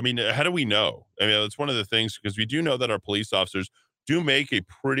funded? I mean, how do we know? I mean, it's one of the things, because we do know that our police officers do make a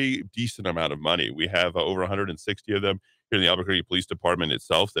pretty decent amount of money. We have over 160 of them here in the Albuquerque Police Department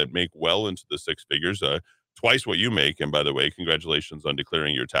itself that make well into the six figures, twice what you make. And by the way, congratulations on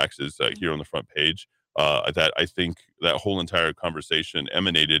declaring your taxes here on the front page. That I think that whole entire conversation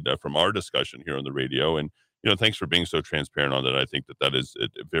emanated from our discussion here on the radio. And, thanks for being so transparent on that. I think that is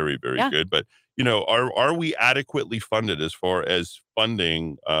very, very good. But, are we adequately funded as far as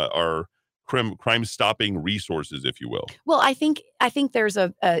funding our crime stopping resources, if you will? Well, I think there's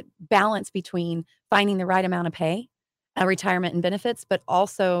a balance between finding the right amount of pay, retirement and benefits, but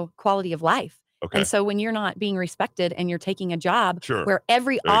also quality of life. Okay. And so when you're not being respected and you're taking a job where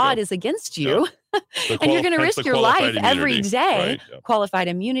every odd is against you, and you're going to risk your life every day, qualified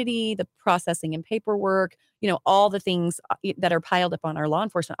immunity, the processing and paperwork, all the things that are piled up on our law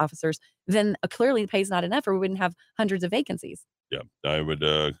enforcement officers, then clearly the pay is not enough, or we wouldn't have hundreds of vacancies. Yeah, I would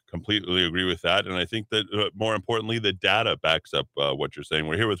completely agree with that. And I think that more importantly, the data backs up what you're saying.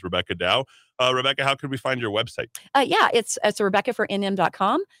 We're here with Rebecca Dow. Rebecca, how can we find your website? It's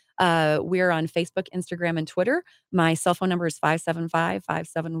RebeccaForNM.com. We're on Facebook, Instagram, and Twitter. My cell phone number is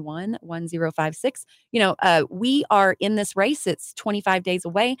 575-571-1056. We are in this race. It's 25 days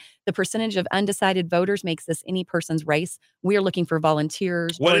away. The percentage of undecided voters makes this any person's race. We're looking for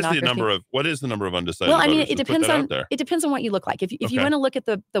volunteers. What is the number of undecided voters? Well, I mean, voters? it depends on what you look like. If you want to look at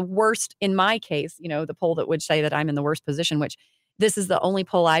the worst, in my case, the poll that would say that I'm in the worst position, which this is the only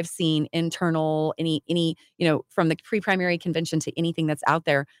poll I've seen internal, any from the pre-primary convention to anything that's out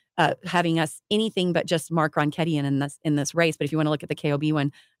there, having us anything but just Mark Ronchetti in this race. But if you want to look at the KOB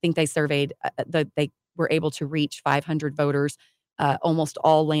one, I think they surveyed they were able to reach 500 voters, almost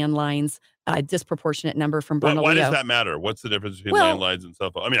all landlines, a disproportionate number from Bernalillo. Why does that matter? What's the difference between landlines and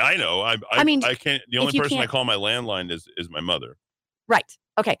cell phone? I mean, I know. I can't. The only person I call my landline is my mother. Right.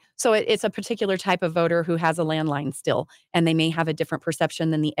 Okay. So it's a particular type of voter who has a landline still, and they may have a different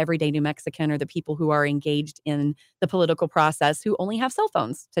perception than the everyday New Mexican or the people who are engaged in the political process who only have cell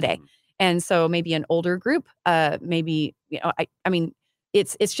phones today. Mm-hmm. And so maybe an older group, maybe, I mean,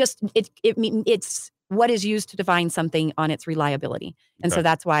 it's what is used to define something on its reliability. And so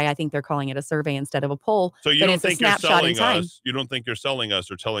that's why I think they're calling it a survey instead of a poll. So you don't think you're selling us? You don't think you're selling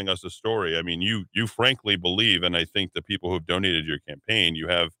us or telling us a story? I mean, you frankly believe, and I think the people who've donated your campaign, you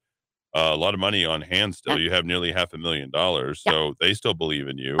have a lot of money on hand still. You have nearly $500,000, so they still believe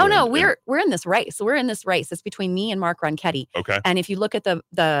in you. Oh no, we're in this race. We're in this race. It's between me and Mark Ronchetti. Okay. And if you look at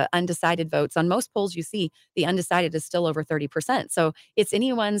the undecided votes on most polls, you see the undecided is still over 30%. So it's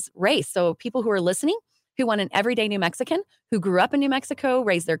anyone's race. So people who are listening, who want an everyday New Mexican, who grew up in New Mexico,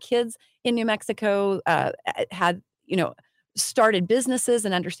 raised their kids in New Mexico, had started businesses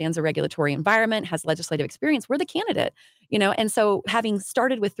and understands the regulatory environment, has legislative experience, we're the candidate, and so having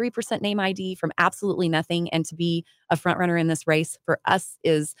started with 3% name ID from absolutely nothing and to be a front runner in this race for us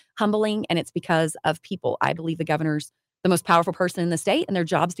is humbling. And it's because of people. I believe the governor's the most powerful person in the state, and their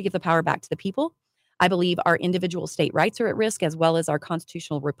job is to give the power back to the people. I believe our individual state rights are at risk, as well as our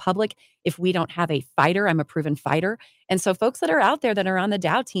constitutional republic. If we don't have a fighter, I'm a proven fighter. And so folks that are out there that are on the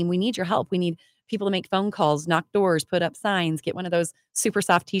Dow team, we need your help. We need people to make phone calls, knock doors, put up signs, get one of those super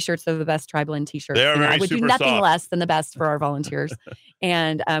soft t-shirts. They're the best Tribal Inn t-shirts. I would do nothing less than the best for our volunteers.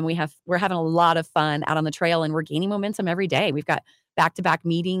 And we're having a lot of fun out on the trail, and we're gaining momentum every day. We've got back-to-back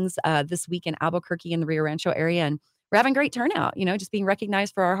meetings this week in Albuquerque in the Rio Rancho area, and we're having great turnout, just being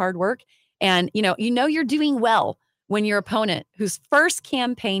recognized for our hard work. And, you're doing well when your opponent, whose first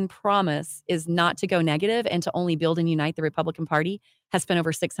campaign promise is not to go negative and to only build and unite the Republican Party, has spent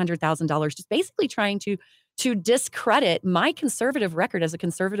over $600,000 just basically trying to discredit my conservative record as a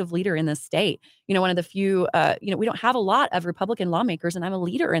conservative leader in this state. One of the few, we don't have a lot of Republican lawmakers, and I'm a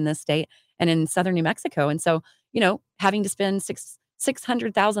leader in this state and in southern New Mexico. And so, having to spend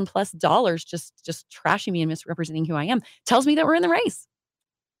 $600,000 plus just trashing me and misrepresenting who I am tells me that we're in the race.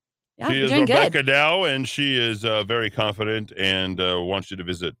 Yeah, she you're is doing Rebecca good. Dow, and she is very confident and wants you to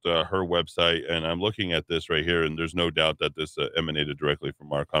visit her website. And I'm looking at this right here, and there's no doubt that this emanated directly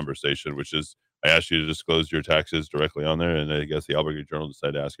from our conversation, which is I asked you to disclose your taxes directly on there, and I guess the Albuquerque Journal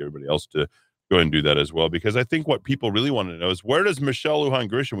decided to ask everybody else to go ahead and do that as well, because I think what people really want to know is where does Michelle Lujan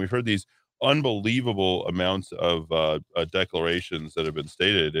Grisham, we've heard these unbelievable amounts of declarations that have been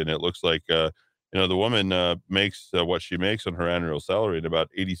stated, and it looks like the woman makes what she makes on her annual salary at about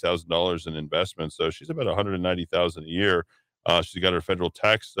 $80,000 in investments. So she's about $190,000 a year. She's got her federal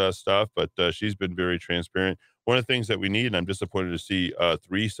tax stuff, but she's been very transparent. One of the things that we need, and I'm disappointed to see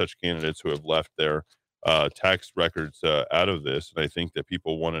 3 such candidates who have left their tax records out of this. And I think that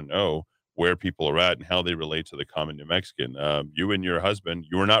people want to know where people are at and how they relate to the common New Mexican. You and your husband,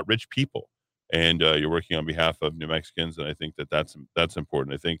 you are not rich people, and you're working on behalf of New Mexicans. And I think that that's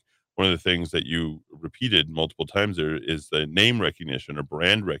important. I think one of the things that you repeated multiple times there is the name recognition or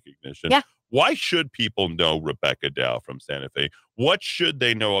brand recognition. Yeah. Why should people know Rebecca Dow from Santa Fe? What should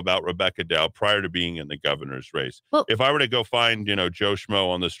they know about Rebecca Dow prior to being in the governor's race? Well, if I were to go find, Joe Schmo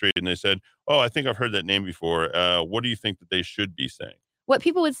on the street and they said, oh, I think I've heard that name before. What do you think that they should be saying? what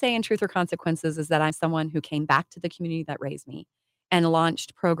people would say in Truth or Consequences is that I'm someone who came back to the community that raised me and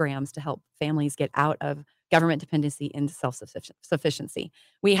launched programs to help families get out of government dependency into self-sufficiency.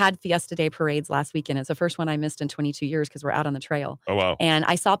 We had Fiesta Day parades last weekend. It's the first one I missed in 22 years because we're out on the trail. Oh, wow. And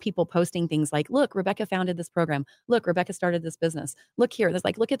I saw people posting things like, look, Rebecca founded this program. Look, Rebecca started this business. Look here. There's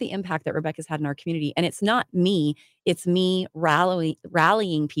look at the impact that Rebecca's had in our community. And it's not me. It's me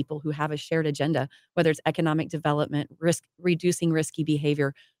rallying people who have a shared agenda, whether it's economic development, reducing risky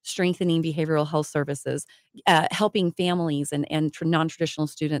behavior, strengthening behavioral health services, helping families and non-traditional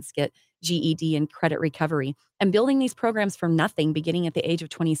students get GED and credit recovery, and building these programs from nothing, beginning at the age of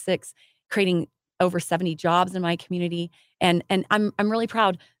 26, creating over 70 jobs in my community. And I'm really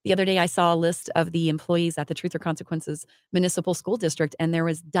proud. The other day I saw a list of the employees at the Truth or Consequences Municipal School District, and there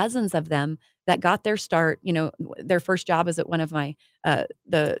was dozens of them that got their start, their first job is at one of my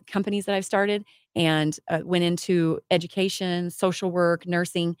the companies that I've started, and went into education, social work,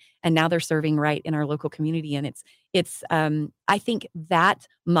 nursing, and now they're serving right in our local community. And it's I think that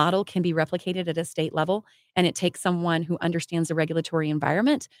model can be replicated at a state level, and it takes someone who understands the regulatory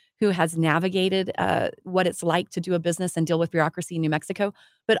environment, who has navigated what it's like to do a business and deal with bureaucracy in New Mexico,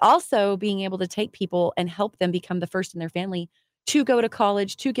 but also being able to take people and help them become the first in their family to go to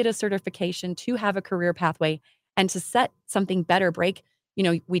college, to get a certification, to have a career pathway, and to set something better.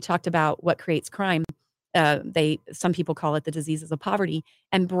 We talked about what creates crime. Some people call it the diseases of poverty,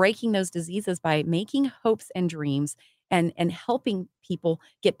 and breaking those diseases by making hopes and dreams and helping people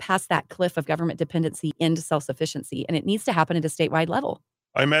get past that cliff of government dependency into self-sufficiency. And it needs to happen at a statewide level.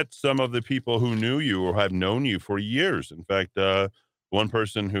 I met some of the people who knew you or have known you for years. In fact, one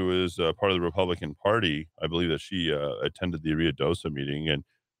person who is part of the Republican Party, I believe that she attended the Rio Dosa meeting. And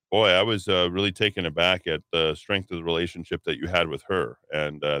boy, I was really taken aback at the strength of the relationship that you had with her.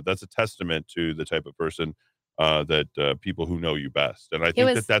 And that's a testament to the type of person that people who know you best. And I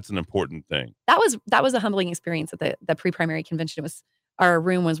think that's an important thing. That was a humbling experience at the pre-primary convention. Our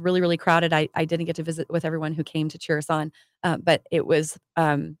room was really, really crowded. I didn't get to visit with everyone who came to cheer us on, but it was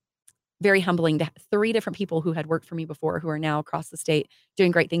very humbling to have 3 different people who had worked for me before, who are now across the state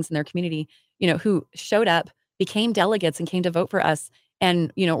doing great things in their community, who showed up, became delegates, and came to vote for us.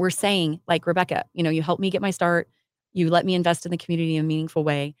 And, we're saying, like, Rebecca, you helped me get my start. You let me invest in the community in a meaningful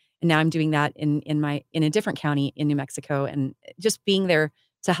way. And now I'm doing that in a different county in New Mexico. And just being there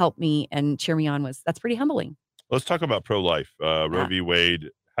to help me and cheer me on that's pretty humbling. Let's talk about pro-life. Roe v. Wade,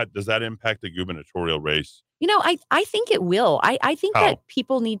 does that impact the gubernatorial race? I think it will. I think that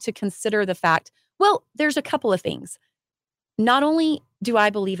people need to consider the fact, well, there's a couple of things. Not only do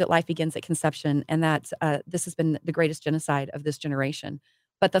I believe that life begins at conception and that this has been the greatest genocide of this generation,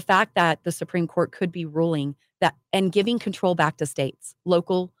 but the fact that the Supreme Court could be ruling that and giving control back to states,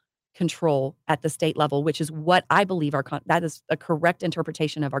 local control at the state level, which is what I believe that is a correct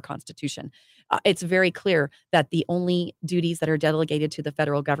interpretation of our Constitution. It's very clear that the only duties that are delegated to the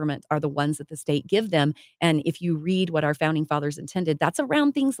federal government are the ones that the state give them. And if you read what our founding fathers intended, that's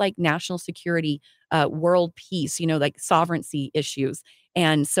around things like national security, world peace, like sovereignty issues.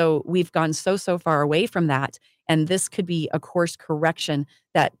 And so we've gone so far away from that. And this could be a course correction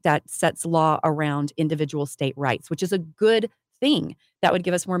that sets law around individual state rights, which is a good thing. That would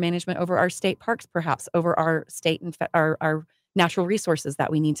give us more management over our state parks, perhaps over our state and our natural resources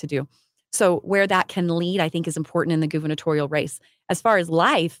that we need to do. So where that can lead, I think, is important in the gubernatorial race. As far as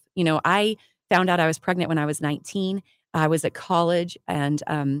life, I found out I was pregnant when I was 19. I was at college, and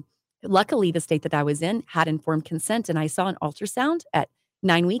luckily the state that I was in had informed consent, and I saw an ultrasound at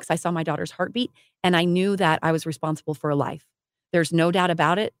 9 weeks. I saw my daughter's heartbeat, and I knew that I was responsible for a life. There's no doubt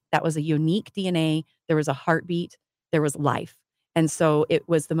about it. That was a unique DNA. There was a heartbeat. There was life. And so it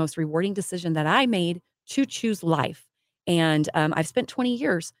was the most rewarding decision that I made to choose life. And I've spent 20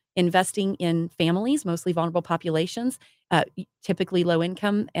 years investing in families, mostly vulnerable populations, typically low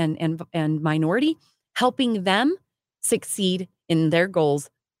income and minority, helping them succeed in their goals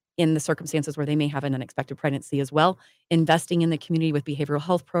in the circumstances where they may have an unexpected pregnancy as well, investing in the community with behavioral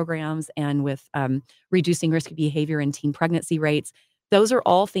health programs and with reducing risky behavior and teen pregnancy rates. Those are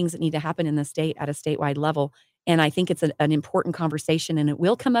all things that need to happen in the state at a statewide level. And I think it's an important conversation, and it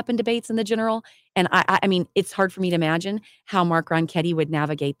will come up in debates in the general. And I mean, it's hard for me to imagine how Mark Ronchetti would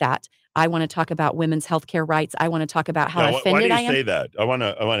navigate that. I want to talk about women's healthcare rights. I want to talk about how offended I am. Why do you say that? I want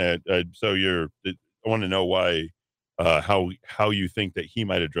to know why, how you think that he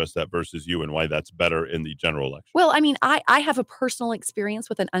might address that versus you, and why that's better in the general election. Well, I mean, I have a personal experience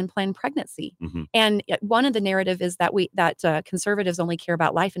with an unplanned pregnancy. Mm-hmm. And one of the narrative is that conservatives only care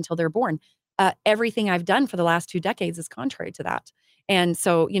about life until they're born. Everything I've done for the last 2 decades is contrary to that. And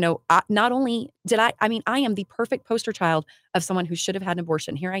so, not only did I am the perfect poster child of someone who should have had an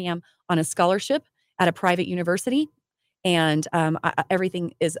abortion. Here I am on a scholarship at a private university, and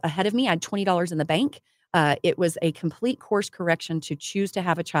everything is ahead of me. I had $20 in the bank. It was a complete course correction to choose to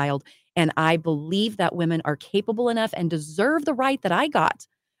have a child. And I believe that women are capable enough and deserve the right that I got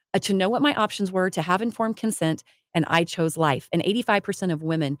to know what my options were, to have informed consent. And I chose life. And 85% of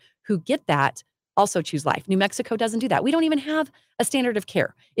women who get that also choose life. New Mexico doesn't do that. We don't even have a standard of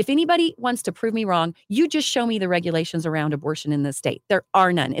care. If anybody wants to prove me wrong, you just show me the regulations around abortion in this state. There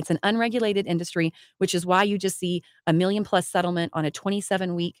are none. It's an unregulated industry, which is why you just see a $1 million+ settlement on a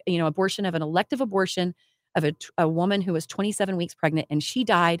 27-week, abortion of an elective abortion of a woman who was 27 weeks pregnant, and she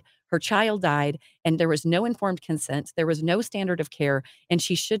died. Her child died, and there was no informed consent. There was no standard of care, and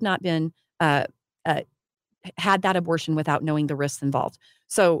she should not been had that abortion without knowing the risks involved.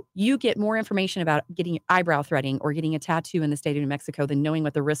 So you get more information about getting eyebrow threading or getting a tattoo in the state of New Mexico than knowing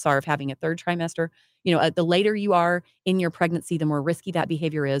what the risks are of having a third trimester. The later you are in your pregnancy, the more risky that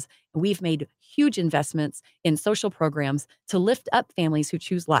behavior is. And we've made huge investments in social programs to lift up families who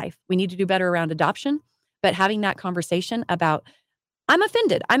choose life. We need to do better around adoption, but having that conversation about, I'm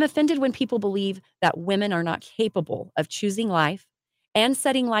offended. I'm offended when people believe that women are not capable of choosing life and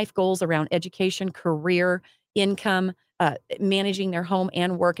setting life goals around education, career, income, managing their home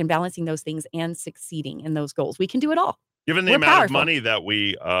and work, and balancing those things and succeeding in those goals. We can do it all. Given the amount of money that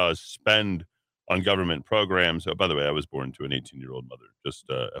we spend on government programs. Oh, by the way, I was born to an 18-year-old mother. Just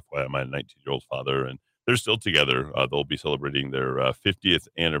FYI, I'm a 19-year-old father, and they're still together. They'll be celebrating their 50th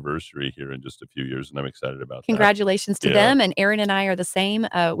anniversary here in just a few years, and I'm excited about Congratulations to them. And Aaron and I are the same.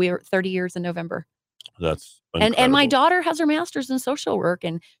 We are 30 years in November. That's incredible. And my daughter has her master's in social work,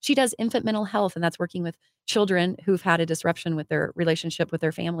 and she does infant mental health, and that's working with children who've had a disruption with their relationship with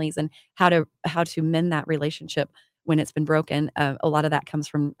their families and how to mend that relationship when it's been broken. A lot of that comes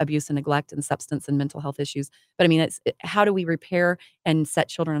from abuse and neglect and substance and mental health issues. But I mean, how do we repair and set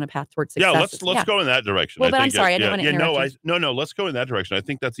children on a path towards success? Yeah, let's go in that direction. Well, but I'm sorry, I didn't want to interrupt you. No, let's go in that direction. I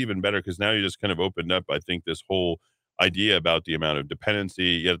think that's even better because now you just kind of opened up, I think, this whole idea about the amount of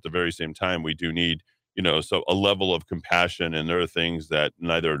dependency, yet at the very same time, we do need so a level of compassion, and there are things that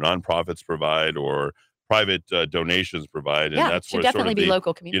neither nonprofits provide or private donations provide, and that's where definitely be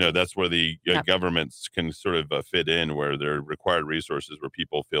local community. That's where the governments can sort of fit in, where there are required resources, where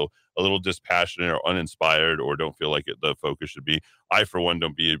people feel a little dispassionate or uninspired, or don't feel like the focus should be. I, for one,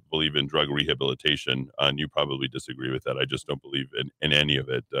 don't believe in drug rehabilitation, and you probably disagree with that. I just don't believe in any of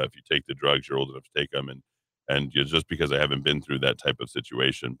it. If you take the drugs, you're old enough to take them, and just because I haven't been through that type of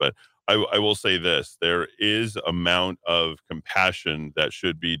situation. But I will say this, there is amount of compassion that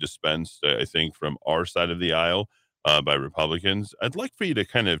should be dispensed, I think, from our side of the aisle by Republicans. I'd like for you to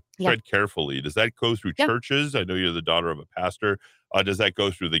kind of tread carefully. Does that go through churches? I know you're the daughter of a pastor. Does that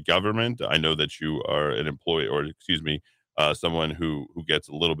go through the government? I know that you are an employee, or excuse me, someone who gets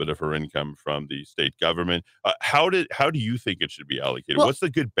a little bit of her income from the state government. How do you think it should be allocated? Well, What's the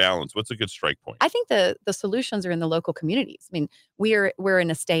good balance? What's a good strike point? I think the solutions are in the local communities. I mean, we're in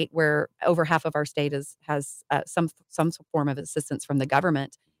a state where over half of our state has some form of assistance from the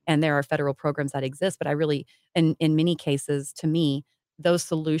government, and there are federal programs that exist. But I really, in many cases, to me, those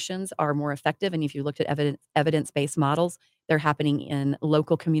solutions are more effective. And if you looked at evidence-based models, they're happening in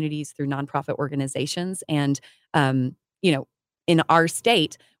local communities through nonprofit organizations. And you know, in our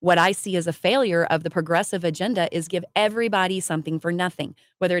state, what I see as a failure of the progressive agenda is give everybody something for nothing,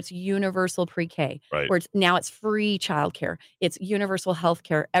 whether it's universal pre-K, Right. or it's free childcare, it's universal health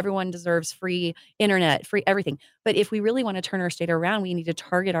care. Everyone deserves free internet, free everything. But if we really want to turn our state around, we need to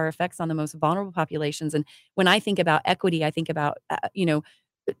target our effects on the most vulnerable populations. And when I think about equity, I think about,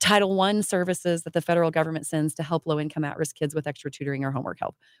 Title I services that the federal government sends to help low-income at-risk kids with extra tutoring or homework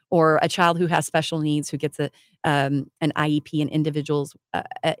help, or a child who has special needs who gets an IEP, an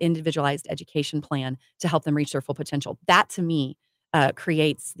individualized education plan to help them reach their full potential. That, to me,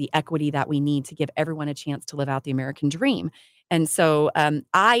 creates the equity that we need to give everyone a chance to live out the American dream. And so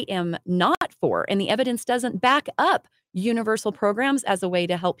I am not for, and the evidence doesn't back up, universal programs as a way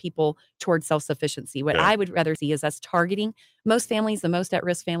to help people towards self-sufficiency. What I would rather see is us targeting most families, the most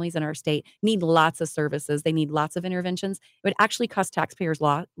at-risk families in our state need lots of services. They need lots of interventions. It would actually cost taxpayers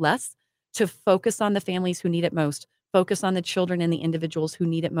less to focus on the families who need it most, focus on the children and the individuals who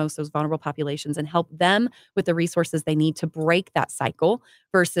need it most, those vulnerable populations, and help them with the resources they need to break that cycle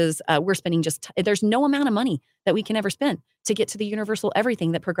versus we're spending there's no amount of money that we can ever spend to get to the universal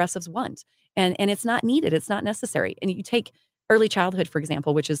everything that progressives want. And it's not needed. It's not necessary. And you take early childhood, for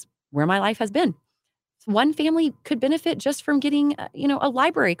example, which is where my life has been. One family could benefit just from getting, a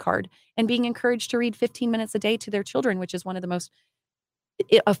library card and being encouraged to read 15 minutes a day to their children, which is one of the most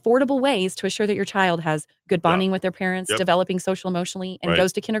affordable ways to assure that your child has good bonding with their parents, developing social emotionally, and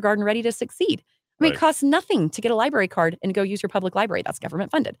goes to kindergarten ready to succeed. I mean, it costs nothing to get a library card and go use your public library. That's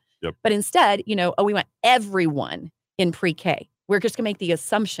government funded. But instead, we want everyone in pre-K. We're just going to make the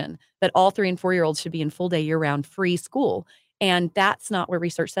assumption that all 3 and 4-year-olds should be in full day year-round free school. And that's not what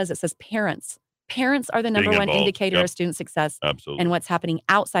research says. It says parents. Parents are the number one indicator of student success. Absolutely. And what's happening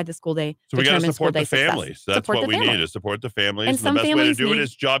outside the school day. So we got to determines support the school day families. success. That's what we need, is support the families. And And some the best way to families do it need-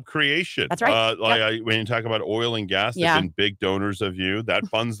 is job creation. That's right. When you talk about oil and gas, they've been big donors of you. That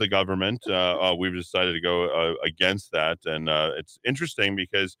funds the government. We've decided to go against that. And it's interesting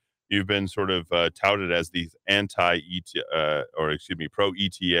because you've been sort of touted as the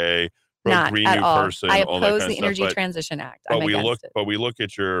pro-ETA, Not pro-green at new all. person, I all that oppose kind the of Energy stuff. Transition Act. But I'm against it. we look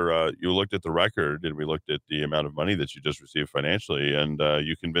at you looked at the record, and we looked at the amount of money that you just received financially, and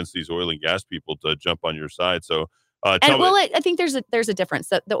you convinced these oil and gas people to jump on your side. So, I think there's a difference.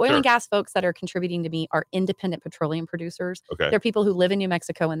 The oil and gas folks that are contributing to me are independent petroleum producers. Okay. They're people who live in New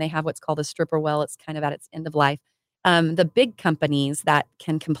Mexico and they have what's called a stripper well. It's kind of at its end of life. The big companies that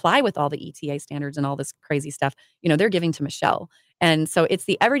can comply with all the ETA standards and all this crazy stuff, they're giving to Michelle. And so it's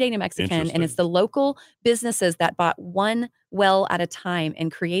the everyday New Mexican, and it's the local businesses that bought one well at a time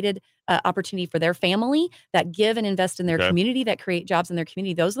and created opportunity for their family, that give and invest in their community, that create jobs in their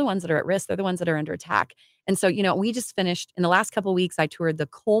community. Those are the ones that are at risk. They're the ones that are under attack. And so, we just finished in the last couple of weeks, I toured the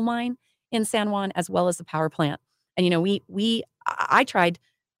coal mine in San Juan as well as the power plant. And,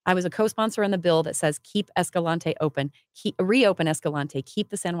 I was a co-sponsor on the bill that says keep Escalante open, reopen Escalante, keep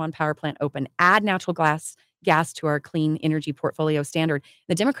the San Juan power plant open, add natural gas to our clean energy portfolio standard.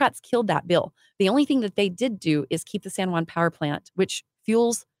 The Democrats killed that bill. The only thing that they did do is keep the San Juan power plant, which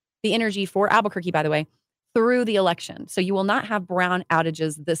fuels the energy for Albuquerque, by the way, through the election. So you will not have brown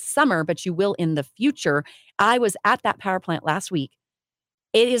outages this summer, but you will in the future. I was at that power plant last week.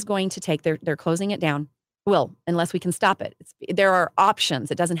 It is going to take, they're closing it down. Well, unless we can stop it. There are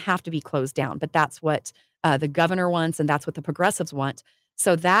options. It doesn't have to be closed down, but that's what the governor wants, and that's what the progressives want.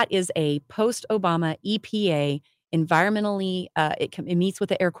 So that is a post-Obama EPA, environmentally, it meets with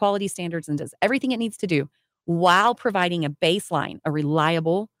the air quality standards and does everything it needs to do while providing a baseline, a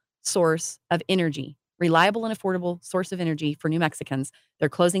reliable source of energy, reliable and affordable source of energy for New Mexicans. They're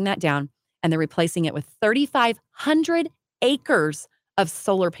closing that down, and they're replacing it with 3,500 acres of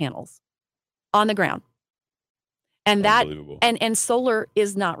solar panels on the ground. And that and solar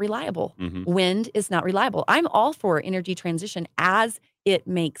is not reliable. Wind is not reliable. I'm all for energy transition as it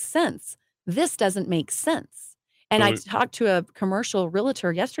makes sense. This doesn't make sense. And I talked to a commercial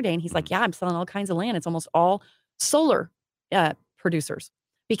realtor yesterday, and he's like, "Yeah, I'm selling all kinds of land. It's almost all solar producers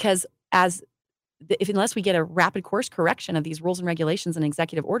because unless we get a rapid course correction of these rules and regulations and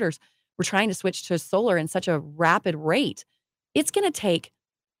executive orders, we're trying to switch to solar in such a rapid rate It's going to take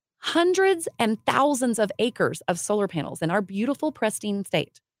hundreds and thousands of acres of solar panels in our beautiful, pristine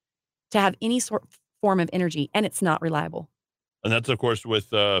state to have any form of energy, and it's not reliable. And that's, of course, with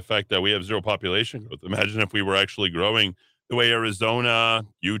the fact that we have zero population growth. Imagine if we were actually growing the way Arizona,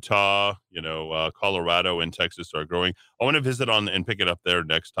 Utah, Colorado, and Texas are growing. I want to visit on and pick it up there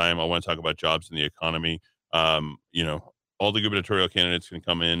next time. I want to talk about jobs in the economy. All the gubernatorial candidates can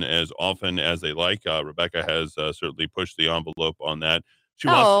come in as often as they like. Rebecca has certainly pushed the envelope on that.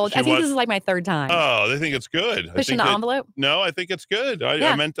 I think this is like my third time. Oh, they think it's good. Pushing the envelope? No, I think it's good.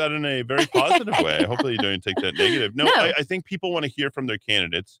 I meant that in a very positive way. Hopefully you don't take that negative. No. I think people want to hear from their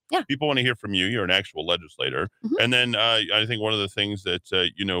candidates. Yeah. People want to hear from you. You're an actual legislator. Mm-hmm. And then I think one of the things that,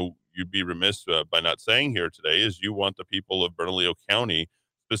 you'd be remiss by not saying here today is you want the people of Bernalillo County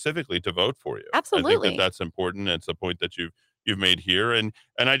specifically to vote for you. Absolutely. I think that's important. It's a point that you've made here. And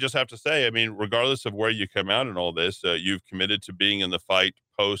I just have to say, I mean, regardless of where you come out in all this, you've committed to being in the fight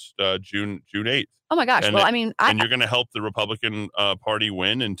post June 8th. Oh my gosh. And and you're going to help the Republican Party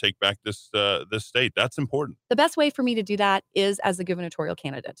win and take back this state. That's important. The best way for me to do that is as a gubernatorial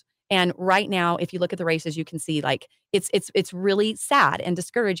candidate. And right now, if you look at the races, you can see like it's really sad and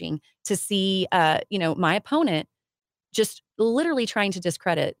discouraging to see my opponent just literally trying to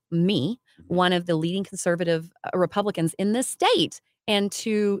discredit me, one of the leading conservative Republicans in this state, and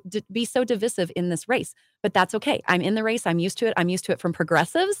to be so divisive in this race. But that's okay. I'm in the race. I'm used to it. I'm used to it from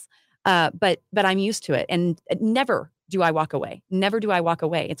progressives, but I'm used to it. And never do I walk away. Never do I walk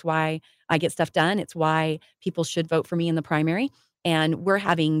away. It's why I get stuff done. It's why people should vote for me in the primary. And we're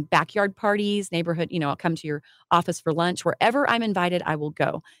having backyard parties, neighborhood, I'll come to your office for lunch. Wherever I'm invited, I will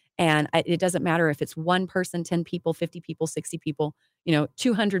go. And it doesn't matter if it's one person, 10 people, 50 people, 60 people,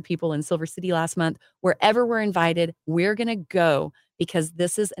 200 people in Silver City last month. Wherever we're invited, we're going to go because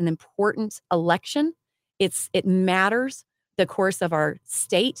this is an important election. It matters the course of our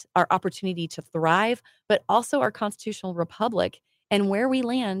state, our opportunity to thrive, but also our constitutional republic and where we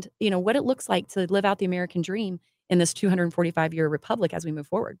land, what it looks like to live out the American dream in this 245-year republic as we move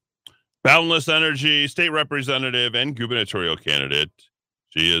forward. Boundless Energy state representative and gubernatorial candidate.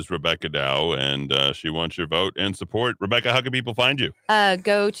 She is Rebecca Dow, and she wants your vote and support. Rebecca, how can people find you?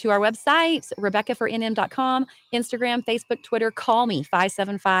 Go to our website, RebeccaForNM.com, Instagram, Facebook, Twitter. Call me,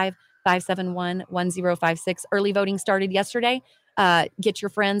 575-571-1056. Early voting started yesterday. Get your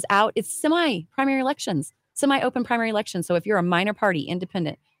friends out. It's semi-primary elections, semi-open primary elections. So if you're a minor party,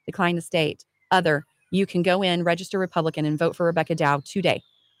 independent, decline to state, other, you can go in, register Republican, and vote for Rebecca Dow today.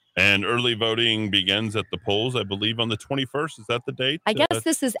 And early voting begins at the polls, I believe, on the 21st. Is that the date? I guess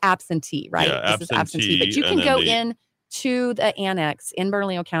this is absentee, right? Yeah, this is absentee. But you can go in to the annex in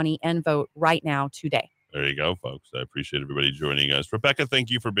Bernalillo County and vote right now today. There you go, folks. I appreciate everybody joining us. Rebecca, thank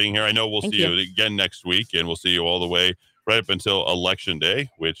you for being here. I know we'll see you again next week, and we'll see you all the way right up until Election Day,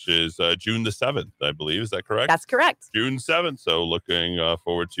 which is June the 7th, I believe. Is that correct? That's correct. June 7th. So looking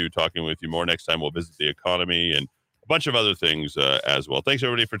forward to talking with you more. Next time we'll visit the economy and a bunch of other things as well. Thanks,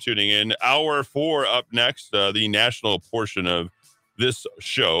 everybody, for tuning in. Hour 4 up next. The national portion of this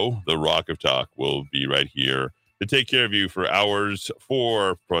show, The Rock of Talk, will be right here to take care of you for hours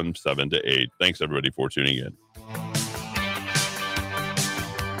 4 from 7 to 8. Thanks, everybody, for tuning in.